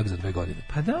dobiti rak za 2 godine.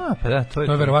 Pa da, to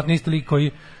je verovatno isti lik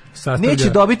koji sastavlja neće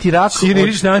dobiti rak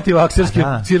ćirilične antivakserske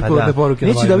cirkularne poruke.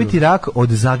 Neće dobiti rak od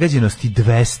zagađenosti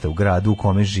 200 u gradu u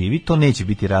kome živi, to neće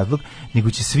biti razlog, nego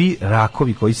će svi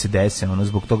rakovi koji se dese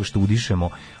zbog toga što udišemo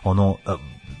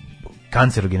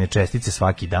kancerogene čestice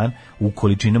svaki dan u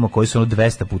količinama koje su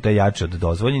 200 puta jače od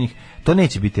dozvoljenih, to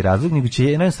neće biti razlog, nego će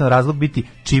jednostavno razlog biti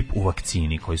čip u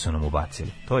vakcini koji su nam ubacili.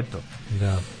 To je to.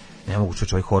 Da. Ne mogu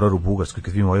čući ovaj horor u Bugarskoj,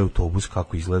 kad vidimo ovaj autobus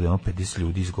kako izgleda, 50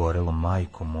 ljudi izgorelo,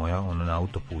 majko moja, na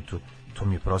autoputu. To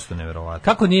mi je prosto neverovatno.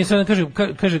 Kako nije, sad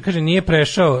kaže nije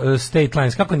prešao state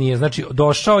lines, kako nije? Znači,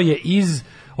 došao je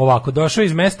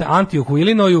iz mesta Antioch u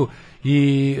Illinoisu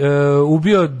i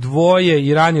ubio 2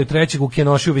 i ranio 3 u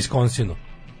Kenoši u Wisconsinu.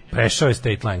 Prešao je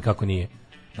state line, kako nije?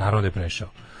 Naravno da je prešao.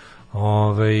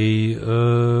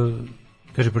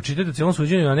 Kaže, pročitajte cijelom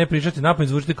suđenju, a ne pričate napamet,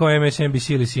 zvučite kao MSNBC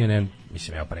ili CNN.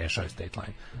 Mislim, prešao je state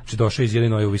line. Znači, došao je iz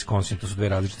Illinoisa u Wisconsin, to su 2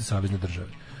 različite savezne države.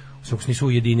 Sve se nisu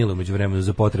ujedinile umeđu vremenu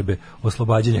za potrebe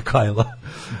oslobađanja Kajla.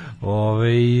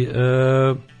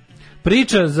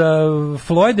 Priča za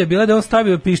Floyda je bila da on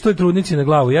stavio pištolj trudnici na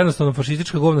glavu. Jednostavno,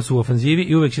 fašistička govna su u ofanzivi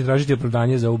i uvek će tražiti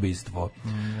opravdanje za ubistvo.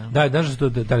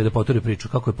 Da poturi priču.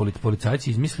 Kako je policajac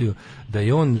izmislio da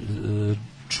je on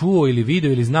čuo ili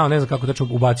video ili znao, ne znam kako tačno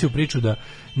ubacio priču, da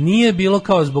nije bilo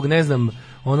kao zbog, ne znam,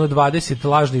 $20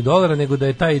 lažnih dolara, nego da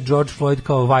je taj George Floyd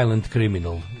kao violent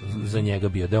criminal za njega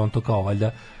bio. Da je on to kao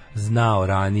valjda znao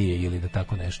ranije ili da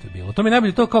tako nešto je bilo. To mi je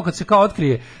najbolje to kao kad se kao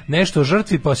otkrije nešto o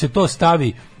žrtvi pa se to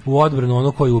stavi u odbranu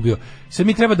ono koji je ubio. Sad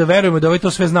mi treba da verujemo da ovaj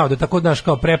to sve znao, da tako znaš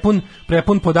kao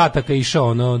prepun podataka išao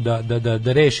ono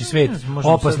da reši svet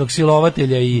opasnog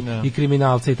silovatelja i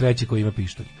kriminalca i treći koji ima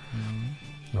pištolj.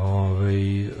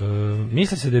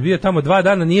 Misli se da je bio tamo 2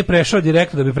 dana, nije prešao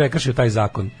direktno da bi prekršio taj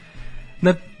zakon.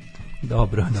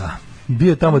 Dobro, da.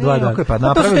 Bio tamo 2 dana. Okay,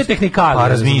 pa to su te tehnikale. Pa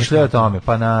razmišljao o tome,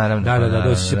 pa naravno. Da,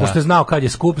 doći se, pošto je znao kad je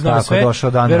skup, znao sve.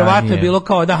 Verovatno je bilo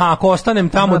kao da ako ostanem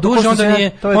tamo duže,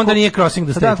 onda nije crossing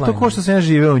the state line. To ko što sam ja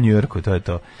živeo u Njujorku, to je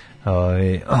to.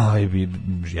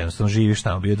 Jednostavno živiš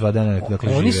tamo, bio 2 dana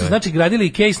dakle oni su znači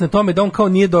gradili case na tome da on kao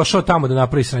nije došao tamo da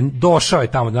napravi sranje, došao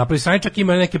je tamo da napravi sranje, čak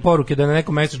ima neke poruke da na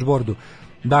nekom message boardu,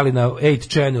 da li na 8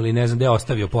 channel ili ne znam da je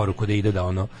ostavio poruku da ide da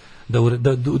ono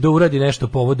da uradi nešto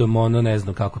povodom ono ne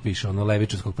znam kako piše ono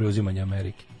levičarskog preuzimanja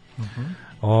Amerike.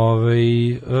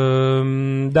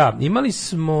 Da, imali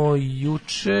smo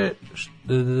juče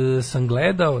sam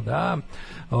gledao da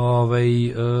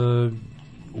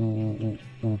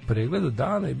u pregledu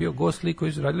dana je bio gost lik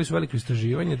koji radili su veliko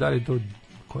istraživanje, da li to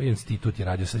koji institut je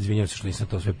radio, sad izvinjavam se što nisam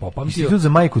to sve popamtio. Institut za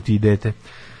majku ti i dete.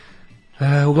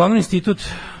 Uglavnom institut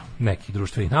nekih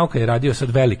društvenih nauka je radio sad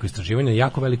veliko istraživanje,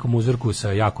 jako velikom uzorku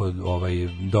sa jako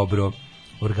dobro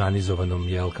organizovanom,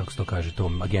 kako se to kaže,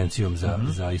 tom agencijom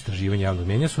za istraživanje javnog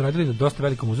mnijenja, su radili na dosta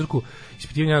velikom uzorku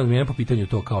ispitivanja javnog mnijenja po pitanju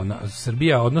to kao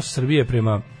odnos Srbije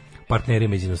prema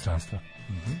partnerima iz inostranstva.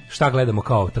 Šta gledamo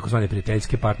kao takozvane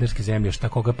prijateljske partnerske zemlje, šta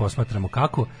koga posmatramo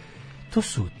kako, to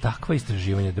su takva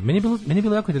istraživanja. Da meni je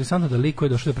bilo jako interesantno da lik koji je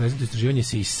došao da prezentuje istraživanje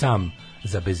se i sam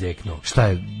zabezeknuo. Šta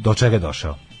je, do čega je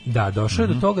došao? Da, došao je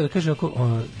do toga da kaže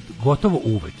gotovo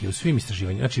uvek je u svim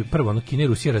istraživanjima. Znači prvo Kina i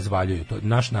Rusija razvaljuju to.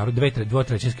 Naš narod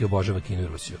dvotrećinski obožava Kinu i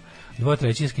Rusiju.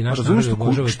 Dvotrećinski naš narod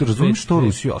obožava. Razumiješ što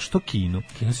Rusiju, a što Kinu?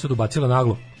 Kina se odbacila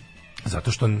naglo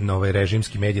zato što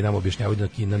režimski mediji nam objašnjavaju da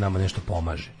Kina nama nešto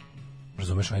pomaže.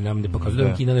 Razumeš, aj nam ne pokazuje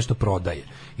da Kina nešto prodaje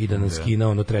i da nas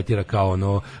Kina tretira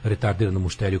kao retardiranu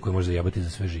mušteriju koju može zajebati za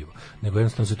sve živo. Nego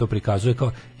jednostavno se to prikazuje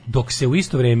kao dok se u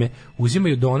isto vrijeme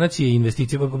uzimaju donacije i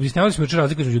investicije. Objašnjavali smo jučer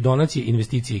razliku između donacije,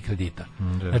 investicije i kredita.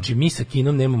 Znači mi sa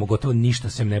Kinom nemamo gotovo ništa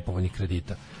sem nepovoljnih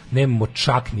kredita. Nemamo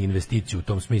čak ni investiciju u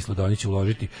tom smislu da oni će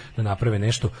uložiti da naprave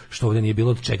nešto što ovdje nije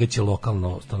bilo od čega će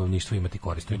lokalno stanovništvo imati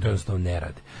korist. I to jednostavno ne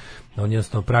rade. Oni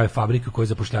jednostavno prave fabrike koje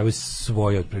zapošljavaju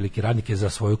svoje otprilike radnike za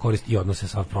svoju korist i odnose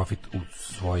sav profit u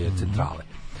svoje centrale.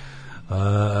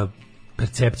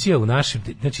 Percepcija u našem,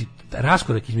 znači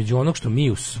raskorak između onog što mi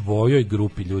u svojoj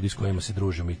grupi ljudi s kojima se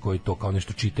družimo i koji to kao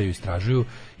nešto čitaju i istražuju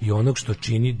i onog što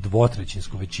čini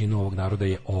dvotrećinsku većinu ovog naroda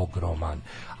je ogroman.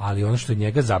 Ali ono što je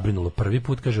njega zabrinulo prvi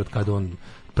put, kaže, od kada on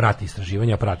prati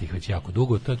istraživanja, prati ih već jako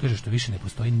dugo, to je, kaže, što više ne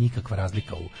postoji nikakva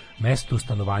razlika u mestu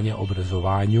stanovanja,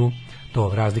 obrazovanju,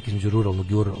 to razlike između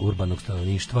ruralnog i urbanog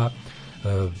stanovništva,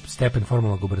 stepen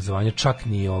formalnog obrazovanja, čak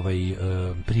ni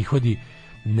prihodi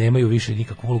nemaju više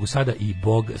nikakvu ulogu. Sada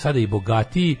i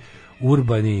bogatiji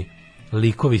urbani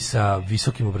likovi sa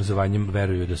visokim obrazovanjem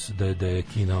veruju da je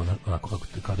Kina onako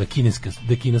kao da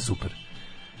je Kina super.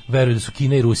 Veruju da su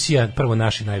Kina i Rusija prvo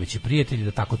naši najveći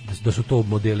prijatelji, da su to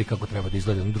modeli kako treba da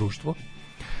izgleda na društvo.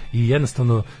 I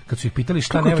jednostavno kad su ih pitali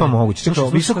šta kako je to moguće,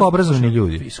 visoko obrazovani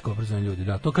ljudi,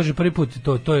 da, to kaže prvi put,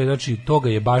 to je, znači toga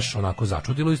je baš onako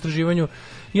začudilo u istraživanju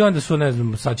i onda su, ne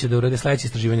znam, sad će da urade sledeće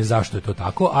istraživanje zašto je to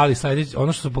tako, ali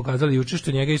ono što su pokazali juče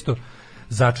što njega isto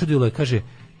začudilo je, kaže,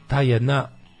 ta jedna,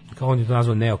 kao on je to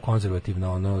nazvao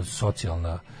neokonzervativna,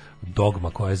 socijalna dogma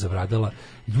koja je zavladala,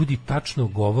 ljudi tačno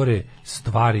govore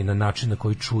stvari na način na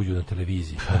koji čuju na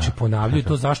televiziji. Znači ponavljaju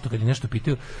to zašto kad je nešto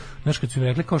pitaju, znaš, kad su im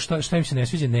rekli kao šta im se ne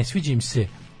sviđa im se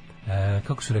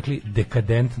kako su rekli,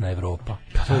 dekadentna Evropa.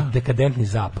 To je dekadentni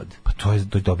zapad. Pa to je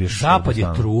dobiješ. Zapad je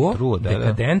truo,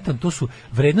 dekadentan, to su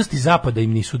vrednosti zapada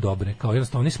im nisu dobre. Kao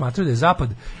jednostavno oni smatraju da je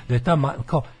zapad, da je ta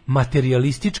kao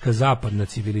materijalistička zapadna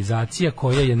civilizacija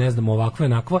koja je, ne znam, ovakva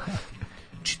onakva.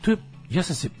 Znači to je,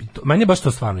 meni je baš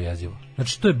to stvarno jezivo.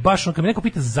 Znači to je baš, kad me neko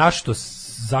pita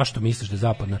zašto misliš da je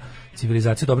zapadna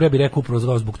civilizacija dobro, ja bih rekao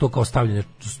upravo zbog toga kao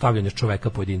stavljanje čoveka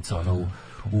pojedinca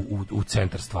u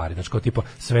centar stvari. Znači kao tipa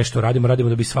sve što radimo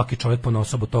da bi svaki čovjek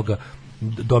ponaosob od toga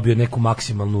dobio neku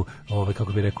maksimalnu,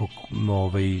 kako bih rekao,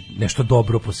 nešto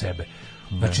dobro po sebe.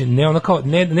 Znači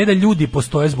ne da ljudi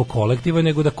postoje zbog kolektiva,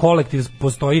 nego da kolektiv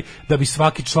postoji da bi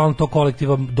svaki član tog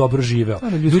kolektiva dobro živeo.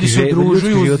 Ljudi se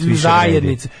udružuju u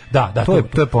zajednice. Da, to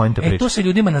je poenta priče. To se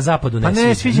ljudima na zapadu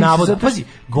ne sviđa. Pazi,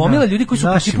 gomila ljudi koji su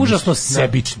u principu užasno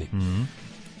sebični.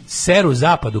 Seru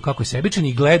zapadu kako je sebičan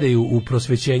i gledaju u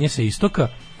prosvećenje sa istoka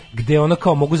gde ono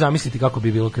kao mogu zamisliti kako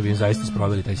bi bilo kad bi im zaista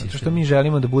sproveli taj sistem. Što mi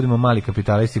želimo da budemo mali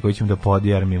kapitalisti koji ćemo da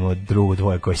podjarmimo drugo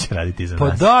dvoje koji će raditi za nas.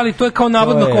 Pa da, ali to je kao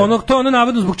navodno, to je ono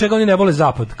navodno zbog čega oni ne vole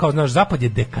zapad. Kao znaš, zapad je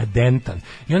dekadentan.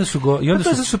 I onda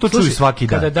su to čuju svaki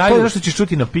dan. To je što ćeš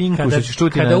čuti na Pinku, što ćeš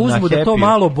čuti na Happy. Kada uzmu da to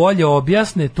malo bolje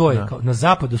objasne, to je kao, na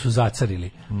zapadu su zacarili.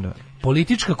 Da.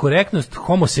 Politička korektnost,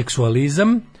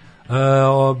 homoseksualizam,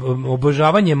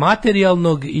 obožavanje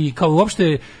materijalnog i kao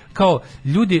uopšte kao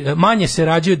ljudi manje se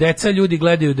rađaju deca, ljudi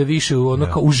gledaju da više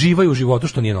kao uživaju u životu,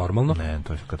 što nije normalno. Ne,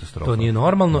 to je katastrofa. To nije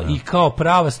normalno i kao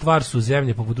prava stvar su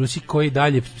zemlje poput Rusije koji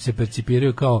dalje se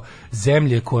percipiraju kao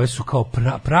zemlje koje su kao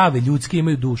prave ljudske,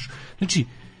 imaju dušu. Znači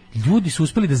ljudi su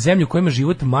uspeli da zemlju u kojima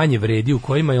život manje vredi, u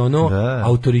kojima je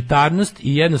autoritarnost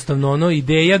i jednostavno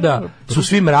ideja da su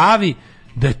svi mravi,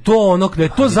 da je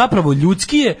to zapravo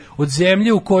ljudskije od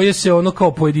zemlje u koje se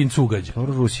kao pojedincu ugađa.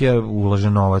 Rusija ulaže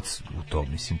novac u to,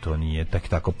 mislim, to nije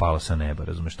tako palo sa neba,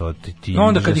 razumeš, to ti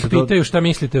onda kad ih pitaju šta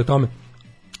mislite o tome,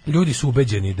 ljudi su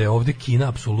ubeđeni da je ovde Kina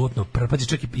apsolutno, pazi,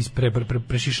 čak i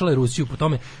prešišala je Rusiju po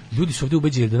tome, ljudi su ovde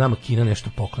ubeđeni da nama Kina nešto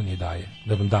poklanja i daje,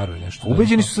 da nam daruje nešto.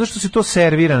 Ubeđeni su zašto se to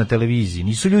servira na televiziji,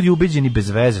 nisu ljudi ubeđeni bez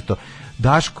veze to.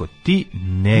 Daško, ti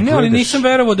ne gledaš. Ne, ali nisam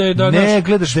verovao da je ne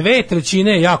gledaš 2/3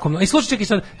 je jako. I slušaj, čekaj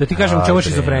sad da ti kažem čemu je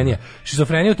šizofrenija.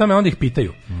 Šizofrenija u tome, onda ih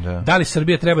pitaju. Da li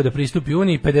Srbija treba da pristupi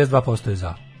Uniji, 52% je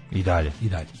za. I dalje.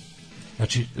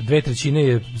 Znači 2/3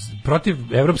 je protiv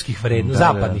evropskih vrednosti,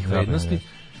 zapadnih vrednosti.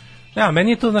 Da,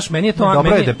 meni je to,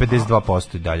 dobro je da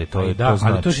 52% i dalje, to je to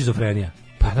znači. Ali to je šizofrenija.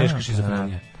 Teška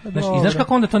šizofrenija. I znaš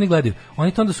kako onda to oni gledaju?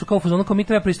 Oni to onda su kao u fazonu kao mi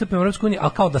treba pristupiti Evropskoj uniji,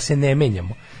 ali kao da se ne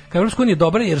menjamo. Kao Evropska unija je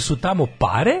dobra jer su tamo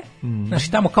pare,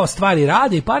 znači tamo kao stvari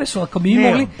rade i pare su, ako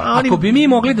bi mi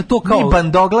mogli da to kao... Mi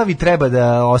bandoglavi treba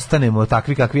da ostanemo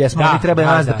takvi kakvi jesmo, oni treba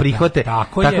nas da prihvate.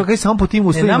 Tako je samo po tim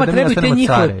uslovima nama da trebaju te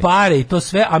njihove pare i to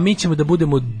sve, a mi ćemo da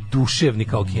budemo duševni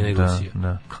kao Kina i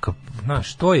Rusija.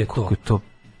 Znaš, to je to. Kako je to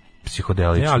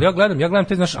psihodelično. Ja, ali ja gledam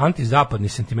te naš antizapadni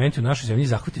sentimenti u našoj zemlji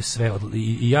zahvatio sve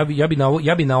i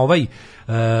ja bi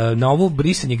na ovo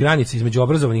brisanje granice između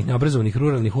obrazovanih, neobrazovanih,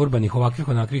 ruralnih, urbanih, ovakvih,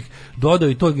 onakvih dodao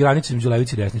i to granice između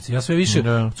levice i desnice. Ja sve više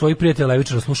od svojih prijatelja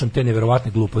levičara slušam te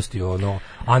neverovatne gluposti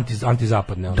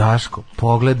antizapadne. Daško,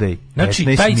 pogledaj.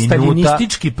 Znači taj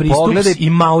staljinistički pristup i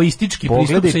maoistički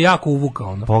pristup se jako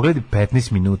uvukao. Pogledaj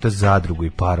 15 minuta Zadrugu i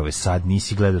Parove, sad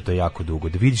nisi gledao to jako dugo,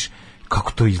 da vidiš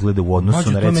kako to izgleda u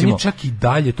odnosu na recimo... To meni čak i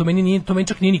dalje, to meni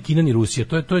čak nije ni Kina ni Rusija,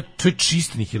 to je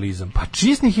čist nihilizam. Pa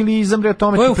čist nihilizam, o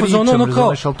tome ti pričam,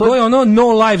 razumeš, ali to je ono no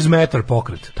lives matter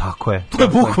pokret. Tako je. To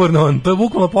je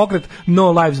bukvalno pokret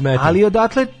no lives matter. Ali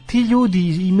odatle ti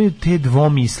ljudi imaju te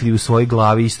dvomisli u svojoj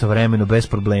glavi istovremeno bez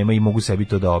problema i mogu sebi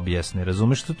to da objasne,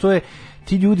 razumeš, to je,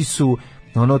 ti ljudi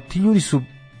su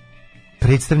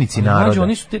predstavnici naroda.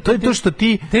 To je to što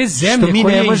ti te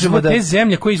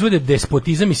zemlje koje izvode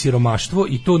despotizam i siromaštvo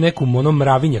i to neku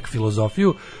mravinjak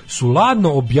filozofiju su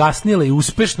ladno objasnile i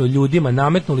uspešno ljudima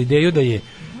nametnuli ideju da je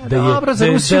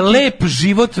lep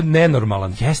život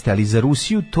nenormalan. Jeste, ali za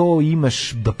Rusiju to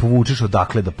imaš da povučeš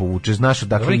odakle da povučeš. Znaš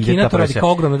odakle ide ta Kina to radi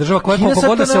kao ogromna država koja koliko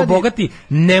god da se obogati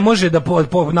ne može da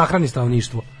nahrani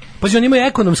stanovništvo. Pa oni imaju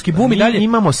ekonomski bum i dalje. Mi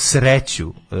imamo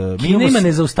sreću. Kina ima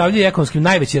nezaustavljiv ekonomski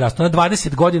najveći rast. Ona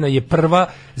 20 godina je prva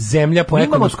zemlja po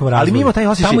ekonomskom razvoju. Ali mi imamo taj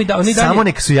osjećaj, samo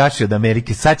nek su jači od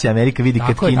Amerike. Sad će Amerika vidi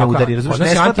kad Kina udari.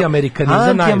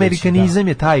 Antiamerikanizam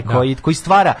je taj koji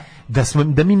stvara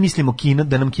da mi mislimo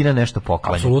da nam Kina nešto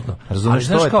poklanja. Apsolutno. Razumeš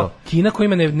što je to? Kina koja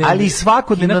ima ali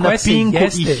svakodnevno na Pinku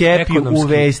i Happy u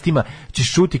vestima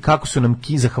ćeš čuti kako su nam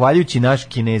zahvaljujući našim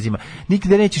Kinezima.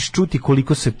 Nikada nećeš čuti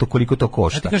koliko to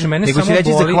košta. Ja mene nego samo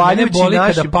mene boli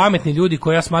kada pametni ljudi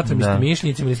koji ja smatram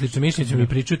istomišljenicima ili sličnomišljenicima mi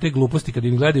pričaju te gluposti kad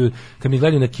mi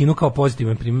gledaju na Kinu kao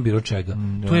pozitivan primjer bilo čega.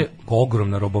 To je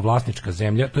ogromna robovlasnička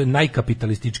zemlja, to je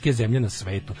najkapitalističkija zemlja na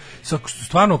svetu.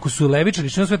 Stvarno, ako su levičari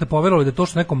širom sveta poverovali da to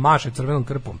što neko maše crvenom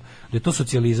krpom, da je to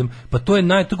socijalizam, pa to je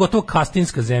gotovo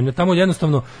kastinska zemlja, tamo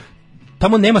jednostavno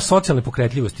tamo nema socijalne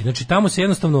pokretljivosti. Znači tamo se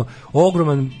jednostavno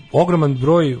ogroman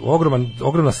broj,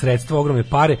 ogromna sredstva, ogromne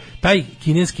pare, taj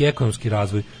kineski ekonomski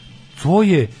razvoj, to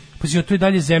je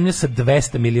dalje zemlja sa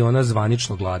 200 miliona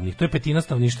zvanično gladnih. To je petina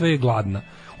stanovništva je gladna.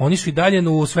 Oni su i dalje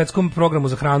u svetskom programu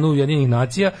za hranu Ujedinjenih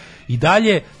nacija i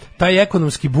dalje taj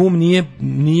ekonomski bum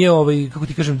nije kako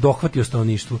ti kažem dohvatio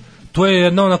stanovništvo. To je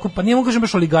jedna onako, pa nije mogu kažem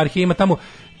baš oligarhija, ima tamo,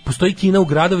 postoji Kina u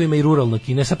gradovima i ruralna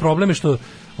Kina. Sad problem je što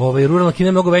ruralna Kina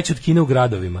je mnogo veća od Kine u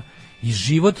gradovima. I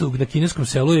život na kineskom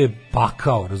selu je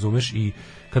pakao, razumeš? I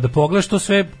kada pogledaš to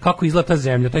sve, kako izgleda ta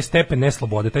zemlja, taj stepen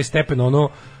neslobode, taj stepen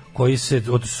koji se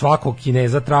od svakog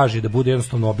Kineza traži da bude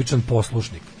jednostavno običan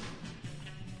poslušnik.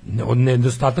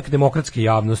 Nedostatak demokratske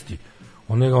javnosti.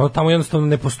 Tamo jednostavno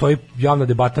ne postoji javna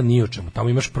debata ni o čemu. Tamo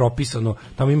imaš propisano,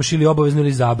 tamo imaš ili obavezno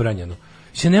ili zabranjeno.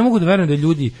 Se ne mogu da verujem da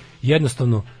ljudi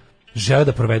jednostavno žele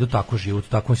da provedu tako život u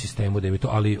takvom sistemu, da im je to,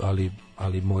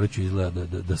 ali morat ću izgleda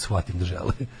da shvatim da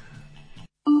žele.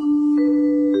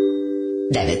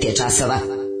 9 je časova.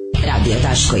 Radio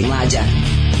Daško i Mlađa.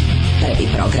 Prvi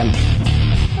program.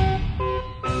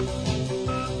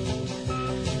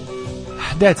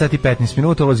 9 sati 15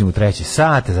 minuta, ulazimo u treći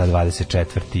sat za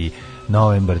 24.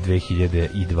 novembar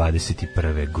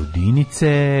 2021.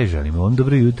 godinice. Želimo vam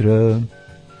dobro jutro.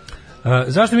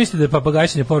 Zašto mislite da je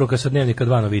papagajšenje poruka sa dnevnika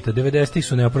 2 novita? 90-ih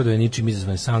su neopravdane ničim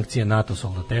izazvane sankcije, NATO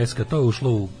soldateska, to je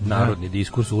ušlo u narodni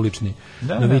diskurs, ulični.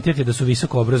 Novitet je da su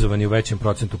visoko obrazovani u većem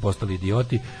procentu postali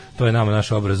idioti, to je nama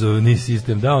naš obrazovni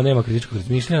sistem dao, nema kritičkog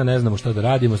razmišljanja, ne znamo šta da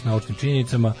radimo s naučnim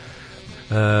činjenicama.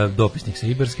 Dopisnik sa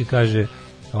Iberske kaže,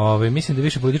 mislim da je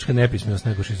više politička nepismenost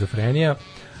nego šizofrenija.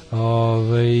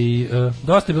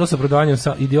 Dosta je bilo sa prodavanjem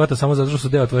idiota samo zato što su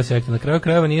deo tvoje sekte. Na kraju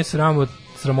krajeva nije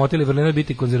sramotili vrlina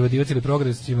biti konzervativac ili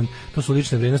progresivan, to su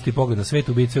lične vrednosti i pogled na svet,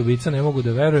 ubica, ne mogu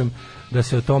da verujem da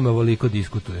se o tome ovoliko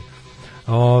diskutuje.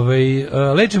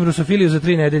 Lečim rusofiliju za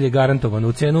 3 nedelje garantovano,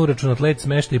 u cenu uračunat let,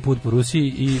 smeštaj, put po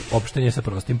Rusiji i opštenje sa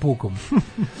prostim pukom.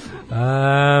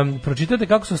 Pročitate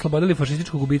kako su oslobodili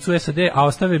fašističkog ubicu SAD, a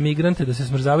ostave migrante da se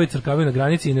smrzavaju i crkavaju na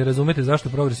granici i ne razumete zašto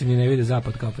progresivni ne vide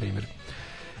zapad kao primjer.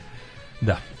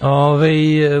 Da.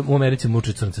 U Americi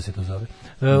muče crnca se to zove.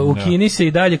 U Kini se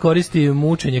i dalje koristi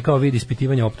mučenje kao vid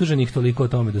ispitivanja optuženih, toliko o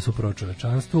tome da su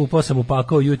pročovečanstvo. Sam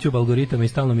upakao YouTube algoritama i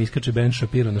stalno mi iskače Ben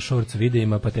Shapiro na shorts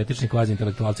videima, patetični kvazi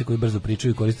intelektualci koji brzo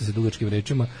pričaju i koriste se dugačkim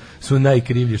rečima su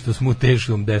najkrivlji što smo u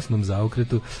teškom desnom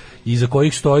zaokretu, iza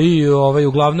kojih stoji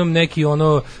uglavnom neki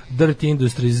Dirty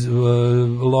Industries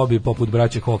lobby poput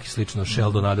braće Hoki, slično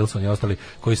Sheldon Adelson i ostali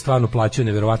koji stvarno plaćaju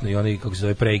nevjerovatno, i onaj kako se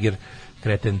zove Prager,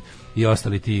 kreten i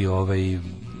ostali ti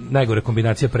najgore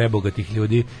kombinacija prebogatih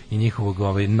ljudi i njihovog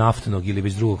naftnog ili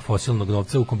već drugog fosilnog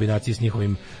novca u kombinaciji s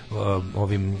njihovim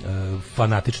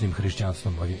fanatičnim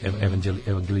hrišćanstvom,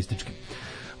 evangelističkim.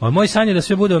 Moj san je da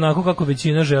sve bude onako kako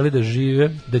većina želi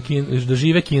da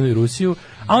žive Kinu i Rusiju,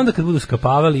 a onda kad budu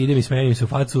skapavali, idem i smejem se u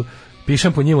facu,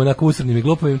 pišem po njima onako usrednim i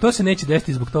glupovim. To se neće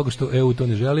desiti zbog toga što EU to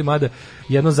ne želi, mada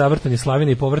jedno zavrtanje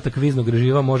slavine i povrtak viznog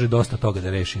režima može dosta toga da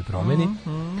reši i promeni.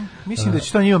 Mislim da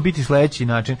će to njima biti sledeći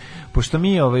način, pošto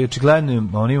mi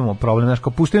očigledno imamo problem, znaš,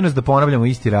 kao puštaju nas da ponavljamo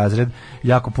isti razred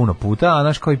jako puno puta, a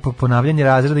znaš, kao i ponavljanje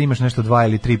razreda imaš nešto 2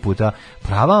 ili 3 puta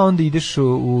prava, onda ideš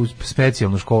u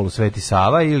specijalnu školu Sveti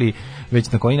Sava ili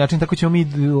već na koji način, tako ćemo mi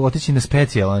otići na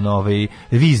specijalan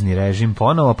vizni režim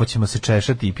ponovo, pa ćemo se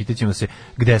češati i pitaćemo se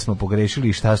gde smo pogrešili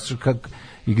i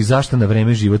i zašto na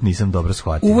vreme život nisam dobro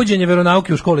shvatio. Uvođenje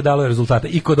veronauke u školi dalo je rezultate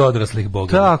i kod odraslih,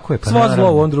 boga. Tako je, pa svo zlo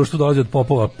u ovom društvu dolazi od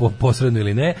popova posredno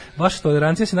ili ne. Vaša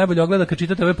tolerancija se najbolje ogleda kad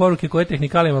čitate ove poruke koje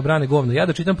tehnikalijama brane govno. Ja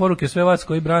da čitam poruke sve vas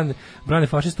koji brane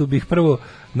fašistu bih prvo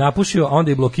napušio, a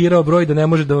onda i blokirao broj da ne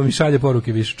može da vam i šalje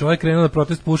poruke više. Čovjek krenuo na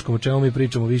protest puškom, o čemu mi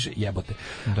pričamo više, jebote.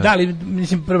 Da, ali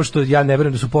mislim prvo što ja ne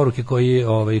verujem da su poruke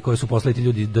koje su poslali ti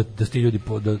ljudi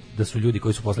da su ljudi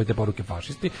koji su poslali te poruke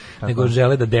fašisti, nego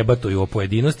žele da debatuju o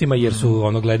pojedinostima jer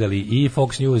su gledali i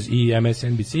Fox News i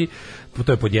MSNBC,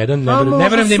 to je pod jedan, ne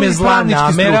verujem da im je zla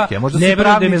namera,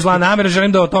 da im je zla namera,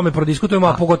 želim da o tome prodiskutujemo,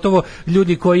 a pogotovo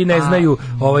ljudi koji ne znaju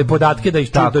podatke,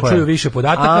 da čuju više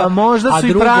podataka. A možda su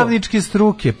i pravničke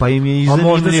struke, pa im je zanimljivo.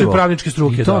 A možda su i pravničke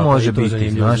struke, to može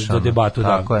biti za debatu,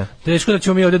 da. Teško da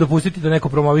ćemo mi ovdje dopustiti da neko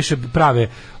promoviše prave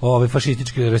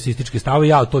fašističke, rasističke stave,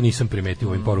 ja to nisam primetio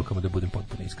u ovim porukama, da budem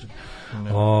potpuno iskren.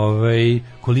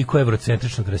 Koliko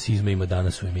evrocentričnog rasizma ima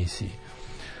danas u emisiji.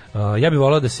 Ja bih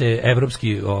volao da se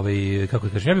evropski,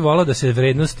 ja bih volao da se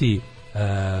vrednosti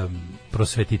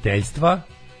prosvetiteljstva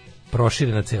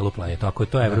prošire na celu planetu. Ako je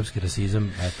to evropski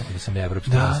rasizam, eto, da sam ja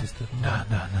evropski rasista.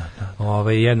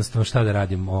 Da. Jednostavno šta da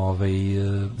radim?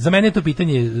 Za mene je to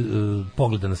pitanje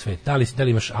pogleda na svet. Da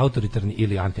li imaš autoritarni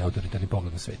ili antiautoritarni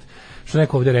pogled na svet? Što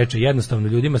neko ovdje reče, jednostavno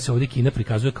ljudima se ovdje Kina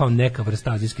prikazuje kao neka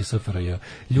vrsta azijske SFRJ.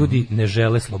 Ljudi ne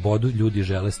žele slobodu, ljudi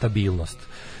žele stabilnost.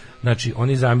 Znači,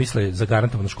 oni zamisle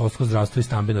zagarantovano školsko, zdravstvo i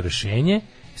stambeno rešenje.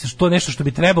 To je nešto što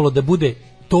bi trebalo da bude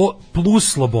to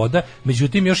plus sloboda,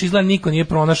 međutim još izgleda niko nije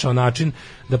pronašao način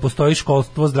da postoji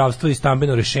školstvo, zdravstvo i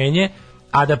stambeno rešenje,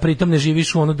 a da pritom ne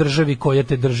živiš u državi koja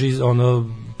te drži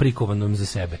prikovanom za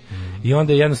sebe. I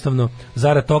onda jednostavno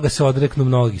zarad toga se odreknu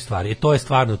mnogih stvari. I to je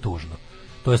stvarno tužno.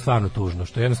 To je stvarno tužno,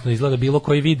 što jednostavno izgleda bilo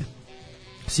koji vid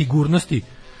sigurnosti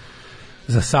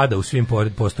za sada u svim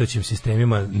postojećim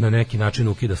sistemima na neki način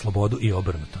ukida slobodu i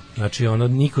obrnuto. Znači,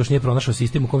 niko još nije pronašao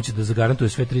sistem u kom će da zagarantuje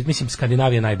sve tri, mislim,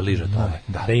 Skandinavija je najbliža tome,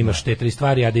 da imaš te tri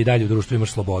stvari, a da i dalje u društvu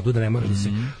imaš slobodu, da ne moraš da se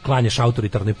klanjaš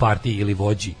autoritarnoj partiji ili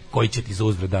vođi koji će ti za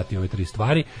uzvrat dati ove tri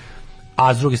stvari,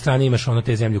 a s druge strane imaš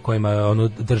te zemlje u kojima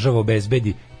država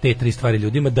obezbedi te tri stvari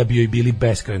ljudima da bi joj bili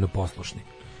beskrajno poslušni.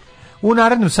 U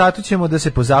narednom satu ćemo da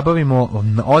se pozabavimo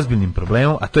ozbiljnim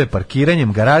problemom, a to je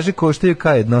parkiranjem. Garaže koštaju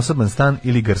kao jednosoban stan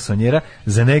ili garsonjera,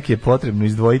 za neke je potrebno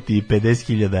izdvojiti i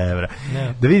 50.000 evra.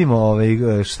 Da vidimo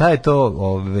šta je to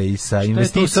sa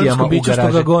investicijama u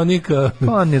garaže.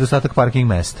 Pa, nedostatak parking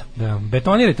mesta. Da,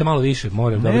 betonirajte malo više,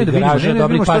 moram da vidimo garaže,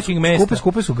 dobrih parking mesta.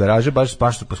 Skupe su garaže,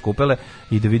 baš su poskupele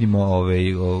i da vidimo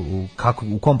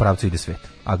u kom pravcu ide svet,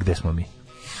 a gde smo mi.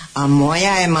 A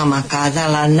moja je mama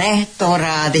kazala, ne to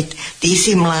radit, ti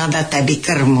si mlada, tebi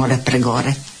krv mora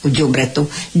pregore u đubretu.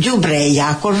 Đubre je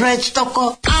jako žestoko.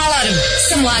 Alarm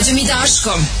sa Mlađom i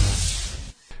Daškom.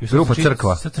 Grupa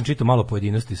Crkva. Sad sam čitao malo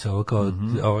pojedinosti sa ovo kao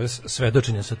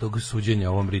svedočenja sa tog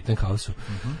suđenja u ovom Rittenhausu.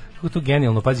 Kako to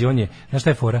genijalno, pazi, on je, znaš šta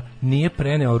je fora? Nije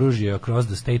preneo oružje across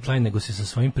the state line, nego se sa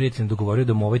svojim prijateljem dogovorio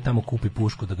da mu ovaj tamo kupi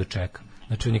pušku da ga čeka.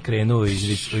 Znači on je krenuo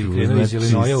iz Illinoisa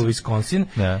u Wisconsin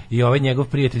i ovaj njegov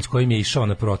prijatelj s kojim je išao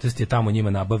na protest je tamo njima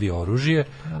nabavio oružje,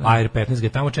 AR-15 ga je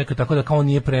tamo čeka, tako da kao on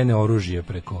nije preneo oružje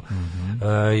preko.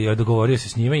 Dogovorio se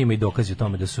s njima, ima i dokazi o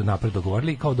tome da su napred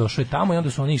dogovorili, kao došao je tamo i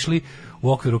onda su oni išli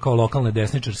u okviru kao lokalne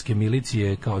desničarske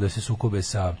milicije, kao da se sukobe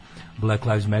sa Black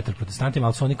Lives Matter protestantima,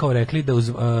 ali su oni kao rekli da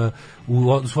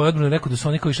u svojoj odbrani rekao da su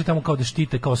oni kao išli tamo kao da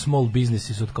štite kao small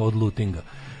businesses od lootinga.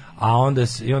 A onda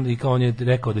i kao on je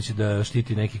rekao da će da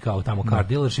štiti neki kao tamo car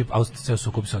dealership, a ceo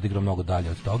sukob se odigrao mnogo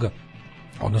dalje od toga.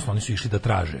 Odnosno oni su išli da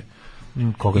traže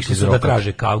išli su da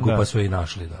traže Kavgu, pa su je i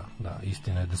našli, da.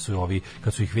 Istina je da su ovi,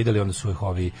 kad su ih videli, onda su ih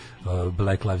ovi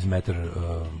Black Lives Matter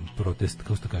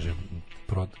kako se to kaže,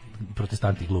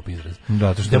 protestanti, glupi izraz.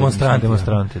 Da, to što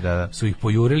demonstranti, da. Su ih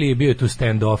pojurili i bio je tu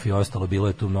stand-off i ostalo, bilo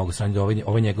je tu mnogo sanja.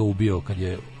 Ovaj njega ubio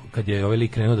kad je ovaj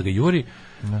lik krenuo da ga juri.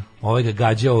 Ovaj ga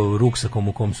gađao ruksakom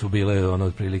u kom su bile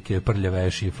otprilike prljave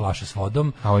eši i flaše s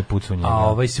vodom, a ovaj pucao njega. A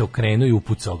ovaj se okrenuo i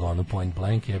upucao ga point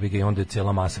blank, i onda je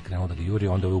cijela masa krenula da ga juri,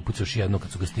 onda je upucao još jedno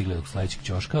kad su ga stigli do sledećeg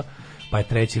ćoška, pa je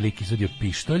treći lik izvadio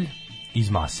pištolj iz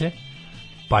mase,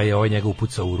 pa je ovaj njega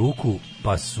upucao u ruku,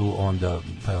 pa su onda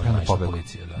našla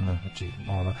policija, znači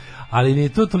ali nije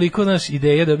to toliko naš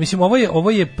ideja da, mislim, ovo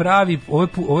je pravi,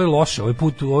 ovo je loše,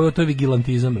 to je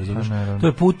vigilantizam, razumiješ? To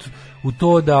je put u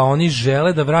to da oni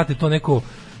žele da vrate to neko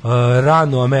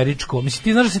rano američko. Mislim,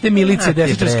 ti znaš da se te milicije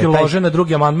desničarske lože na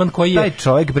drugi amandman koji je... Taj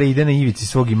čovjek, bre, ide na ivici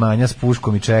svog imanja s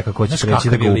puškom i čeka ko će preći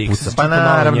da ga upuca. Pa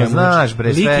naravno, znaš,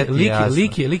 bre, sve ti jasno.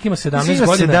 Lik ima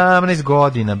 17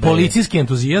 godina. Policijski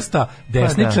entuzijasta,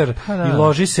 desničar, i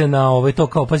loži se na to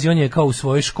kao, pazi, on je kao u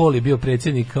svojoj školi bio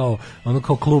predsjednik kao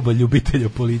kluba ljubitelja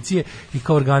policije i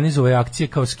kao organizuje akcije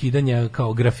kao skidanja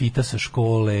kao grafita sa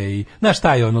škole i, znaš,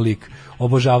 šta je lik,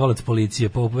 obožavalac policije,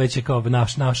 već je kao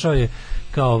našao je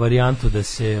kao varijantu da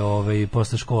se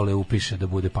posle škole upiše da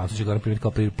bude pansuće, ga naprimjer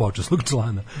kao počaslog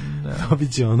člana.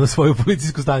 Dobit će svoju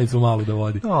policijsku stanicu malu da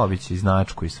vodi. Dobit će i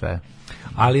značku i sve.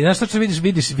 Ali znaš što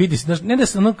vidiš, ne da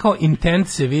se kao intent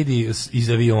se vidi iz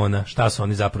aviona, šta su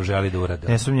oni zapravo želi da urade.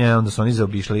 Ne sumnjam, onda su oni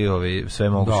zaobišli sve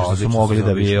moguće što su mogli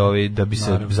da bi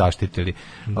se zaštitili.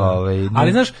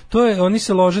 Ali znaš, to je, oni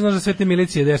se lože, znaš, da sve te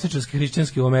milicije desničarske,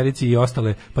 hrišćanske u Americi i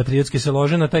ostale patriotske se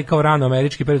lože na taj kao rano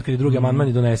američki period kad je drugi amandman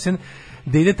je donesen,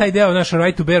 da ide taj deo, naš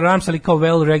right to bear arms, ali kao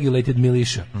well regulated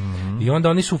militia. I onda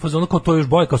oni su u fazonu kao to još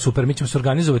bolje, kao super, mi ćemo se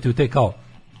organizovati u te kao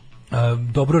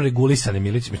dobro regulisane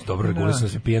milicije, mislim, dobro regulisane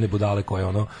sve pijene budale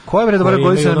koje Koja je dobro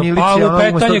regulisana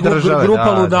milicija?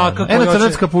 Grupa ludaka.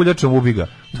 Crnocka puljača ubiga.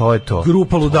 To je to.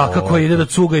 Grupa ludaka koja ide da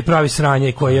cuga i pravi sranje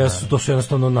i koja to su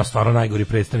jednostavno na stvarno najgori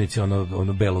predstavnici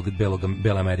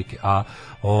bele Amerike. A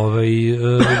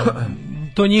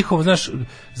to njihovo, znaš,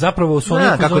 zapravo su oni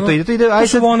kako to ide,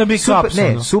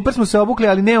 super smo se obukli,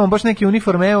 ali nemamo baš neke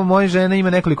uniforme. Evo, moja žena ima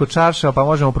nekoliko čarša, pa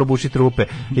možemo probušiti rupe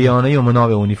i imamo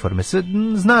nove uniforme.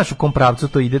 Znaš u kom pravcu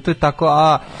to ide, to je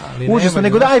tako, užasno,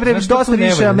 nego daj bre, dosta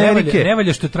više Amerike. Ne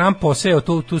valja što je Trump poseo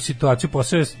tu situaciju,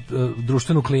 poseo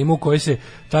društvenu klimu u kojoj se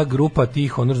ta grupa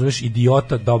tih, razumiješ,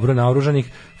 idiota dobro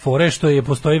naoružanih, fore što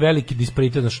postoji veliki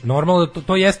disparitet. Normalno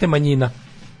to jeste manjina.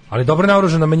 Ali dobro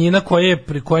naoružana manjina koja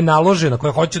je naložena,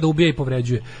 koja hoće da ubija i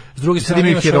povređuje. S druge strane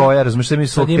imaju heroja, razumiješ, sad imaju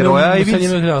svog heroja i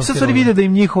sad stvari vide da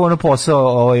im njihov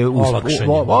posao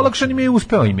olakšan im je i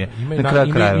uspeo im je.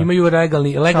 Imaju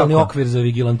legalni okvir za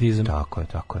vigilantizam. Tako je.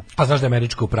 A znaš da je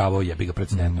američko pravo jebi ga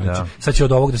precedentno. Znači, sad će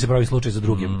od ovog da se pravi slučaj za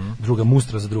druga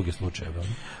mustra za druge slučajeve.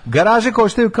 Garaže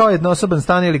koštaju kao jednosoban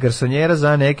stan ili garsonjera,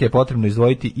 za neke je potrebno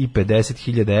izdvojiti i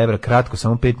 50.000 evra. Kratko,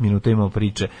 samo 5 minuta imamo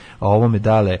priče o ovome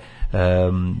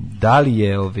da li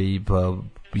je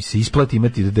se isplati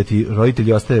imati da ti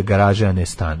roditelji ostave garaže, a ne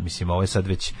stan. Mislim, ovo je sad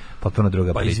već potpuno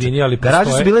druga priča. Izvini, ali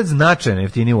garaže su bile značajne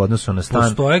jeftinije u odnosu na stan.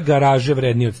 Postoje garaže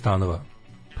vrednije od stanova.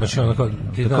 Znači ono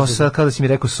kao da si mi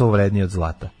rekao so vrednije od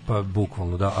zlata. Pa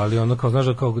bukvalno, da, ali ono kao znaš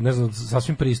da kao ne znam,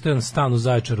 sasvim pristojan stan u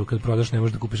Zaječaru kad prodaš ne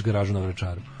možeš da kupiš garažu na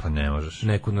Vračaru. Pa ne možeš.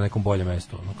 Na nekom boljem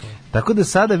mestu, ono kao. Tako da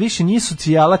sada više nije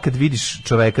socijala kad vidiš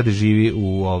čoveka da živi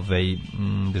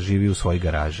u svojoj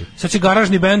garaži. Sad će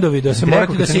garažni bendovi da se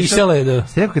morati da se isele da.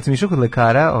 Rekao kad sam išao kod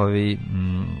lekara,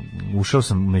 ušao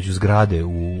sam među zgrade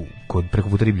preko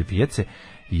puta riblje pijace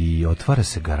i otvara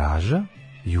se garaža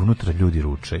i unutra ljudi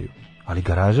ručaju. Ali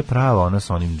garaža prava, ona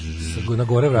sa onim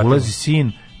ulazi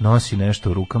sin, nosi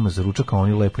nešto u rukama za ručak, a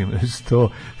oni lepo imaju 100,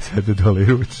 sede dole i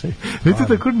ručaju. Vidite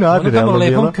tako nadrealno bilo. Ono tamo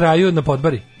lepom kraju na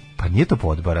Podbari. Pa nije to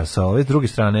Podbara, sa ove s druge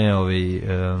strane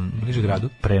bliže gradu?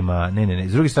 Prema, ne,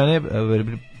 s druge strane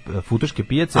Futoške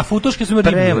pijace. A Futoške su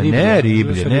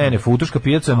riblje. Futoška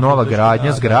pijaca je nova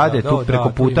gradnja zgrade tu preko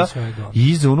puta i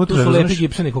iza unutra. Tu su lepi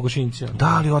gipsani kokošinjci.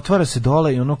 Da, ali otvara se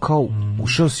dole i ono kao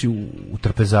ušao si u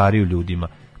trpezariju ljudima.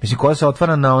 Mislim, koja se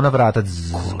otvara na ona vrata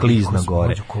klizna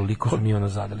gore. Koliko smo mi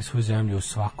zadali svoju zemlju u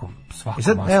svakom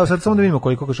sad samo da vidimo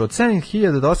koliko košta. Od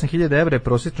 7.000 do 8.000 evra je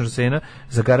prosječna cena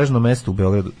za garažno mesto u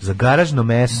Beogradu. Za garažno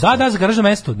mesto? Da, za garažno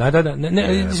mesto.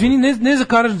 Izvini, ne za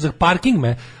garažno, za parking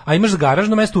a imaš za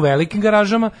garažno mesto u velikim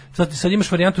garažama, sad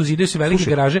imaš varijantu, zidaju se velike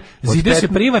garaže, zidaju se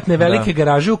privatne velike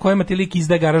garaže u kojima ti lik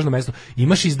izdaje garažno mesto.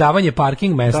 Imaš izdavanje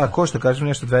parking mesta. Da, košta, kažem,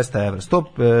 nešto 200 evra.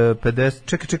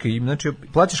 150, čekaj, znači,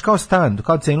 plaćaš kao stan,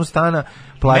 kao cenu stana,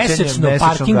 mesečno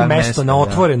parking mesto na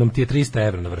otvorenom ti je 300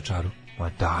 evra na Vračaru. Ma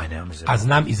daj, nema me A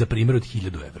znam i za primjer od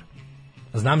 1.000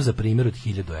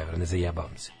 evra. Ne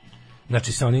zajebavam se.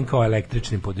 Znači sa onim kao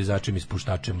električnim podizačem i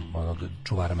spuštačem onog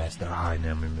čuvara mesta. Aj,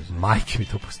 nemoj me znati. Majke mi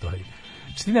to postoji.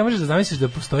 Znači ti ne možeš da zamisliš da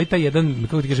postoji taj jedan,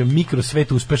 kako ti kažem,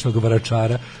 mikrosvet uspešnog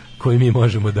Vračara koji mi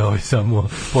možemo da samo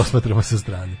posmatramo sa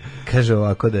strane. Kaže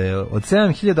ovako da je od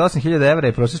 7.000 do 8.000 evra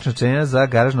je prosječna cena za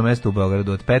garažno mesto u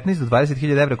Beogradu. Od 15 do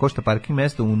 20.000 evra košta parking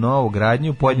mesto u novogradnji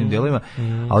u pojedinim delovima,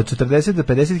 a od 40 do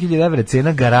 50.000 evra je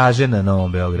cena garaže na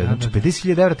Novom Beogradu. Znači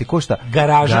 50.000 evra ti košta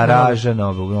garaža na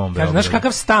Novom Beogradu. Kaže, znaš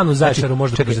kakav stan u Zaječaru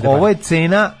možda kupiš?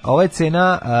 Ovo je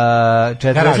cena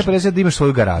 40-50 da imaš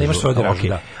svoju garažu.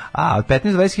 Da. A od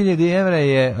 15 do 20.000 evra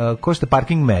je košta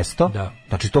parking mesto. Da.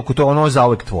 Znači to ono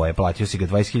zauvek tvoje, platio si ga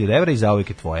 20.000 evra i zauvek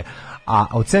je tvoje. A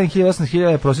od 7.000 do 8.000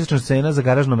 je prosječna cena za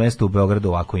garažno mesto u Beogradu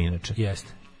ovako inače.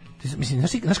 Jeste. Mislim,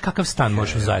 znaš kakav stan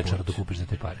možeš u Zaječaru da kupiš za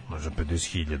te pare? Može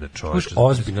 50.000 čovječe.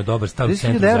 Ozbiljno dobar stan u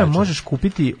centru Zaječara. 50.000 evra možeš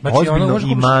kupiti ozbiljno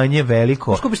imanje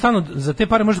veliko. Možeš kupiti stan za te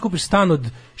pare možeš kupiš stan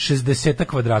od 60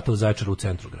 kvadrata u Zaječaru u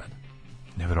centru grada.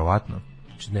 Neverovatno.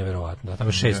 Neverovatno, da, tamo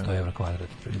je 600 evra kvadrat.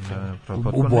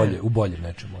 U boljem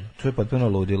nečemu. To je potpuno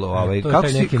ludilo. To je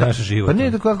taj neki naš život. Pa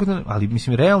ne, ali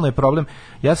mislim, realno je problem.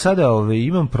 Ja sada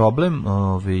imam problem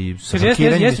sa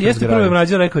parkiranjem. Jeste prvo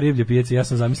Mladja rekao riblje pijace, ja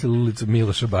sam zamislio ulicu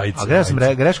Miloša Bajića.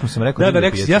 A greškom sam rekao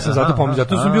riblje pijace. Ja sam zato pomislio,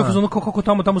 zato sam bio fazonu kako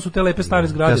tamo su te lepe stare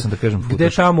zgrade. Gde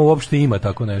tamo uopšte ima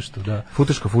tako nešto, da.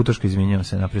 Futoško, izvinjavam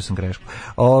se, napravio sam grešku.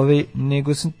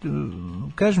 Nego sam,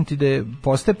 kažem ti da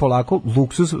postaje polako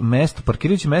luksuz mesto,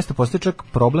 parkirajuće mesto postaje čak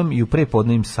problem i u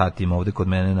prepodnevnim satima ovde kod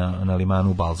mene na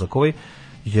limanu u Balzakovoj,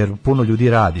 jer puno ljudi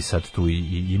radi sad tu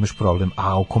i imaš problem.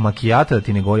 A oko makijata, da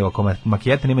ti ne govori, oko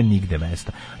makijata nema nigde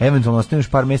mesta. Eventualno ostaviš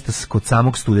par mesta kod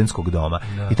samog studentskog doma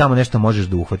i tamo nešto možeš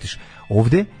da uhvatiš.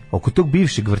 Ovde, oko tog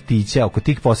bivšeg vrtića, oko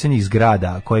tih posljednjih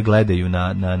zgrada koje gledaju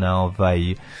na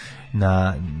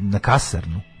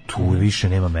kasarnu, tu više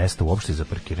nema mesta uopšte za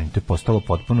parkiranje. To je postalo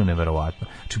potpuno neverovatno.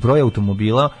 Znači broj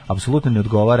automobila apsolutno ne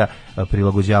odgovara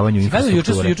prilagođavanju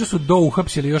infrastrukture. Juče su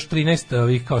uhapsili još 13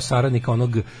 ovih kao saradnika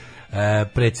onog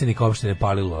predsjednika opštine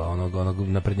Palilula, onog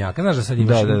naprednjaka. Znaš da sad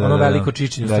imaš veliko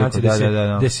čišćenje u stranci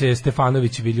gde se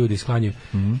Stefanovićevi ljudi sklanjaju.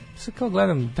 Sad kao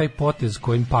gledam taj potez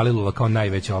kojim Palilula kao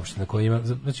najveća opština koja ima,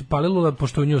 znači Palilula,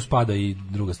 pošto u nju spada i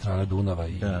druga strana Dunava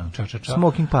i ča.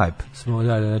 Smoking pipe.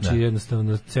 Znači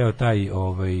jednostavno ceo taj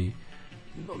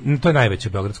to je najveća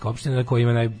beogradska opština koja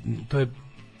ima to je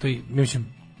mislim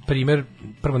primer,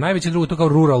 prvo najveće, drugo to kao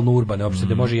ruralno urbane opštine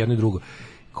gde može jedno i drugo,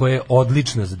 koja je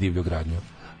odlična za divlju gradnju.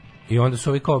 I onda su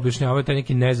ovi kao objašnjavaju taj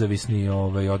neki nezavisni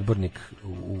odbornik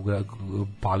u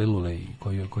Palilule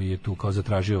koji je tu kao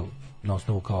zatražio na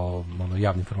osnovu kao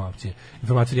javne informacije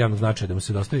od javnog značaja da mu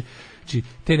se dostavi. Znači,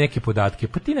 te neke podatke,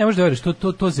 pa ti ne možeš da veriš,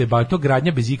 to zeba, to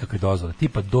gradnja bez ikakve dozvole.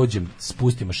 Tipa dođem,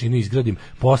 spustim mašinu, izgradim,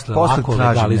 posle lako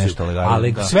legalizuju.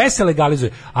 Sve se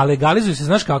legalizuje, a legalizuje se,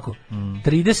 znaš kako?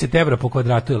 30 evra po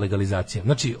kvadratu je legalizacija.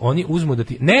 Znači, oni uzmu da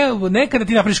ti, ne kada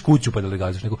ti napraviš kuću pa da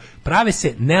legalizuješ, nego prave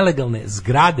se nelegalne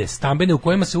zgrade, stambene u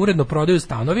kojima se uredno prodaju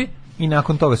stanovi. I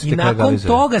nakon toga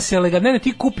se ne,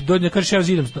 ti kupi, dođe, kažeš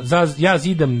ja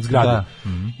zidam zgradu.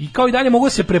 I kao i dalje mogu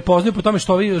se prepoznaju po tome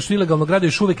što ovi što ilegalno grade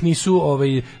još uvek nisu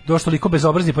došli toliko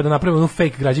bezobrazni pa da naprave onu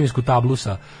fake građevinsku tablu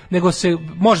nego se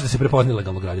može da se prepozna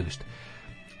ilegalno gradilište.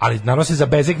 Ali naravno se za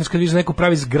bezeknost kad vidiš neko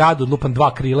pravi zgradu od lupan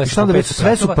 2 krila. Šta da već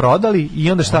sve su prodali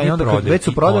i onda šta? I onda kad već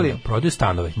su prodali, prodaju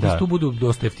stanove. Da. Tu budu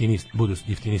dosta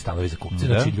jeftiniji stanovi za kupce.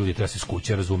 Znači ljudi treba se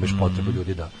skuće, razumeš potrebu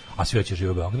ljudi a svi hoće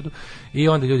žive u Beogradu. I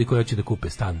onda ljudi koji hoće da kupe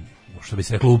stan, što bi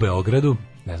se reklo u Beogradu,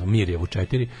 ne znam, Mirjevu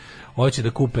 4, hoće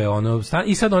da kupe stan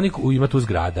i sad oni ima tu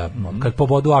zgrada. Kad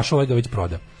pobodu Ašova ga već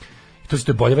proda. To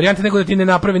je bolja varijanta nego da ti ne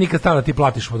naprave nikad stan da ti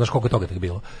platiš, znaš koliko toga tako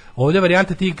bilo. Ovdje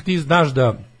varijanta ti znaš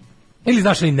da ili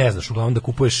znaš ili ne znaš, uglavnom da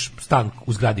kupuješ stan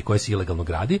u zgradi koja se ilegalno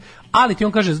gradi, ali ti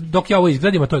on kaže dok ja ovo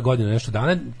izgradim, a to je godinu nešto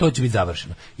dana, to će biti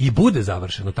završeno. I bude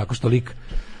završeno tako što lik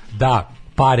da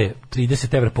pare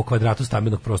 30 evra po kvadratu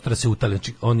stambenog prostora se utali.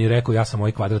 Znači, on je rekao ja sam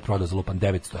ovaj kvadrat prodao za lupan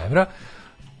 900 evra,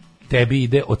 tebi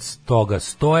ide od toga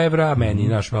 100 evra, meni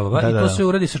naš i to se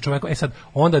uradi sa čovekom. Sad,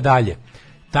 onda dalje,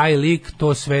 taj lik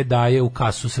to sve daje u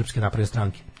kasu Srpske napredne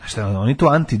stranke. Šta, oni tu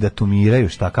antidatumiraju,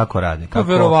 šta, kako rade? Kako,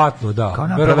 verovatno, da. Kao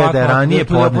naprave da je ranije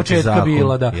podneti zakon.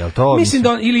 Bila, da. Mislim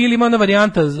da ili ima ona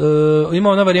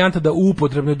varijanta da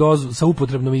sa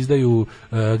upotrebnom izdaju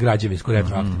građevinsku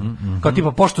retroaktivnu. Kao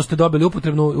tipa, pošto ste dobili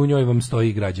upotrebnu, u njoj vam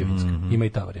stoji građevinska. Ima i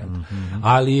ta varijanta.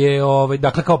 Ali je,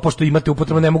 dakle, kao pošto imate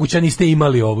upotrebnu, nemoguće niste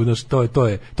imali ovu, znači, to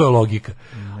je logika.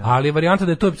 Ali je varijanta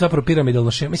da je to zapravo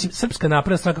piramidalna šema. Mislim, Srpska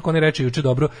napredna stranka, kako ne reče juče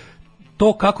dobro,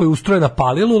 to kako je ustrojena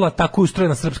Palilula, tako je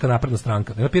ustrojena Srpska napredna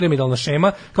stranka. Nema piramidalna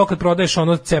šema, kao kad prodaješ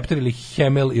ono Cepter ili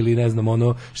Hemel ili ne znam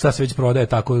ono šta se već prodaje,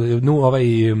 tako,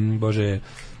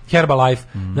 Herbalife.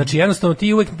 Znači jednostavno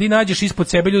ti nađeš ispod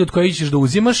sebe ljudi od koje ćeš da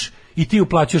uzimaš i ti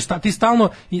uplaćuješ, ti stalno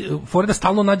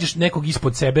nađeš nekog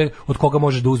ispod sebe od koga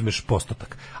možeš da uzmeš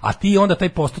postotak. A ti onda taj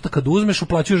postotak kad uzmeš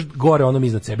uplaćuješ gore onom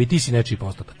iznad sebe i ti si nečiji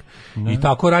postotak. I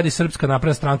tako radi Srpska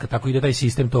napredna stranka, tako ide taj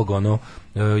sistem tog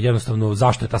jednostavno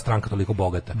zašto je ta stranka toliko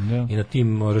bogata. I na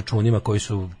tim računima koji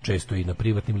su često i na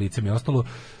privatnim licima i ostalo.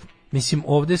 Mislim,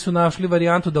 ovdje su našli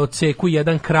varijantu da odseku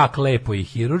jedan krak lepo i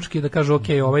hirurški, da kažu ok,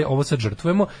 ovo sad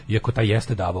žrtvujemo, iako taj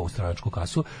jeste davao u stranačku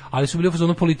kasu, ali su bili u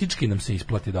fazonu politički nam se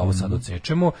isplati da ovo sad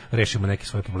odsečemo, rešimo neke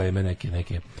svoje probleme,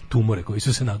 neke tumore koji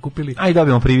su se nakupili. A i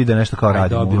dobijemo privide nešto kao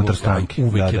radimo unutar stranke.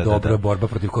 Uvijek je dobra borba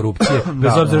protiv korupcije,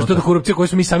 bez obzira što je to korupcija koju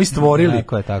smo mi sami stvorili,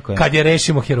 tako je. Kad je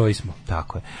rešimo, heroji smo.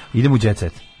 Tako je. Idemo u Jet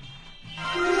Set.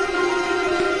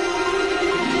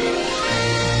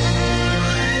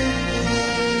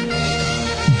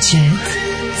 Jet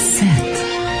set.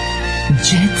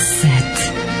 Jet set.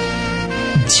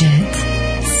 Jet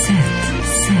set.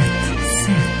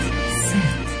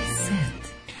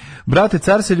 Brate,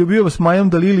 car se ljubio s Majom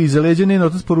Dalili iza leđa, njen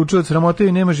otac poručio od sramote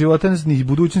i nema života ni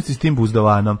budućnosti s tim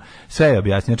buzdovanom. Sve je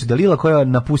objasnio. Znači, Dalila koja je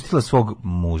napustila svog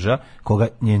muža, koga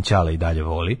njen ćale i dalje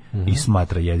voli i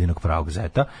smatra jedinog pravog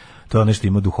zeta, to je ono što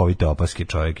ima duhovite opaske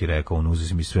čovjek i rekao, on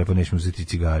uzeti mi sve, pa nećemo uzeti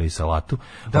cigare i salatu.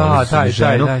 Da,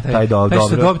 taj dobar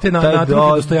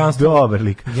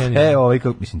lik.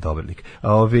 Dobar lik.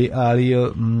 Ali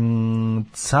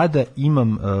sada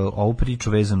imam ovu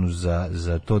priču vezanu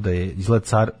za to da je izgled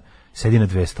car sedi na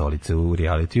 2 stolice u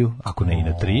realitiju, ako ne i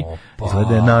na 3.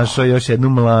 Izgleda je našao još jednu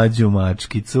mlađu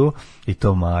mačkicu, i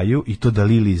to Maju, i to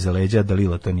Dalili iza leđa.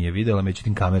 Dalila to nije videla,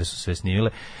 međutim kamere su sve snimile.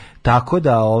 Tako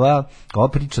da ova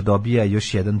priča dobija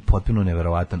još jedan potpuno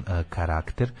neverovatan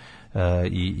karakter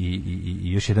i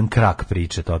još jedan krak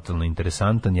priče totalno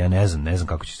interesantan. Ja ne znam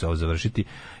kako će se ovo završiti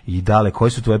i dale,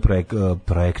 koje su tvoje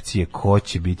projekcije, ko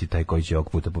će biti taj koji će ovog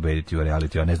puta pobediti u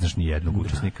realitiju, a ne znaš ni jednog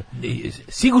učesnika.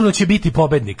 Sigurno će biti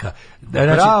pobednika.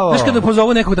 Znaš kada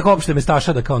pozovu nekog tako opšte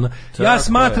mestaša da kao ja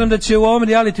smatram da će u ovom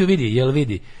realitiju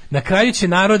vidi, na kraju će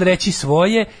narod reći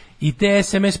svoje i te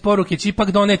SMS poruke će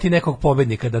ipak doneti nekog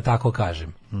pobednika, da tako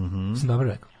kažem. Sam dobro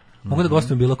rekao. Mogu da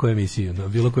gostujem bilo koju emisiju, na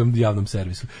bilo kojem javnom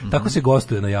servisu. Tako se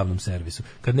gostuje na javnom servisu.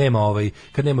 Kad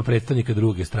nema predstavnika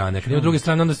druge strane, kad nema druge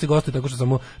strane, onda se gostuje tako što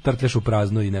samo trtlješ u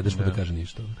prazno i ne daš mu da kaže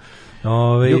ništa.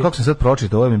 Kako sam sad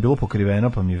pročitao, ovo mi je bilo pokriveno,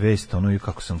 pa mi vest, ono i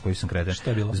koji sam kreden. Šta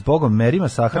je bilo? Zbogom merima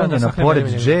sahranjena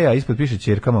pored Džeja, ispod piše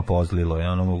ćerkama pozlilo.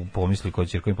 Ja ono pomisli ko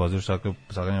ćerkama pozlilo,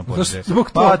 sahranjena pored Džeja.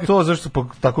 Pa to zašto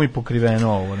tako mi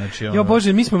pokriveno ovo. Znači, jo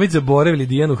Bože, mi smo već zaboravili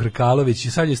Dijanu Hrkalović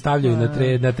i sad je stavljaju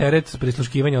na teret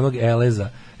prisluškivanja onog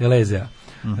Elezea.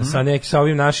 Sa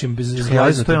ovim našim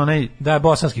zglajznutim, da,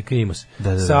 bosanski krimus,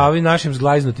 sa ovim našim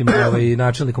zglajznutim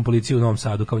načelnikom policije u Novom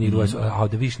Sadu, kao njih dvoje, a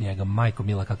da viš njega, majko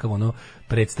mila, kakav ono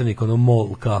predstavnik, ono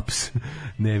mall caps,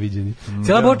 neviđeni.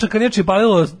 Cijela Borča Karnjača je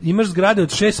palilo, imaš zgrade od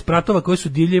 6 spratova koje su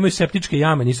divlje, imaju septičke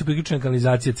jame, nisu priključene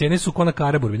kanalizacije, cene su ko na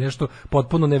Karaburvi, nešto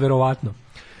potpuno neverovatno.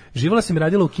 Živala sam i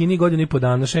radila u Kini godinu i po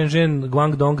dana, Shenzhen,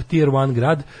 Guangdong, Tier 1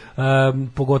 grad,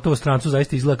 pogotovo strancu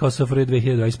zaista izgleda kao SFRJ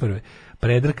 2021.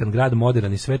 Predrkan grad,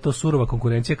 moderan i sve to, surova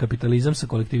konkurencija, kapitalizam sa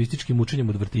kolektivističkim učenjem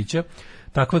od vrtića,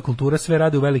 takva je kultura, sve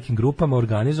rade u velikim grupama,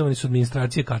 organizovani su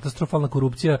administracije, katastrofalna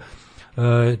korupcija,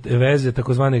 veze,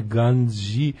 takozvane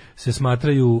ganđi, se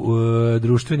smatraju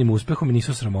društvenim uspehom i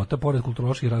nisu sramota, pored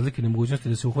kulturoloških razlika i nemogućnosti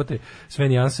da se uhvate sve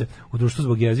nijanse u društvu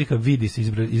zbog jezika, vidi se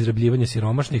izrabljivanje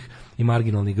siromašnih i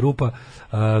marginalnih grupa,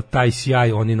 taj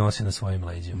sjaj oni nose na svojim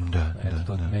leđima.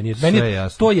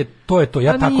 To je to.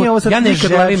 Ja ne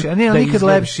želim da nikad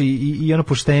lepši i ono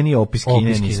pošteniji opis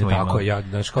Kine nismo imali.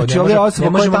 Ne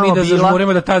možemo mi da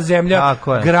zažmurimo da ta zemlja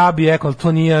grabi,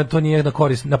 to nije na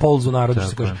korist, na polzu naroda, što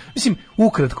se kaže. Mislim,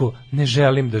 ukratko, ne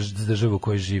želim da država u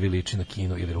kojoj živi liči na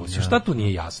Kinu ili Rusiju. Šta tu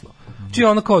nije jasno? Či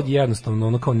ono kao jednostavno,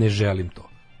 ono kao ne želim to.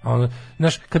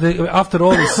 Znaš, kada after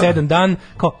all is said and done,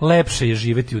 kao lepše je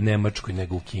živeti u Nemačkoj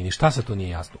nego u Kini. Šta se to nije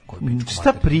jasno?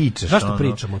 Šta pričaš? Zašto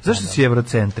pričamo? Zašto si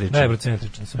evrocentričan? Da,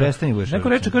 evrocentričan. Neko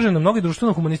reče, kaže, na mnogim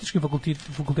društveno-humanističkim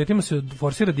fakultetima se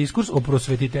forsira diskurs o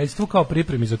prosvetiteljstvu kao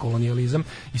pripremi za kolonijalizam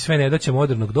i sve nedaće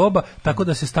modernog doba, tako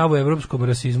da se stavu evropskom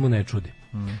rasizmu ne čudi.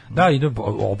 Da, ide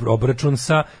obračun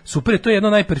sa super, to je jedno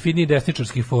najperfidnijih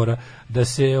desničarskih fora,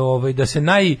 da se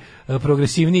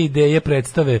najprogresivnije ideje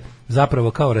predstave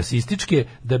zapravo kao rasističke,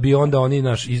 da bi onda oni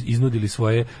iznudili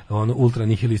svoje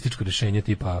ultranihilističko rješenje,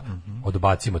 tipa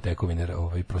odbacimo tekovine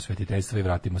prosvetiteljstva i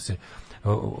vratimo se,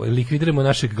 likvidiramo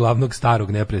našeg glavnog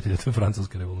starog neprijatelja, to je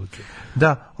francuska revolucija.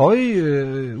 Da,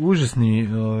 užasni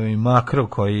makro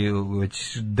koji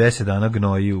već 10 dana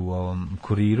gnoji u ovom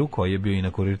Kuriru, koji je bio i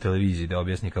na Kurir televiziji, da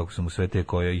objasni kako su mu sve te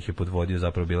koje ih je podvodio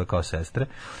zapravo bile kao sestre.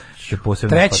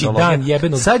 Treći dan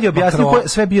jebenog sad je objasnio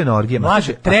sve bio na orgijama.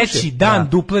 Treći dan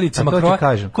duplerica Makrova.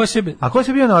 A ko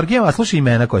se bio na orgijama? A slušaj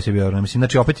imena ko se bio, mislim,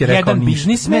 znači opet je rekao jedan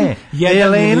biznismen,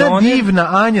 Jelena, Divna,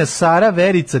 Anja, Sara,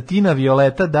 Verica, Tina,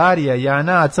 Violeta, Darija,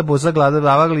 Jana, Aca, Boza, Glada,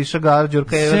 Dava, Gliša,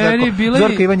 Đurka,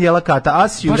 Zorka, Ivan, Jela, Kata,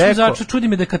 Asiju, rekao. Baš čudi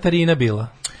me da je Katarina bila.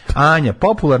 Anja,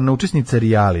 popularna učesnica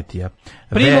realitija.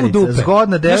 Prima u dupe.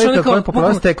 Zgodna devojka koja je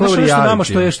popularna stekla u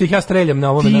realitiju. Što ih ja streljam na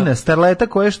ovome. Tina, starleta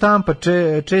koja štampa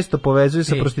često povezuje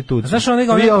sa prostitucijom. Znaš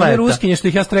one ruskinje što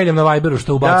ih ja streljam na Viberu,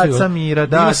 što ubacuju. Daca, Mira,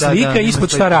 da. Slika ispod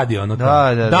šta radi ono.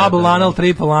 Double anal,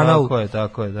 triple anal.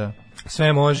 Tako je, da.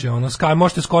 Sve može,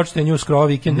 možete skočiti nju skoro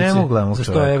vikendice za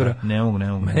 100 evra. Ne mogu.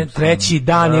 Treći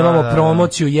dan imamo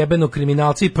promociju jebenog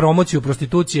kriminalca i promociju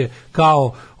prostitucije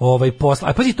kao posla.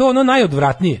 A pazi, to ono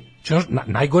najodvratnije.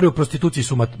 Najgore u prostituciji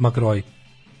su makroji.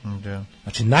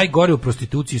 Znači, najgore u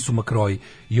prostituciji su makroji.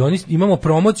 I oni imamo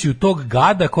promociju tog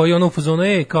gada koji ono u fazonu,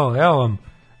 kao, evo vam,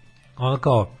 ono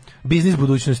kao, biznis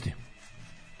budućnosti.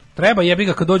 Treba jebi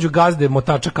ga kad dođu gazde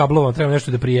motača kablova, treba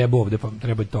nešto da prijebu ovde, pa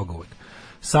treba i toga uvijek.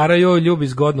 Sarajevo ljubi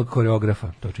zgodnog koreografa,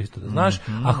 to čisto da znaš,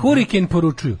 a Huriken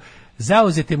poručuju,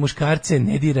 zauzete muškarce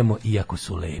ne diramo iako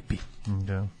su lepi.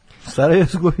 Da.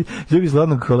 Sarajevo ljubi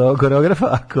zgodnog koreografa,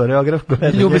 a koreograf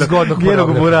ljubi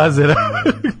zgodnog burazera.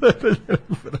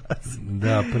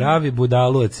 Da, pravi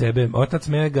budalu od sebe. Otac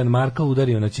Meghan Markle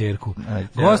udario na ćerku.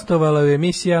 Gostovala je u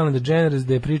emisiji Ellen DeGeneres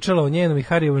da je pričala o njenom i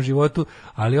Harijevom životu,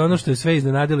 ali ono što je sve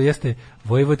iznenadilo jeste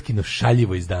Vojvodkino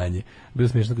šaljivo izdanje. Bilo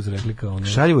smiješno kad su rekli kao ono.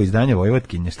 Šaljivo izdanje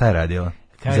Vojvodkinje, šta je radila?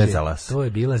 Kaže, to je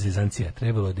bila zezancija,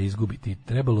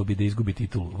 trebalo bi da izgubi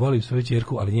titulu. Volim svoju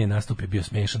ćerku, ali njen nastup je bio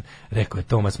smešan, rekao je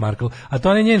Thomas Markle. A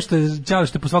to ne njen što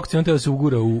je po svaku cijenu teo da se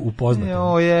ugura u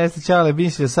poznatom. Jeste, Čale,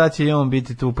 mislio sad će i on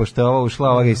biti tu, pošto je ova ušla,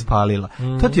 ova ga ispalila.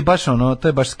 To ti je baš to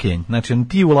je baš skenj. Znači,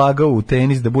 ti ulagao u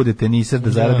tenis da bude teniser, da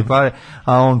zaradi pare,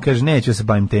 a on kaže, neću se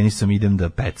bavim tenisom, idem da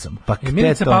pecam.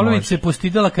 Milica Pavlović se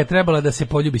postidala kad je trebala da se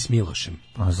poljubi s Milošem.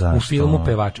 U filmu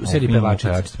u seriji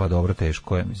Pevačica. Pa dobro,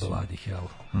 teško je, mislim. Bloody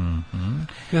hell.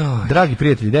 Dragi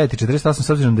prijatelji, 9:48, s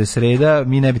obzirom da je sreda,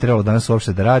 mi ne bi trebalo danas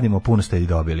uopšte da radimo, puno ste i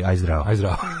dobili. Aj zdravo.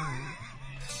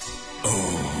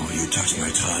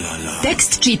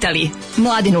 tekst čitali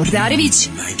Mladen Urdarević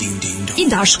i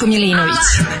Daško Milinović.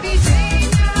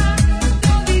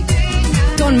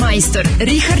 Ton majstor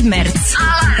Richard Merc.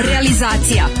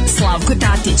 Realizacija Slavko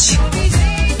Tatić.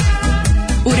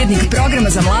 Urednik programa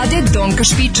za mlade Donka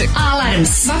Špiček. Alarms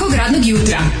svakog radnog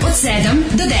jutra od 7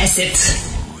 do 10.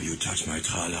 You touch my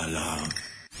tra-la-la.